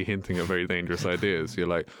clearly hinting at very dangerous ideas, you're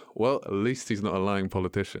like, well, at least he's not a lying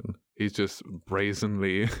politician. He's just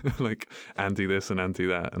brazenly like anti this and anti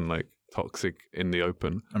that and like toxic in the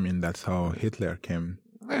open. I mean, that's how Hitler came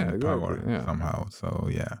in power somehow. So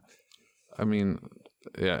yeah. I mean,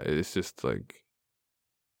 yeah, it's just like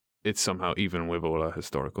it's somehow, even with all our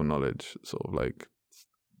historical knowledge, sort of like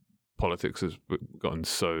politics has gotten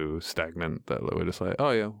so stagnant that we're just like, oh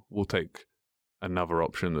yeah, we'll take another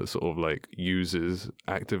option that sort of like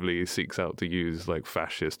actively seeks out to use like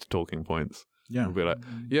fascist talking points. Yeah, we'll be like,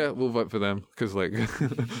 yeah, we'll vote for them because like,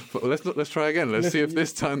 but let's try again. Let's see if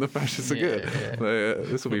this time the fascists are good. Like,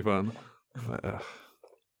 this will be fun.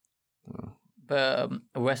 But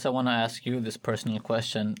Wes, I want to ask you this personal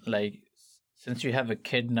question. Like, since you have a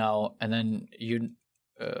kid now, and then you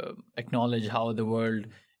acknowledge how the world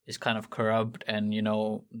is kind of corrupt, and you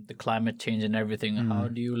know the climate change and everything, how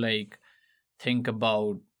do you like think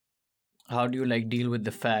about, how do you like deal with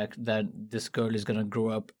the fact that this girl is gonna grow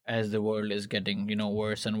up as the world is getting, you know,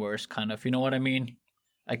 worse and worse, kind of, you know what I mean?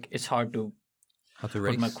 Like, it's hard to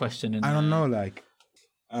put my question in. I don't know, like,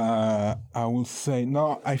 I will say,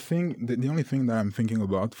 no, I think the only thing that I'm thinking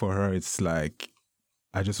about for her is like,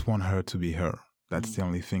 I just want her to be her. That's the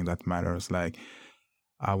only thing that matters. Like,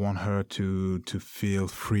 I want her to feel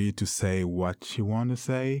free to say what she want to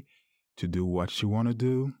say, to do what she want to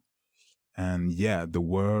do. And yeah, the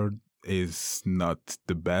world is not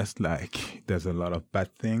the best. Like, there's a lot of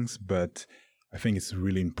bad things, but I think it's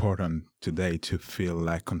really important today to feel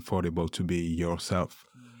like comfortable to be yourself.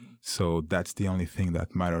 So that's the only thing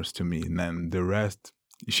that matters to me. And then the rest,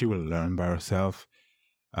 she will learn by herself.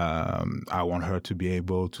 I want her to be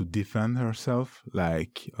able to defend herself.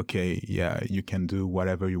 Like, okay, yeah, you can do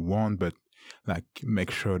whatever you want, but like,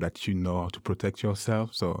 make sure that you know how to protect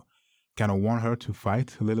yourself. So kind of want her to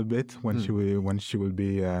fight a little bit when she will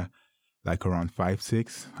be like around 5,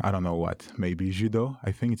 6. I don't know what, maybe judo.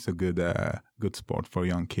 I think it's a good sport for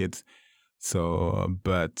young kids. So,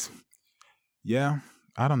 but yeah,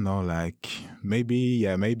 I don't know. Like, maybe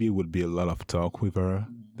it would be a lot of talk with her.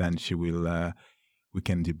 Then she will. We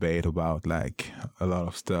can debate about like a lot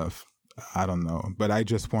of stuff. I don't know, but I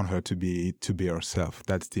just want her to be herself.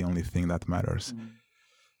 That's the only thing that matters.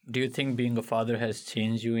 Do you think being a father has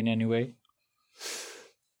changed you in any way?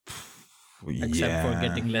 Except for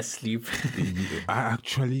getting less sleep.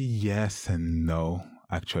 Actually, yes and no.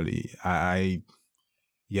 Actually, I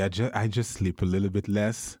just sleep a little bit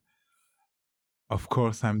less. Of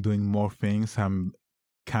course, I'm doing more things. I'm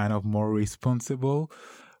kind of more responsible,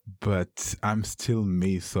 but I'm still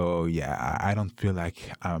me. So yeah, I don't feel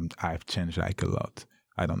like I've changed like a lot.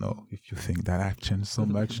 I don't know if you think that I've changed so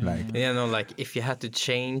much. Like, yeah, no, like if you had to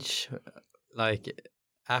change, like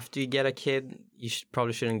after you get a kid, you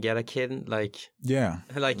probably shouldn't get a kid. Like, yeah,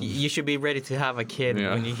 like you should be ready to have a kid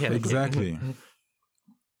when you get a exactly. kid.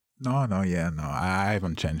 No, I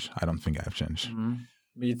haven't changed. I don't think I've changed.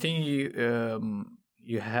 But you think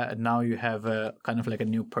you have a kind of like a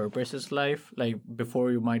new purpose in life? Like,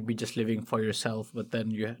 before you might be just living for yourself, but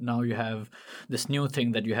then you have this new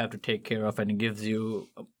thing that you have to take care of, and it gives you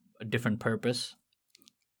a different purpose.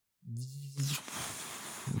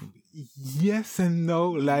 Yes and no.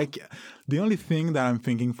 Like, the only thing that I'm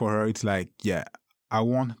thinking for her, it's like, yeah, I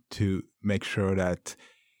want to make sure that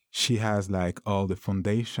she has like all the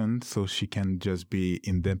foundation so she can just be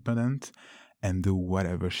independent and do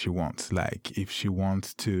whatever she wants. Like, if she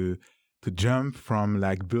wants to jump from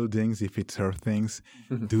like buildings, if it's her things,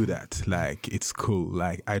 do that. Like, it's cool.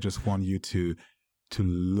 Like, I just want you to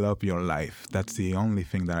love your life. That's the only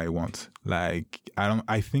thing that I want. Like,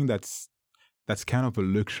 I think that's kind of a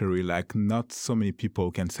luxury. Like, not so many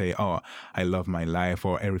people can say, oh, I love my life,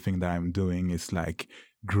 or everything that I'm doing is like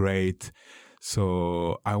great.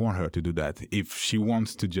 So I want her to do that. If she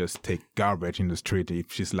wants to just take garbage in the street,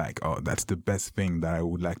 if she's like, oh, that's the best thing that I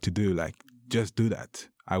would like to do, like, just do that.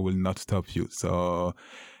 I will not stop you. So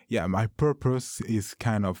yeah, my purpose is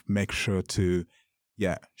kind of make sure to,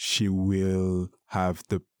 yeah, she will have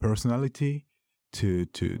the personality to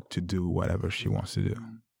do whatever she wants to do.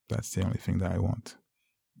 That's the only thing that I want.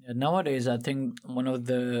 Yeah, nowadays, I think one of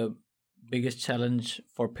the biggest challenge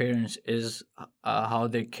for parents is how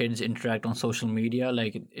their kids interact on social media.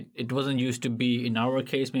 Like, it wasn't used to be in our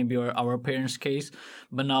case, maybe, or our parents' case,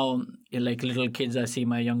 but now, like, little kids, I see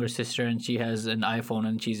my younger sister and she has an iPhone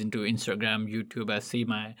and she's into Instagram, YouTube. I see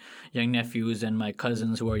my young nephews and my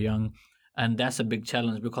cousins who are young, and that's a big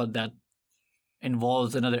challenge because that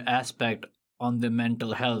involves another aspect on the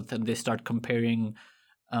mental health, and they start comparing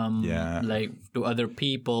like to other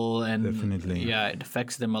people, and definitely, yeah, it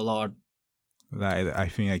affects them a lot. Like I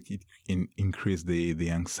think like it increase the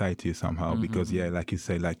anxiety somehow because like you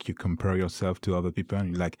say, like you compare yourself to other people and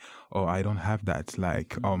you're like, oh, I don't have that.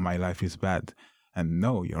 Like, oh, my life is bad. And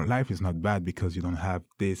no, your life is not bad because you don't have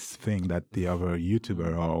this thing that the other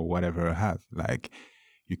YouTuber or whatever have. Like,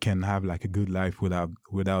 you can have like a good life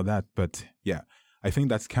without that. But yeah, I think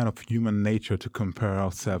that's kind of human nature to compare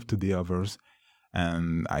ourselves to the others.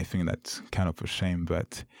 And I think that's kind of a shame.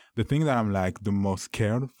 But the thing that I'm like the most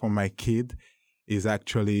scared for my kid is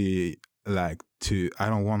actually like I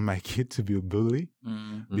don't want my kid to be a bully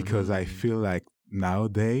because I feel like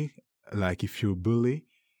nowadays, like if you're a bully,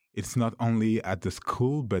 it's not only at the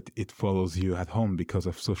school, but it follows you at home because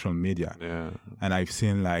of social media. Yeah. And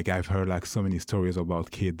I've heard like so many stories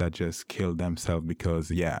about kids that just killed themselves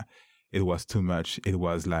because, it was too much. It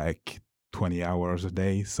was like 20 hours a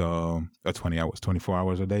day. So 24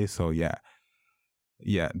 hours a day. So yeah,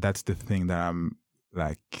 that's the thing that I'm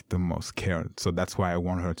like the most scared. So that's why I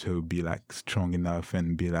want her to be like strong enough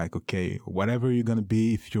and be like, okay, whatever you're gonna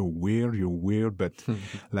be, if you're weird, but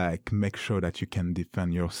like make sure that you can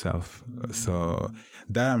defend yourself. So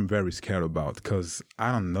that I'm very scared about because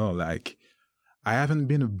I don't know, like I haven't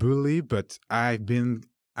been a bully, but I've been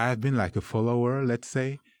like a follower, let's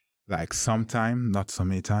say, like sometime, not so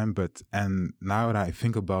many time, and now that I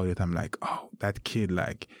think about it, I'm like, oh, that kid,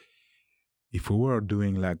 like if we were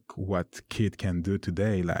doing like what kid can do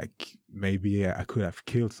today, like maybe I could have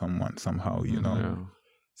killed someone somehow, you know? Yeah.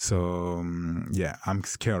 So, I'm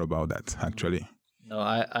scared about that actually. No,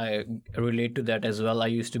 I relate to that as well. I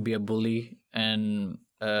used to be a bully and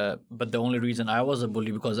but the only reason I was a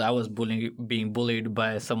bully because I was being bullied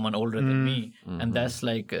by someone older than me. And that's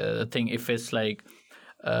like the thing. If it's like,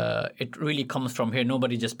 it really comes from here.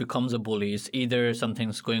 Nobody just becomes a bully. It's either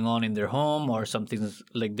something's going on in their home or something's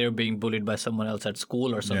like they're being bullied by someone else at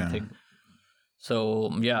school or something. Yeah.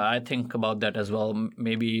 So, I think about that as well.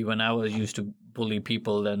 Maybe when I was used to bully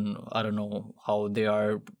people, then I don't know how they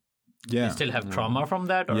are. Yeah. They still have trauma from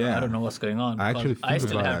that, or I don't know what's going on. I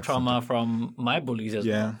still have trauma from my bullies as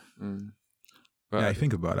well. Yeah, I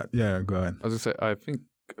think about it. Yeah, go ahead. I was going to say, I think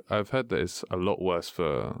I've heard that it's a lot worse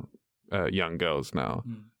for young girls now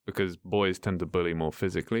because boys tend to bully more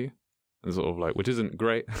physically and sort of like, which isn't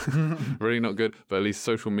great, really not good, but at least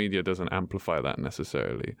social media doesn't amplify that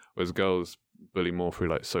necessarily, whereas girls bully more through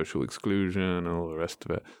like social exclusion and all the rest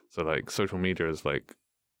of it. So like social media is like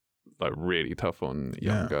really tough on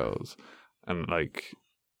young girls, and like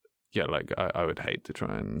I would hate to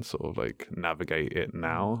try and sort of like navigate it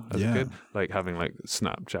now as a kid, like having like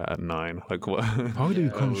Snapchat at 9. Like what? How do you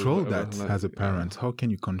control that as a parent? How can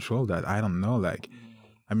you control that? I don't know. Like,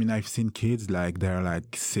 I mean, I've seen kids like they're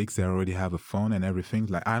like 6, they already have a phone and everything.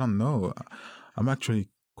 Like, I don't know. I'm actually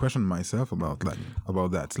questioning myself about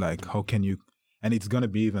that. Like, how can you? And it's gonna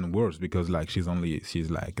be even worse because like she's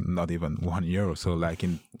like not even 1 year or so. Like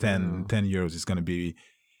in 10 years, it's gonna be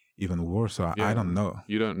even worse. So I don't know.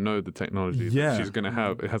 You don't know the technology that she's going to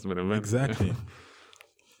have. It hasn't been invented. Exactly.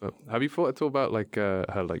 But have you thought at all about like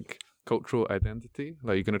her like cultural identity?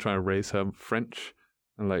 Like you're going to try and raise her French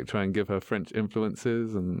and like try and give her French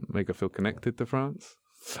influences and make her feel connected to France?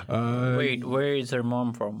 Wait, where is her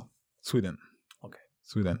mom from? Sweden. Okay.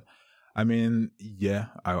 Sweden. I mean,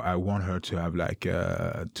 I want her to have like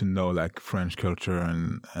to know like French culture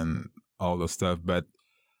and all the stuff, but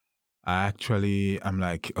I'm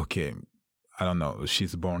like, okay, I don't know.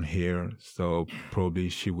 She's born here, so probably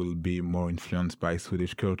she will be more influenced by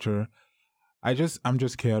Swedish culture. I'm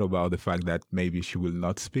just scared about the fact that maybe she will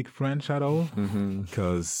not speak French at all,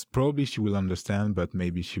 because probably she will understand, but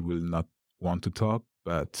maybe she will not want to talk.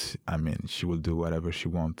 But I mean, she will do whatever she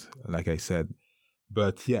wants, like I said.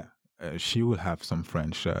 But she will have some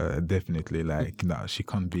French, definitely. Like, no, she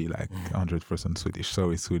can't be like 100% Swedish.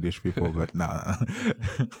 Sorry, Swedish people, but nah.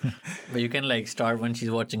 But you can like start when she's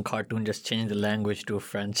watching cartoon, just change the language to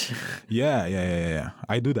French. Yeah.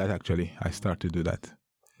 I do that actually. I start to do that.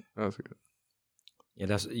 That's good.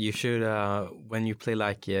 Yeah, you should when you play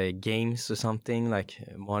like games or something, like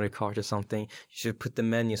Mario Kart or something, you should put the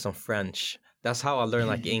menus on French. That's how I learned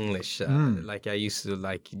like English. Like I used to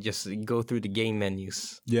like just go through the game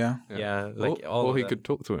menus. Yeah. Like or he could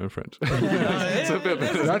talk to it in French. It's a bit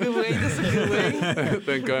better. That's a good way.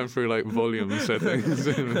 Then going through like volume settings.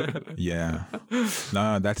 Yeah.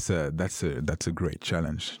 No, that's a great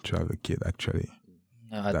challenge to have a kid actually.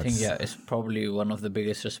 I think it's probably one of the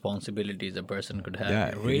biggest responsibilities a person could have.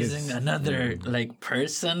 Yeah, raising another like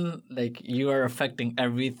person, like you are affecting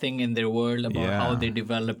everything in their world about how they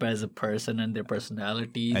develop as a person and their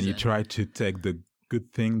personalities. And you try to take the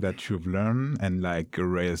good thing that you've learned and like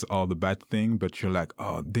erase all the bad thing, but you're like,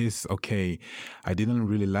 oh, this, okay, I didn't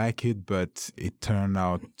really like it, but it turned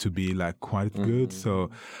out to be like quite good. So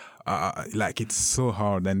like it's so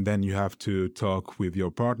hard, and then you have to talk with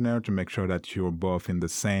your partner to make sure that you're both in the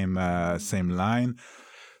same line.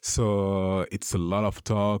 So it's a lot of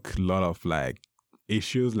talk, a lot of like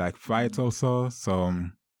issues, like fights also. So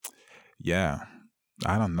yeah,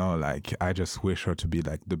 I don't know. Like I just wish her to be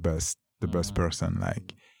like the best person.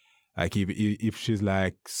 Like if she's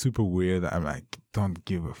like super weird, I'm like, don't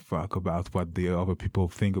give a fuck about what the other people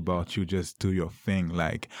think about you. Just do your thing.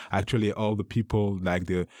 Like actually all the people, like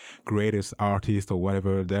the greatest artists or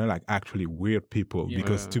whatever, they're like actually weird people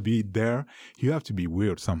because to be there, you have to be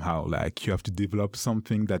weird somehow. Like you have to develop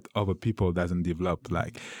something that other people doesn't develop.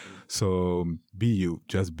 Like, so be you,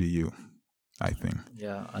 just be you. I think.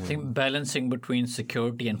 Yeah, I think balancing between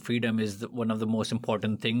security and freedom is one of the most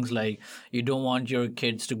important things. Like, you don't want your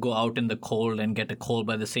kids to go out in the cold and get a cold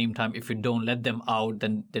by the same time. If you don't let them out,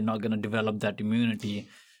 then they're not going to develop that immunity.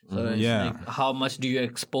 So it's like, how much do you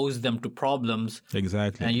expose them to problems?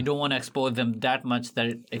 Exactly. And you don't want to expose them that much that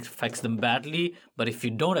it affects them badly. But if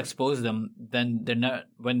you don't expose them, then they're not.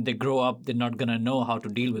 When they grow up, they're not going to know how to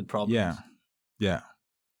deal with problems. Yeah.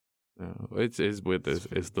 Yeah, it is weird.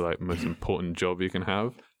 It's the like most important job you can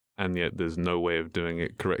have, and yet there's no way of doing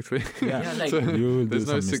it correctly. Yeah, like, so there's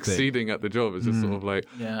no succeeding at the job. It's just sort of like,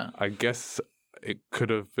 I guess it could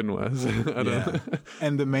have been worse. I don't know.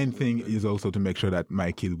 And the main thing is also to make sure that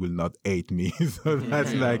my kid will not hate me. So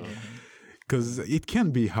that's like, because it can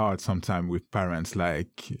be hard sometimes with parents.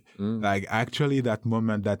 Like actually that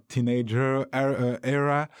moment, that teenager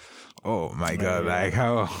era. Oh my God! Like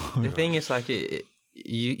how the thing is like.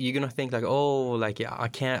 You're gonna think like, oh, like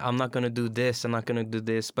I'm not gonna do this,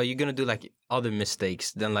 but you're gonna do like other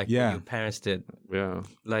mistakes than like what your parents did. Yeah,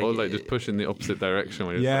 like, or like just push in the opposite direction.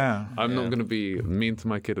 Where you're like, I'm not gonna be mean to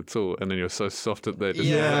my kid at all, and then you're so soft that they just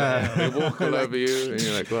they walk all over you, and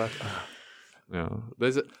you're like, what? Yeah.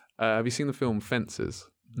 There's have you seen the film Fences?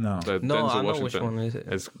 No, no, I know which one is it.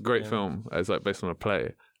 It's a great film. It's like based on a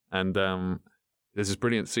play, and there's this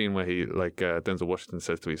brilliant scene where he, like, Denzel Washington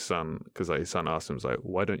says to his son, because like, his son asks him, like,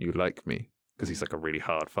 why don't you like me? Because he's like a really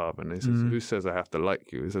hard father. And he says, who says I have to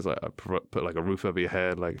like you? He says, like, I put like a roof over your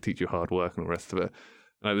head, like teach you hard work and the rest of it.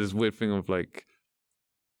 And like, this weird thing of like,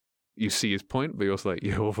 you see his point, but you're also like,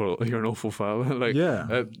 you're an awful father. Like,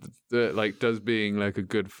 like, does being like a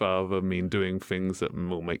good father mean doing things that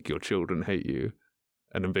will make your children hate you?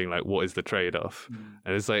 And then being like, what is the trade-off?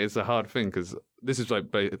 And it's like, it's a hard thing because this is like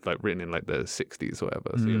written in like the 60s or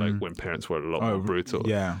whatever. So you're like when parents were a lot more brutal.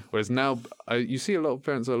 Yeah. Whereas now you see a lot of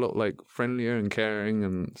parents are a lot like friendlier and caring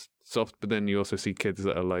and soft, but then you also see kids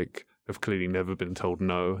that are like, have clearly never been told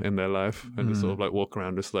no in their life and just sort of like walk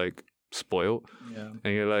around just like spoiled. Yeah.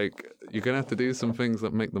 And you're like, you're going to have to do some things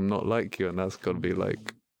that make them not like you. And that's got to be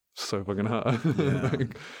like so fucking hard. Yeah.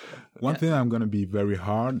 Like, one thing I'm going to be very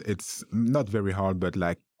hard, it's not very hard, but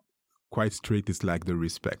like quite strict, is like the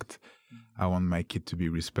respect. I want my kid to be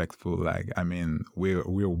respectful. Like, I mean, we're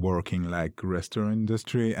working like restaurant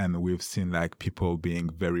industry, and we've seen like people being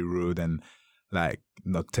very rude and like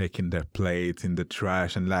not taking their plate in the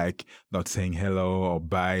trash and like not saying hello or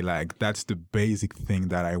bye. Like, that's the basic thing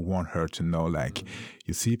that I want her to know. Like,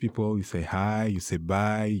 you see people, you say hi, you say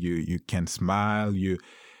bye, you can smile, you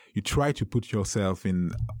try to put yourself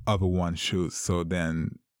in other one's shoes. So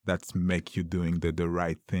then that's make you doing the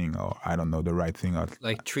right thing, or I don't know, the right thing. Or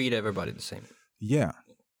like treat everybody the same. Yeah.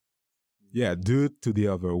 Yeah, do to the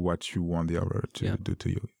other what you want the other to do to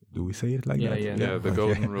you. Do we say it like that? Yeah, the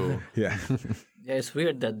golden rule. Yeah. Yeah, it's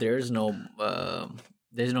weird that there's no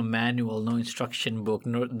manual, no instruction book,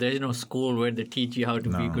 there's no school where they teach you how to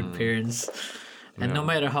be good parents. And no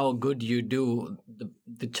matter how good you do,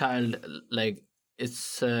 the child, like,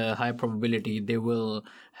 it's a high probability they will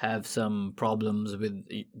have some problems with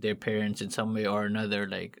their parents in some way or another.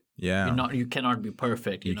 Like, you cannot be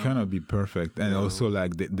perfect. You know? Cannot be perfect, and also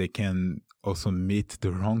like they can also meet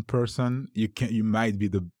the wrong person. You might be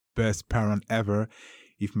the best parent ever.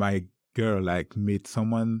 If my girl like meet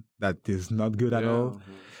someone that is not good at all,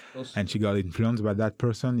 and she got influenced by that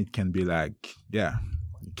person, it can be like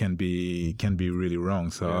it can be really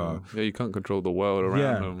wrong. So you can't control the world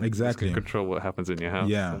around them. Exactly. You can control what happens in your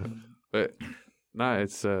house. But no,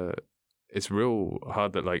 it's real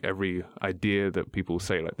hard that like every idea that people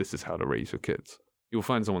say, like, this is how to raise your kids, you'll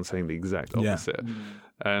find someone saying the exact opposite.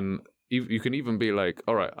 And you can even be like,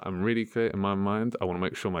 all right, I'm really clear in my mind, I want to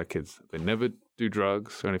make sure my kids, they never do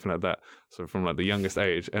drugs or anything like that. So from like the youngest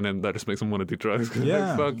age, and then that just makes them want to do drugs.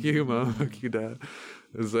 Like, fuck you, mom, fuck you, dad.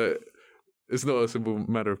 It's like, it's not a simple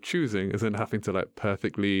matter of choosing, it's then having to like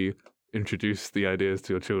perfectly introduce the ideas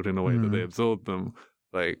to your children in a way that they absorb them.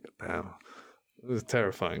 Like, damn, it was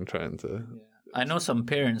terrifying trying to. Yeah. I know some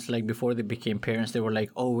parents, like before they became parents, they were like,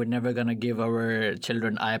 "Oh, we're never gonna give our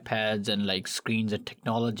children iPads and like screens and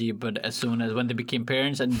technology." But as soon as when they became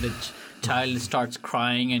parents and the child starts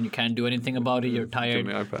crying and you can't do anything about it, you're tired. Give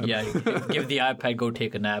me iPad. Yeah, give the iPad, go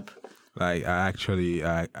take a nap. Like I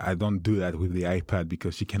don't do that with the iPad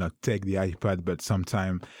because she cannot take the iPad. But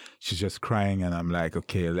sometimes she's just crying, and I'm like,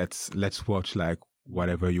 okay, let's watch like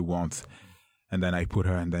whatever you want. And then I put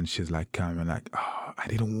her, and then she's like calm and like, oh, I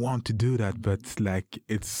didn't want to do that, but like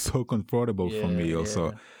it's so comfortable for me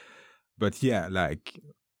also. But yeah, like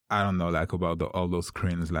I don't know, like about all those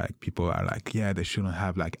screens. Like people are like, yeah, they shouldn't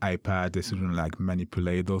have like iPad. They shouldn't like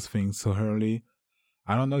manipulate those things so early.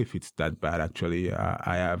 I don't know if it's that bad actually.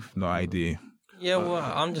 I have no idea. Yeah, well,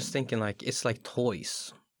 I'm just thinking like it's like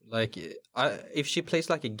toys. Like if she plays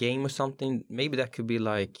like a game or something, maybe that could be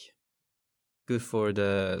like good for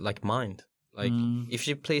the like mind. Like if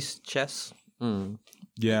she plays chess,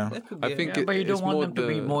 yeah, that could be I think, but you don't want them to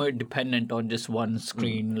be the- more dependent on just one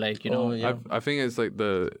screen. Like you know, I think it's like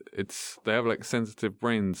they have like sensitive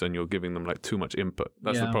brains and you're giving them like too much input.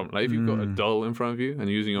 That's the Yeah. problem. Like if you've got a doll in front of you and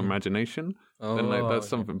you're using your imagination, then like that's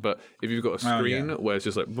something. But if you've got a screen where it's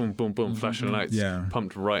just like boom, boom, boom, flashing lights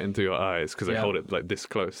pumped right into your eyes because they hold it like this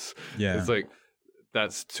close, it's like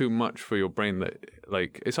that's too much for your brain. That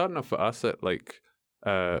like it's hard enough for us that like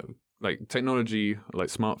technology, like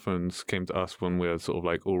smartphones came to us when we were sort of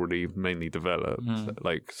like already mainly developed,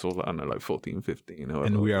 like sort of, I don't know, like 14, 15 or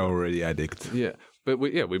and we are already addicted. Yeah. But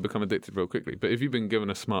we become addicted real quickly. But if you've been given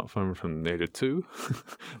a smartphone from the age of 2,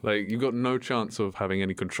 like you've got no chance of having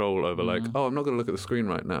any control over like, oh, I'm not going to look at the screen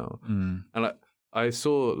right now. And like I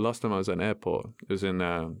saw last time I was at an airport, it was in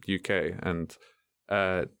UK, and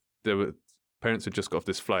there were parents had just got off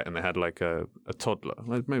this flight and they had like a toddler,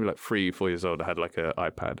 like maybe like 3-4 years old, that had like an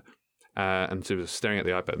iPad. And she was staring at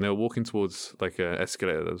the iPad, and they were walking towards like an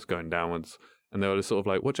escalator that was going downwards, and they were just sort of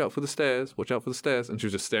like, watch out for the stairs, and she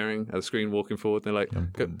was just staring at the screen, walking forward, and they're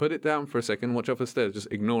like, put it down for a second, watch out for the stairs,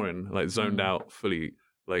 just ignoring, like zoned out, fully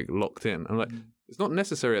like locked in. I'm like, it's not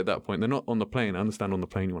necessary at that point. They're not on the plane. I understand on the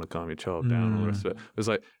plane you want to calm your child down and all the rest of it. It's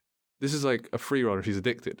like, this is like a 3-year-old, she's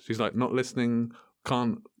addicted. She's like not listening,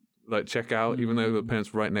 can't like check out, even though the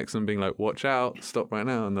parents right next to them being like, watch out, stop right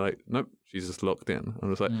now, and they're like, nope, she's just locked in.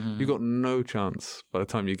 And it's like, you got no chance by the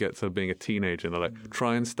time you get to being a teenager, and they're like,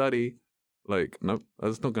 try and study. Like, nope,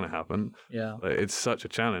 that's not going to happen. Yeah. Like, it's such a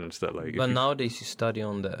challenge that like. But nowadays you study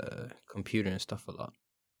on the computer and stuff a lot.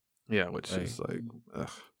 Yeah, which is like. Ugh.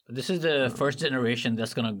 This is the first generation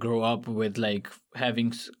that's gonna grow up with like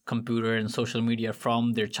having computer and social media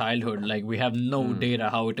from their childhood. Like we have no data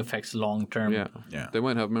how it affects long term. Yeah, they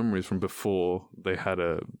won't have memories from before they had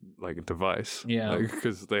a device. Yeah,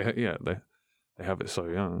 because they have it so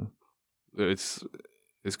young. It's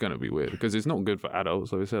going to be weird because it's not good for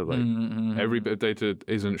adults. Like I said, like every bit of data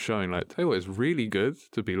isn't showing. Like, tell you what, it's really good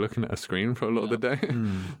to be looking at a screen for a lot of the day.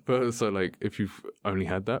 But so like if you've only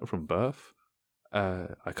had that from birth.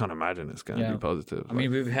 I can't imagine it's going to be positive. I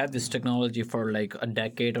mean, we've had this technology for like a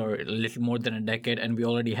decade or a little more than a decade, and we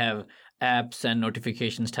already have apps and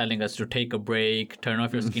notifications telling us to take a break, turn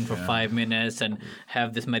off your screen for 5 minutes, and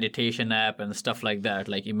have this meditation app and stuff like that.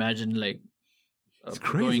 Like, imagine like it's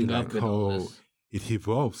crazy growing up like with all how this. it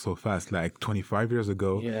evolved so fast. Like 25 years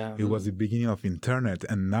ago, it was the beginning of internet,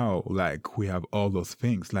 and now like we have all those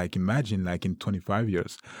things. Like imagine like in 25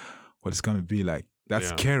 years, what it's going to be like. That's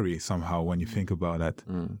scary somehow when you think about that.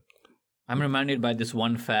 I'm reminded by this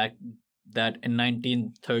one fact that in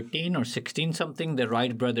 1913 or 16 something, the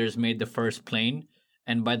Wright brothers made the first plane.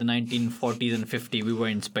 And by the 1940s and 50s, we were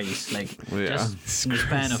in space. Like just in the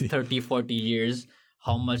span of 30, 40 years,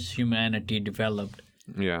 how much humanity developed.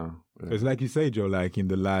 Yeah. It's like you say, Joe, like in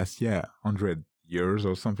the last, 100 years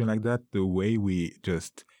or something like that, the way we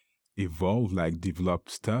just evolved, like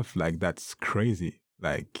developed stuff, like that's crazy.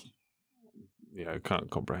 Like... Yeah, I can't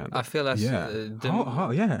comprehend. I feel as I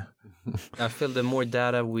feel the more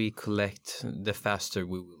data we collect, the faster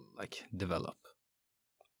we will like develop.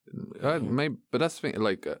 Maybe, but that's the thing.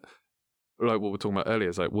 Like what we were talking about earlier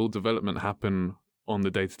is like, will development happen on the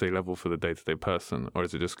day-to-day level for the day-to-day person, or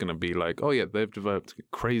is it just going to be like, oh yeah, they've developed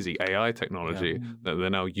crazy AI technology that they're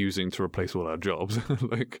now using to replace all our jobs?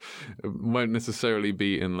 Like, it won't necessarily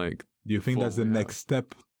be in like. Do you think that's the next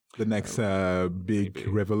step, the next big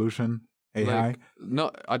revolution? AI?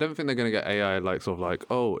 I don't think they're going to get AI like sort of like,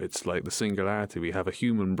 oh, it's like the singularity. We have a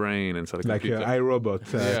human brain inside a like computer.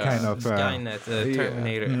 iRobot kind of. Skynet,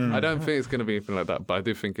 Terminator. Yeah. I don't think it's going to be anything like that, but I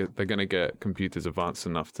do think they're going to get computers advanced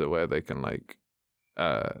enough to where they can like,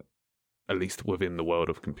 at least within the world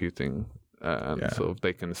of computing, and sort of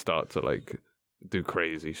they can start to like do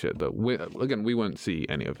crazy shit that we won't see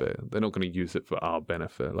any of it. They're not going to use it for our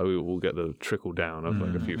benefit. Like we'll get the trickle down of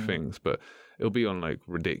like a few things, but it'll be on like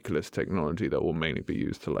ridiculous technology that will mainly be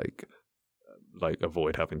used to like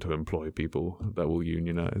avoid having to employ people that will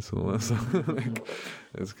unionize and all that stuff. Like,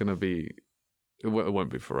 it's going to be. It won't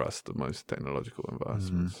be for us the most technological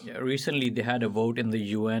advancements. Yeah, recently they had a vote in the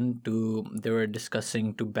UN they were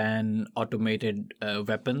discussing to ban automated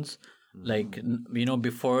weapons. Like,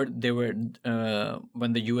 before they were,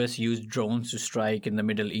 when the US used drones to strike in the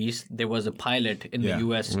Middle East, there was a pilot in the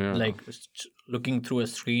US, looking through a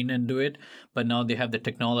screen and do it. But now they have the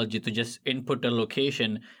technology to just input a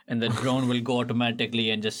location and the drone will go automatically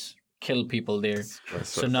and just kill people there.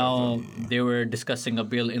 So now they were discussing a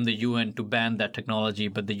bill in the UN to ban that technology,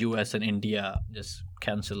 but the US and India just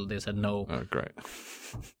canceled. They said no. Oh, great.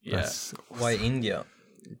 Yeah. Why India?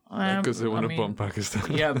 Because they want to bomb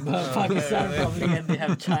Pakistan. Yeah, Pakistan probably, and they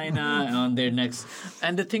have China on their next.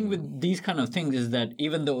 And the thing with these kind of things is that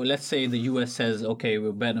even though, let's say the US says, okay,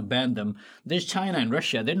 we're going to ban them, there's China and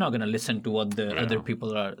Russia. They're not going to listen to what the other people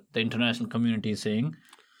the international community is saying.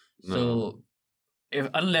 No. So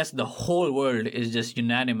unless the whole world is just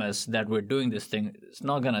unanimous that we're doing this thing, it's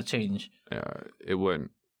not going to change. Yeah, it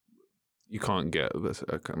won't. You can't get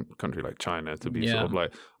a country like China to be sort of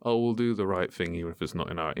like, oh, we'll do the right thing even if it's not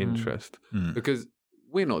in our interest. Because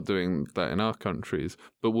we're not doing that in our countries,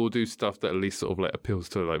 but we'll do stuff that at least sort of like appeals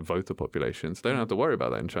to like voter populations. They don't have to worry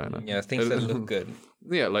about that in China. Yeah, things that look good.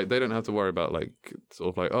 Yeah, like they don't have to worry about like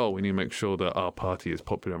sort of like, oh, we need to make sure that our party is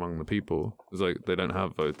popular among the people. It's like they don't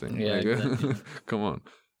have voting. Yeah, like, exactly. Come on.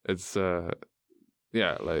 It's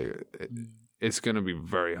it's going to be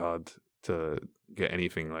very hard to get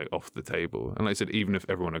anything like off the table. And like I said, even if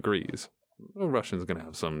everyone agrees, well, Russians are going to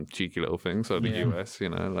have some cheeky little thing. So the US,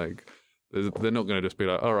 like they're not going to just be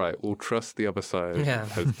like, all right, we'll trust the other side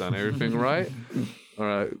has done everything right. All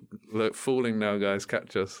right, look, fooling now, guys,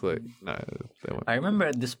 catch us. Like, no, they won't. I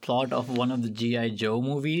remember this plot of one of the G.I. Joe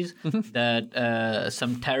movies that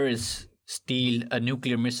some terrorists steal a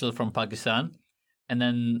nuclear missile from Pakistan. And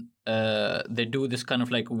then they do this kind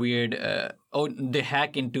of like weird, they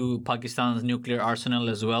hack into Pakistan's nuclear arsenal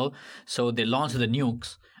as well. So they launch the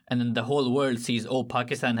nukes and then the whole world sees, oh,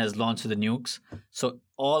 Pakistan has launched the nukes. So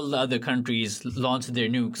all the other countries launch their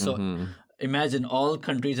nukes. So imagine all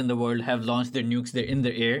countries in the world have launched their nukes, they're in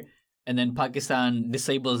the air, and then Pakistan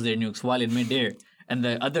disables their nukes while in midair. And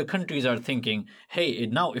the other countries are thinking, hey,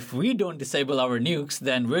 now if we don't disable our nukes,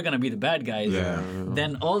 then we're going to be the bad guys. Yeah.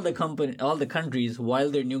 Then all the countries, while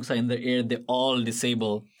their nukes are in the air, they all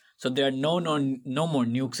disable. So there are no more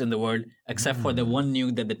nukes in the world except for the one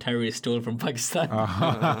nuke that the terrorists stole from Pakistan.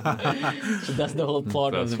 So that's the whole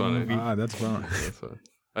plot of the movie. That's fun.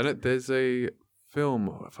 I know there's a film,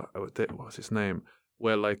 what's its name,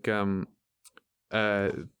 where like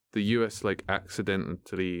the US like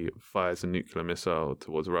accidentally fires a nuclear missile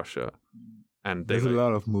towards Russia, and there's a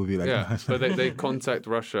lot of movies like that. But they contact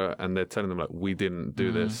Russia and they're telling them like, we didn't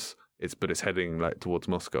do this. But it's heading like towards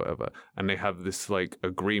Moscow, ever, and they have this like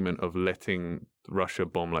agreement of letting Russia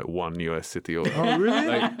bomb like one US city or oh really?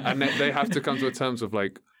 Like, and they have to come to terms of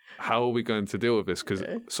like, how are we going to deal with this? Because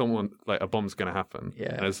someone like a bomb's going to happen,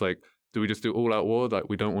 and it's like, do we just do all-out war? Like,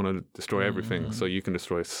 we don't want to destroy everything, so you can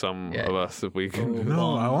destroy some of us if we can.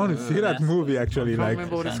 No, I want to see that movie, actually. I can't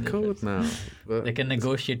remember what it's called now. But... They can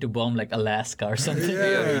negotiate to bomb, like, Alaska or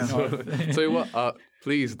something. So what?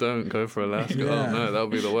 Please don't go for Alaska. Oh, no, that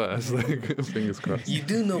would be the worst. Like, fingers crossed. You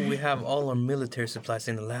do know we have all our military supplies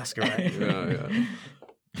in Alaska, right?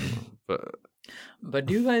 Yeah. But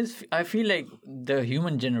do you guys, I feel like the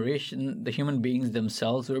human generation, the human beings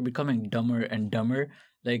themselves, were becoming dumber and dumber.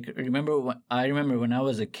 Like, I remember when I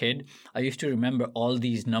was a kid, I used to remember all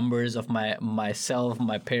these numbers of myself,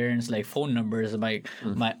 my parents, like phone numbers, my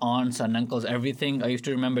aunts and uncles, everything. I used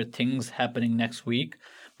to remember things happening next week.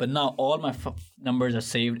 But now all my numbers are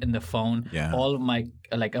saved in the phone. Yeah. All my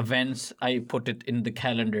like events, I put it in the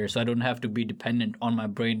calendar, so I don't have to be dependent on my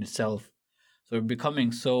brain itself. So we're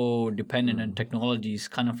becoming so dependent on technologies,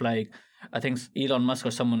 kind of like, I think Elon Musk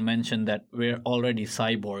or someone mentioned that we're already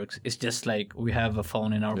cyborgs. It's just like we have a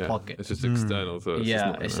phone in our pocket. It's just external. So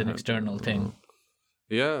it's an external thing.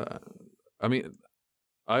 Yeah. I mean,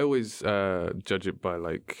 I always judge it by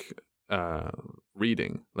like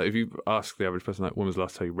reading. Like if you ask the average person, like, when was the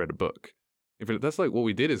last time you read a book? that's like what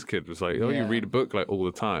we did as kids. Was like, you read a book like all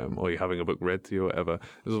the time, or you're having a book read to you or whatever.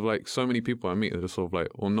 There's like so many people I meet that are just sort of like,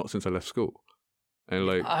 well, not since I left school. And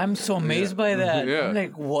like, I'm so amazed by that. Yeah. I'm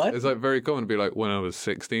like, what? It's like very common to be like, when I was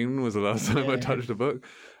 16 was the last time I touched a book.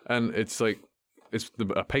 And it's like, it's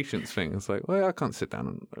a patience thing. It's like, well, I can't sit down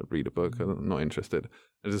and read a book. I'm not interested.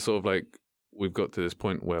 It's just sort of like, we've got to this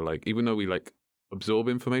point where like, even though we like absorb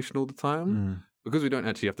information all the time, because we don't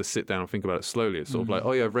actually have to sit down and think about it slowly, it's sort of like,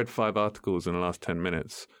 oh yeah, I've read 5 articles in the last 10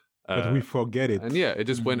 minutes. But we forget it. And it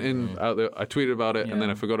just went out there. I tweeted about it and then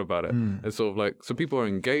I forgot about it. It's sort of like, so people are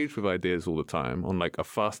engaged with ideas all the time on like a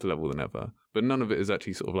faster level than ever, but none of it is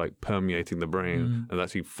actually sort of like permeating the brain and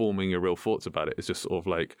actually forming your real thoughts about it. It's just sort of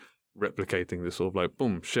like replicating this sort of like,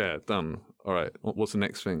 boom, share, done. All right, what's the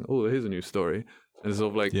next thing? Oh, here's a new story. And it's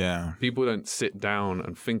sort of like, people don't sit down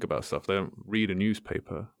and think about stuff. They don't read a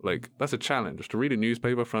newspaper. Like, that's a challenge. Just to read a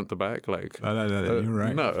newspaper front to back, like... you're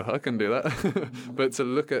right. No, I can do that. But to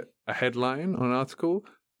look at a headline on an article,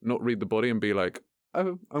 not read the body and be like,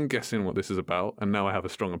 oh, I'm guessing what this is about, and now I have a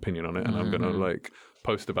strong opinion on it, and I'm going to, like,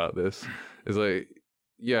 post about this. It's like,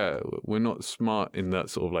 yeah, we're not smart in that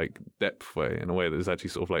sort of like depth way, in a way that is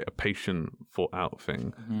actually sort of like a patient thought out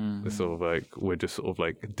thing. It's sort of like we're just sort of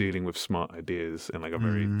like dealing with smart ideas in like a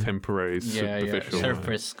very temporary, superficial,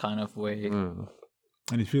 surface kind of way. And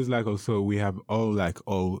it feels like also we have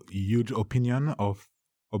all huge opinion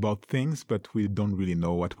about things, but we don't really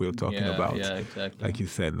know what we're talking about. Yeah, exactly. Like you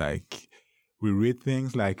said, like we read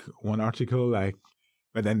things like one article, like.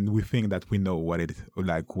 But then we think that we know what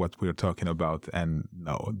we're talking about, and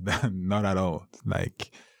no, not at all.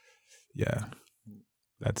 Like,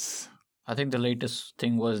 that's. I think the latest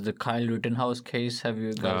thing was the Kyle Rittenhouse case. Have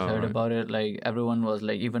you guys heard about it? Like, everyone was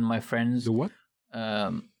like, even my friends. The what?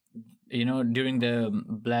 During the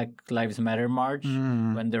Black Lives Matter march,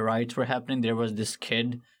 when the riots were happening, there was this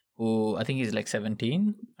kid who, I think he's like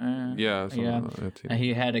 17. And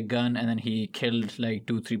he had a gun, and then he killed like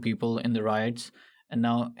 2-3 people in the riots. And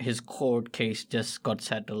now his court case just got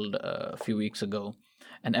settled a few weeks ago,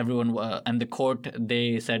 and everyone and the court,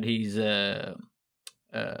 they said he's they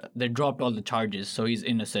dropped all the charges, so he's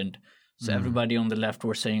innocent. So everybody on the left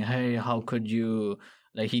were saying, "Hey, how could you?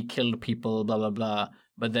 Like, he killed people, blah blah blah."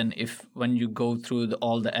 But then when you go through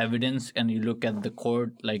all the evidence and you look at the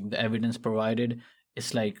court, like the evidence provided,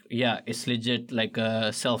 it's like, it's legit like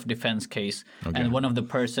a self-defense case. Okay. And one of the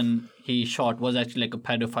person he shot was actually like a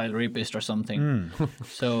pedophile rapist or something.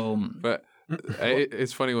 So... But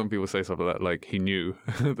it's funny when people say something like that, like he knew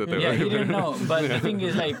that they were... he didn't know. But the thing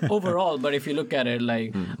is, like, overall, but if you look at it,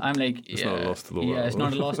 like, I'm like... It's not a loss to the world. Yeah, it's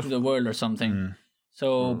not a loss to the world or something.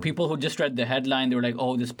 So people who just read the headline, they were like,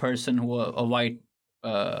 oh, this person a white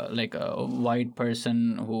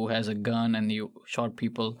person who has a gun and you shot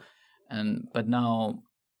people. But now,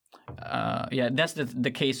 that's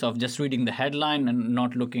the case of just reading the headline and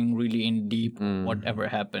not looking really in deep whatever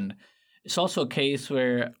happened. It's also a case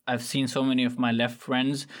where I've seen so many of my left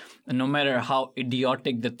friends, and no matter how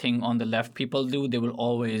idiotic the thing on the left people do, they will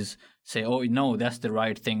always say, oh, no, that's the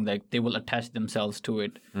right thing. Like, they will attach themselves to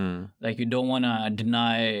it. Like, you don't want to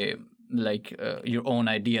deny, like, your own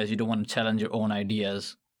ideas. You don't want to challenge your own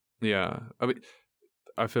ideas. Yeah. I mean,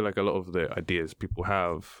 I feel like a lot of the ideas people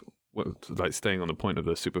have... like staying on the point of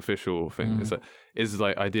the superficial thing is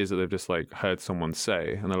like ideas that they've just like heard someone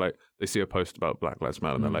say, and they're like, they see a post about Black Lives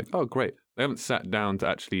Matter and they're like, oh great, they haven't sat down to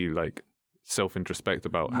actually like self-introspect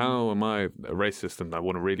about how am I a racist, and I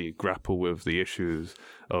want to really grapple with the issues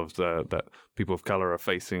of that people of color are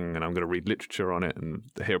facing, and I'm going to read literature on it and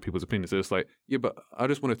hear people's opinions. They're just like, but I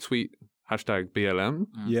just want to tweet #BLM,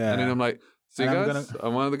 and then I'm like, see, guys,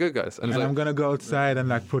 I'm one of the good guys. And I'm going to go outside and,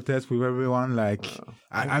 like, protest with everyone. Like,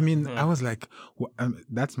 I mean, I was like,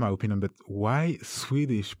 that's my opinion, but why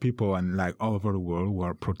Swedish people and, like, all over the world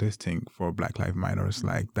were protesting for Black Lives Matter?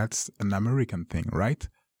 Like, that's an American thing, right?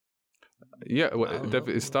 Yeah,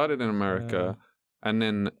 it started in America, and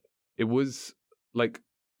then it was, like...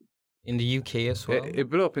 In the UK as well? It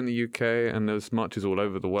blew up in the UK, and there's marches all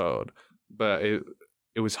over the world. But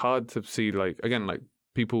it was hard to see, like, again, like,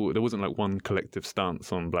 people, there wasn't like one collective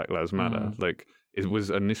stance on Black Lives Matter. Like, it was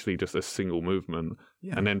initially just a single movement,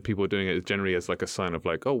 and then people were doing it generally as like a sign of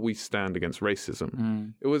like, oh, we stand against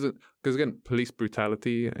racism. It wasn't, because again, police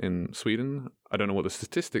brutality in Sweden, I don't know what the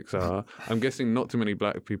statistics are. I'm guessing not too many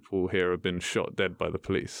black people here have been shot dead by the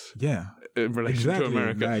police. Yeah, in relation to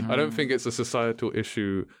America, like, I don't think it's a societal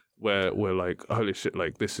issue where we're like, holy shit,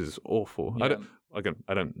 like this is awful. I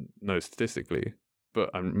don't know statistically. But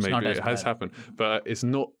maybe it has happened. But it's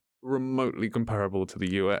not remotely comparable to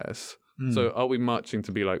the US. So are we marching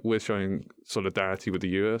to be like, we're showing solidarity with the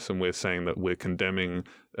US and we're saying that we're condemning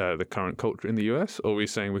the current culture in the US, or are we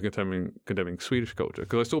saying we're condemning Swedish culture?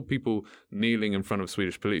 Because I saw people kneeling in front of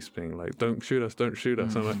Swedish police being like, don't shoot us, don't shoot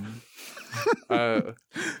us. I'm like,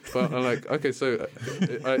 but I'm like, okay, so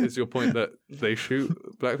is your point that they shoot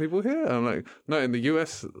black people here? I'm like, no, in the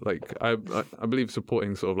US, like, I believe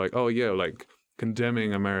supporting sort of like, oh yeah, like,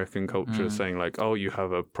 condemning American culture, saying like, "Oh, you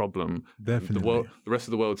have a problem." Definitely, the rest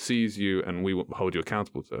of the world sees you, and we hold you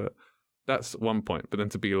accountable to it. That's one point. But then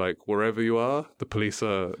to be like, wherever you are, the police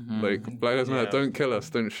are like, Black Lives Matter, don't kill us,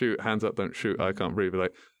 don't shoot, hands up, don't shoot. I can't breathe.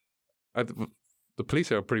 Like, the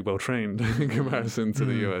police are pretty well trained in comparison to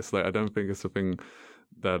the US. Like, I don't think it's a thing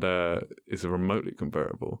that is remotely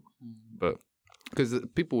comparable. But because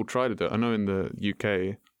people will try to do it. I know in the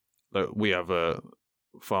UK, like, we have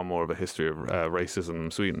far more of a history of racism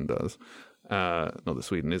than Sweden does. Not that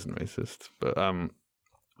Sweden isn't racist, but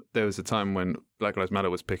there was a time when Black Lives Matter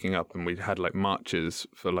was picking up, and we had like marches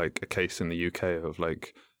for like a case in the UK of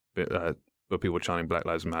like where people were chanting Black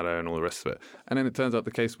Lives Matter and all the rest of it. And then it turns out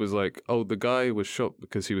the case was like, oh, the guy was shot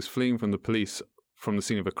because he was fleeing from the police from the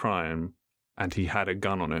scene of a crime, and he had a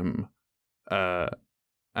gun on him,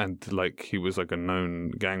 and like he was like a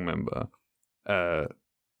known gang member.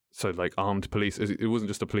 So, like, armed police, it wasn't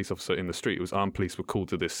just a police officer in the street, it was armed police were called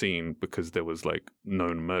to this scene because there was, like,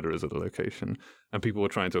 known murderers at the location. And people were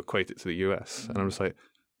trying to equate it to the US. And I'm just like,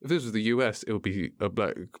 if this was the US, it would be a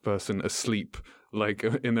black person asleep, like,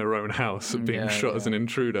 in their own house, being shot as an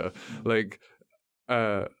intruder. Like,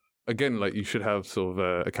 again, like, you should have sort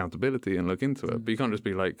of accountability and look into it. But you can't just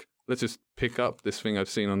be like, let's just pick up this thing I've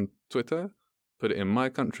seen on Twitter, put it in my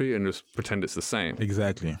country, and just pretend it's the same.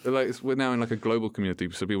 Exactly. Like, we're now in like a global community,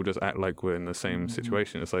 so people just act like we're in the same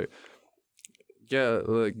situation. It's like, yeah,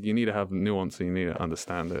 like, you need to have nuance and you need to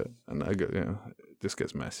understand it, and it just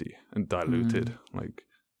gets messy and diluted. Like,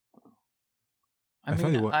 I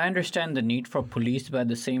mean, I understand the need for police, but at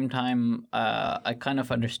the same time, I kind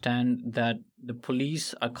of understand that the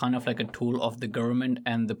police are kind of like a tool of the government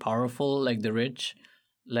and the powerful, like the rich.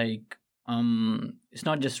 Like, it's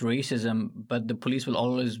not just racism, but the police will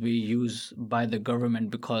always be used by the government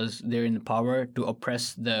because they're in the power to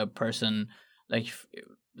oppress the person. Like,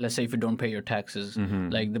 let's say if you don't pay your taxes,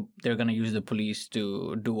 like they're gonna use the police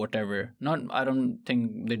to do whatever. I don't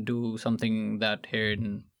think they do something that here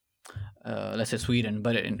in, let's say Sweden,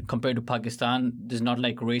 but compared to Pakistan, there's not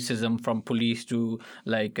like racism from police to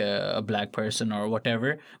like a black person or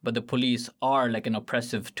whatever. But the police are like an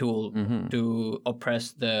oppressive tool to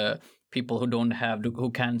oppress the people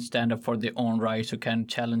who can't stand up for their own rights, who can't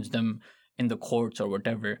challenge them in the courts or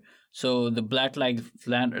whatever. So the Black Lives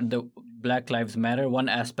Matter, one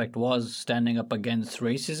aspect was standing up against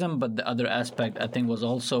racism, but the other aspect I think was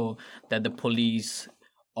also that the police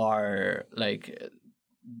are like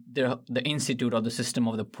the institute or the system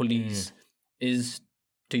of the police is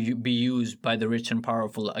to be used by the rich and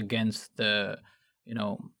powerful against the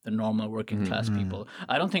normal working class people.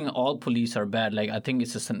 I don't think all police are bad. Like, I think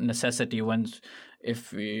it's a necessity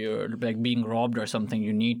if you're like being robbed or something,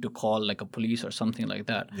 you need to call like a police or something like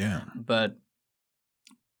that. Yeah. But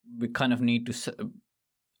we kind of need to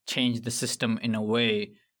change the system in a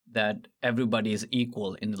way that everybody is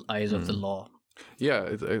equal in the eyes of the law.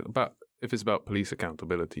 Yeah, if it's about police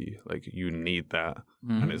accountability, like, you need that,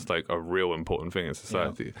 and it's like a real important thing in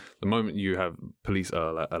society. Yeah. The moment you have police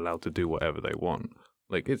are allowed to do whatever they want,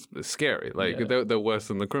 like, it's scary. Like, they're worse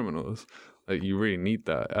than the criminals. Like, you really need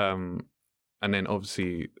that. And then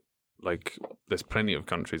obviously, like, there's plenty of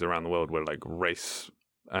countries around the world where like race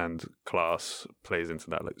and class plays into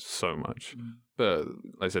that like so much. But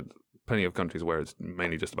like I said, plenty of countries where it's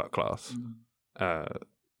mainly just about class.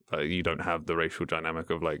 You don't have the racial dynamic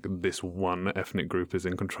of like this one ethnic group is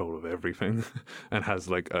in control of everything and has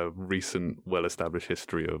like a recent well-established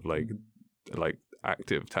history of like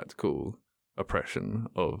active tactical oppression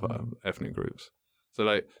of ethnic groups. So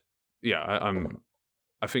like, yeah,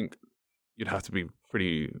 I think you'd have to be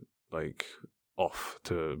pretty like off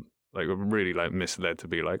to like really like misled to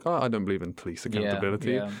be like, oh, I don't believe in police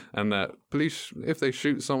accountability, and that police, if they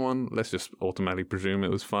shoot someone, let's just automatically presume it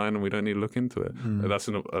was fine and we don't need to look into it. That's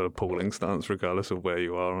an appalling stance, regardless of where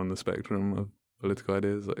you are on the spectrum of political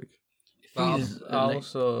ideas. Like, I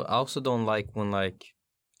also don't like when like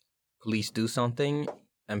police do something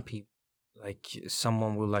and people like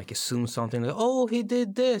someone will like assume something like, oh, he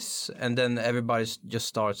did this, and then everybody just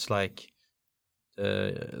starts like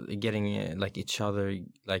getting like each other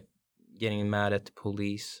like getting mad at the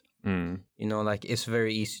police. You know, like it's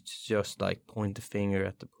very easy to just like point the finger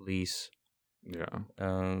at the police.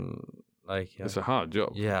 Like it's a hard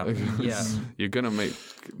job. Yeah, yeah. You're gonna make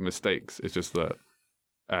mistakes. It's just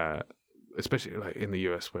that, especially like in the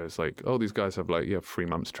US, where it's like, oh, these guys have like 3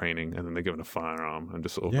 months training, and then they're given a firearm, and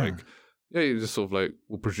just sort of like, you just sort of like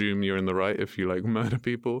will presume you're in the right if you like murder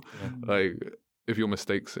people. Like if your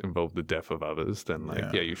mistakes involve the death of others, then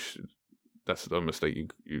like you should. That's a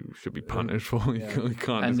mistake you should be punished for. You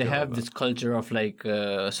can't. And they have this culture of like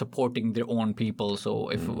supporting their own people. So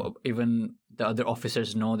if even the other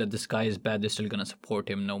officers know that this guy is bad, they're still gonna support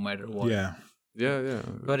him no matter what. Yeah.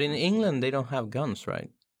 But in England, they don't have guns, right?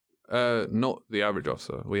 Not the average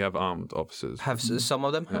officer. We have armed officers. Have some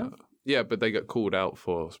of them have? Yeah, but they get called out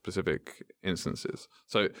for specific instances.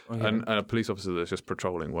 So and a police officer that's just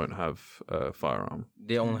patrolling won't have a firearm.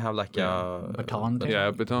 They only have like a baton. Yeah,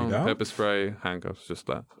 baton, pepper spray, handcuffs, just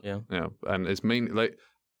that. Yeah. And it's mainly like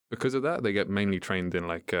because of that, they get mainly trained in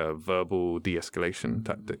like verbal de-escalation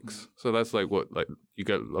tactics. So that's like what like you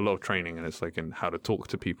get a lot of training, and it's like in how to talk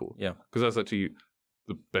to people. Yeah, because that's actually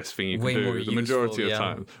the best thing you can Way do more the majority useful,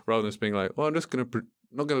 of time, rather than just being like, well, I'm just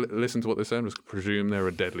not going to listen to what they say. I'm just going to presume they're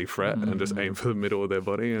a deadly threat and just aim for the middle of their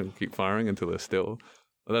body and keep firing until they're still.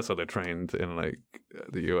 Well, that's how they're trained in like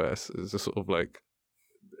the US. It's just sort of like,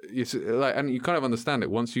 and you kind of understand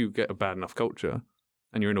it once you get a bad enough culture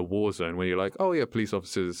and you're in a war zone where you're like, oh yeah, police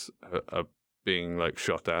officers are being like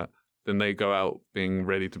shot at. Then they go out being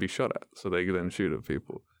ready to be shot at. So they then shoot at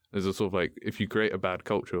people. There's a sort of like, if you create a bad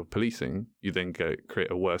culture of policing, you then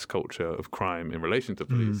create a worse culture of crime in relation to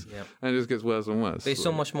police. And it just gets worse and worse. There's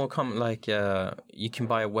so much more common, like you can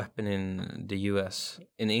buy a weapon in the US.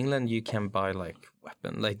 In England, you can buy like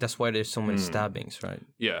weapon. Like that's why there's so many stabbings, right?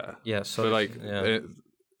 Yeah. Yeah, so like,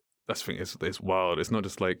 that's the thing, it's wild. It's not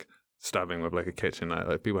just like stabbing with like a kitchen knife.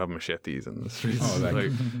 Like people have machetes in the streets.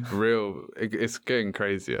 Like real, it's getting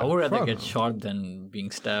crazier. I would rather get shot than being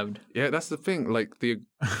stabbed. Yeah, that's the thing. Like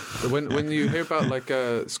when you hear about like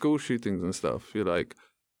school shootings and stuff, you're like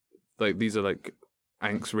these are like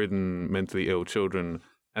angst-ridden, mentally ill children,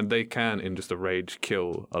 and they can in just a rage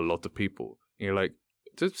kill a lot of people. And you're like,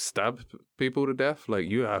 to stab people to death, like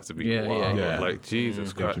you have to be wild. Like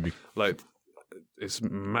Jesus Christ, like. It's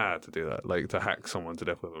mad to do that, like to hack someone to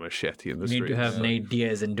death with a machete in the street. You need to have Nate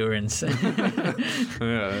Diaz endurance. You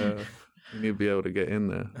need to be able to get in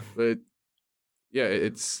there. But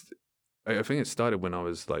I think it started when I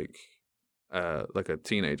was like a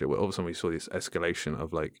teenager, where all of a sudden we saw this escalation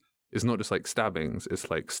of like, it's not just like stabbings,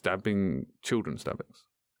 it's like children stabbings.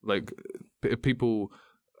 Like people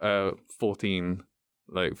 14,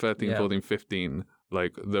 like 13, 14, 15,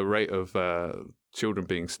 like the rate of children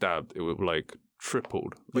being stabbed, it would like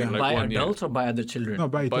tripled. Yeah. Like by adults or by other children? No,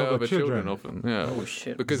 by other children children often. Yeah. Oh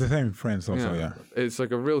shit. Because it's the same in France also. Yeah. It's like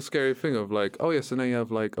a real scary thing of like, oh yeah, so now you have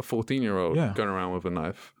like a 14-year-old going around with a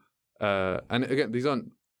knife. And again,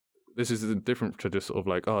 this is different to just sort of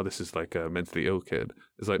like, oh, this is like a mentally ill kid.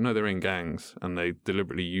 It's like, no, they're in gangs and they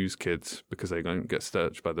deliberately use kids because they don't get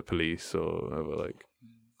searched by the police or whatever, like.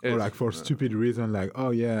 Or like for stupid reason, like, oh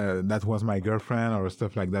yeah, that was my girlfriend or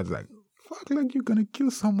stuff like that. It's like, fuck, like you're gonna kill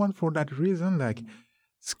someone for that reason? Like,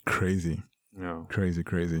 it's crazy. Yeah.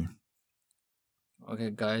 Crazy. Okay,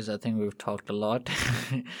 guys, I think we've talked a lot.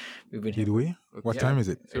 Did we? What time is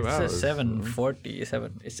it? 2 hours. It's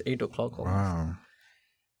 7:47. It's 8 o'clock almost. Wow.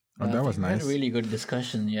 Oh, that was We had nice. a really good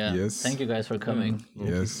discussion, yeah. Yes. Thank you guys for coming.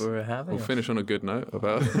 Yes. for having We'll us. finish on a good note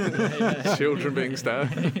about children being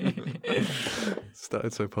stabbed.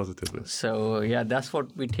 Started so positively. So, yeah, that's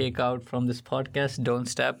what we take out from this podcast. Don't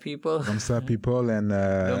stab people. Don't stab people and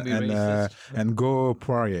Don't be racist. and go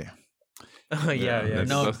Poirier. yeah.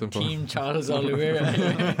 No, That's important. Team Charles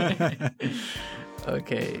Oliveira.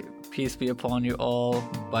 Okay. Peace be upon you all.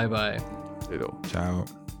 Bye-bye. You know. Ciao.